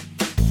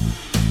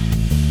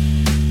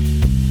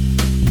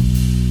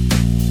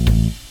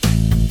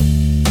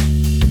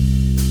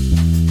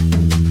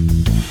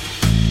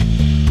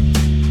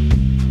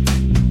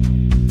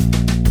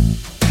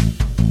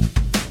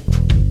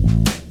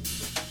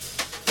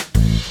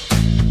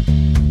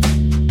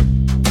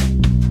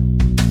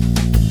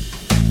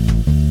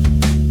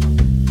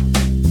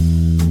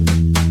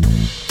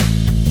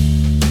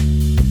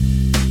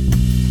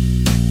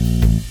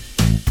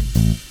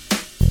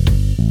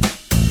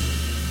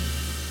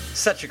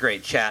 Such a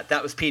great chat.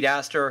 That was Pete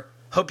Astor.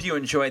 Hope you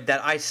enjoyed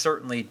that. I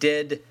certainly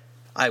did.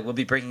 I will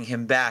be bringing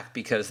him back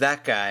because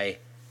that guy,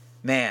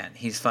 man,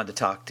 he's fun to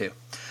talk to.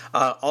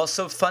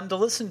 Also fun to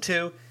listen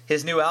to.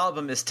 His new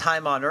album is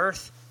Time on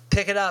Earth.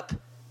 Pick it up.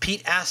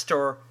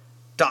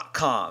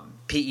 PeteAstor.com.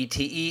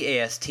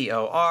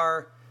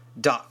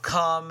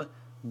 PeteAstor.com.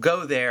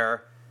 Go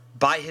there.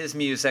 Buy his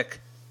music.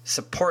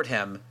 Support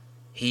him.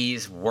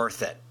 He's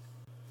worth it.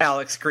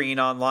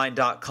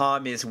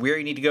 AlexGreenOnline.com is where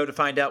you need to go to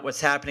find out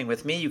what's happening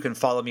with me. You can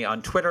follow me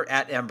on Twitter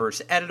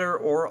 @EmbersEditor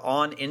or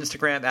on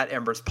Instagram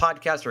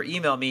 @EmbersPodcast, or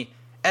email me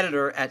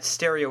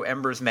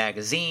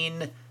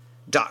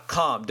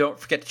editor@StereoEmbersMagazine.com. Don't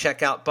forget to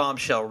check out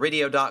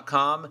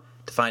BombshellRadio.com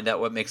to find out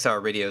what makes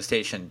our radio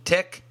station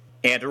tick.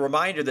 And a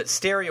reminder that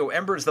Stereo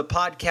Embers, the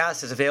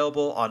podcast, is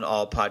available on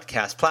all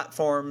podcast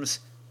platforms.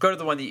 Go to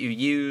the one that you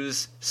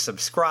use,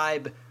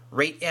 subscribe,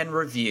 rate and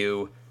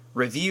review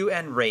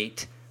and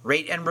rate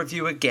and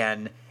review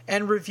again,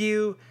 and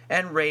review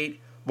and rate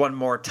one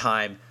more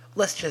time.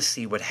 Let's just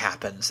see what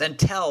happens. And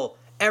tell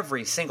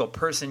every single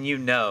person you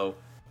know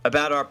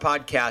about our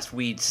podcast.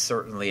 We'd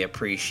certainly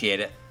appreciate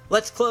it.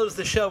 Let's close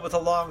the show with a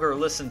longer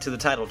listen to the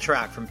title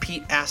track from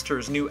Pete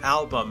Astor's new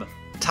album,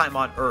 Time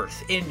on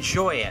Earth.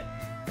 Enjoy it.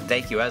 And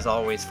thank you, as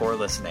always, for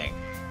listening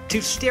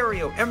to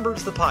Stereo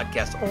Embers, the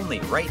podcast, only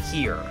right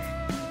here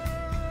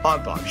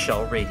on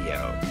Bombshell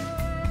Radio.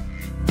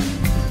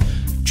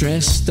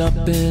 Dressed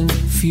up in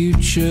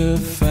future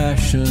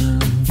fashion,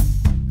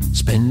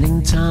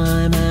 spending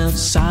time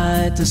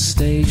outside the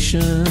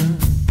station,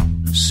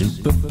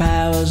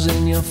 superpowers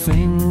in your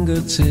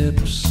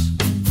fingertips,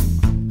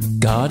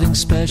 guarding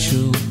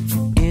special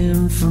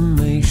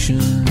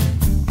information.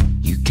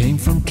 You came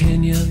from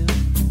Kenya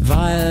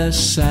via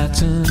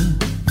Saturn,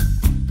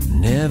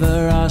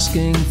 never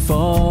asking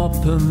for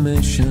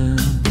permission,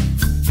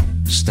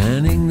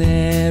 standing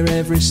there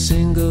every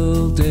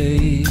single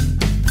day,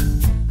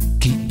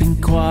 keeping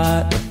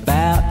quiet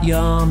about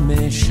your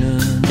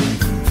mission.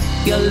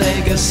 Your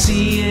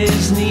legacy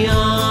is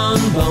neon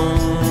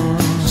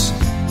bones,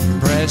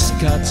 press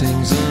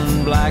cuttings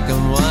and black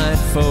and white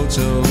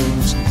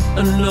photos,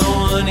 and no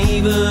one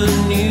even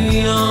knew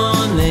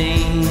your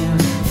name.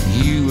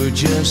 You were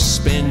just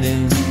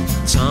spending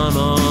time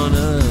on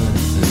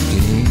Earth again.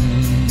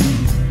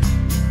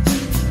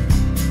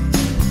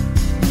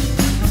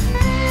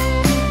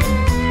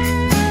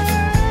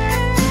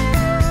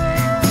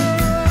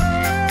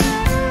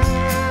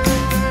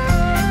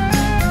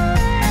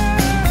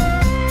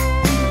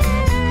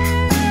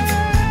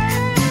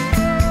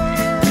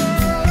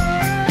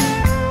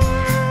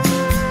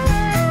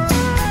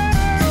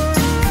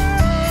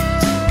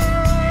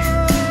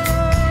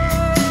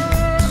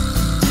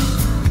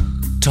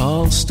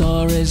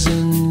 Stories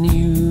and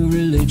new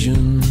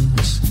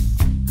religions,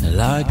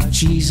 like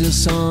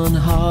Jesus on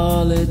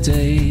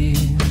holiday.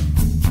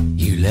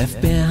 You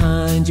left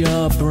behind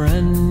your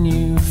brand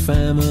new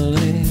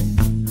family,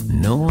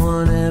 no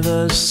one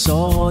ever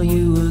saw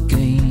you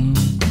again.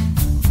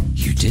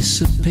 You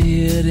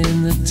disappeared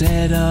in the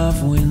dead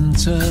of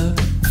winter.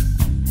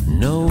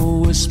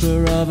 No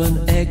whisper of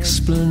an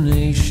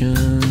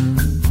explanation.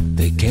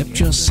 They kept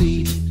your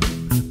seat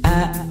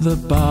at the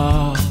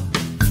bar,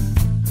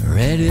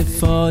 ready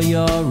for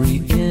your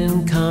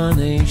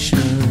reincarnation.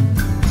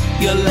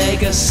 Your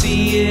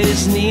legacy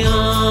is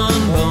neon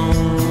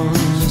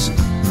bones,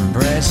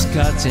 breast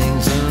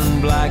cuttings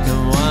and black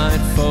and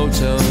white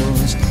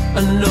photos,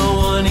 and no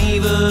one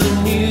even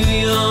knew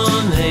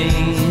your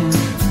name.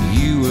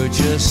 You were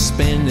just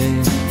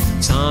spending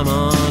time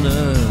on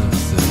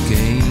earth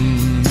again.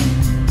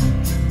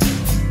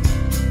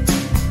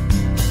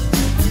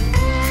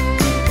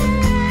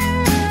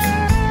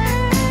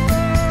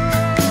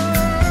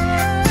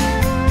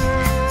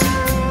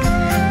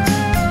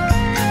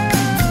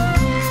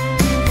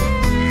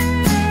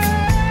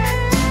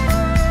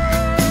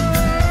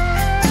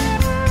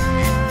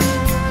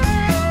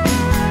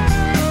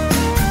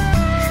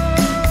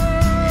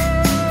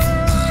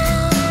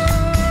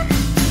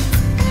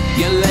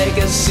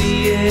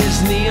 Legacy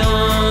is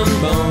neon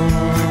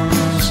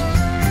bones,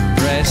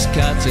 breast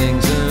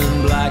cuttings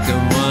and black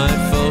and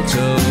white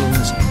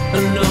photos,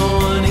 and no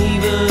one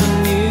even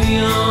knew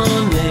your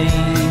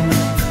name.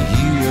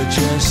 You were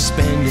just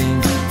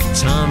spending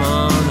time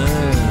on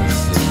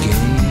earth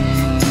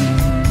again.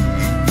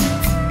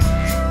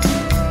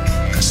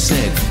 I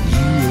said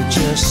you were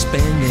just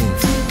spending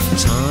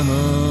time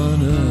on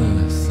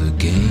earth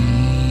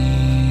again.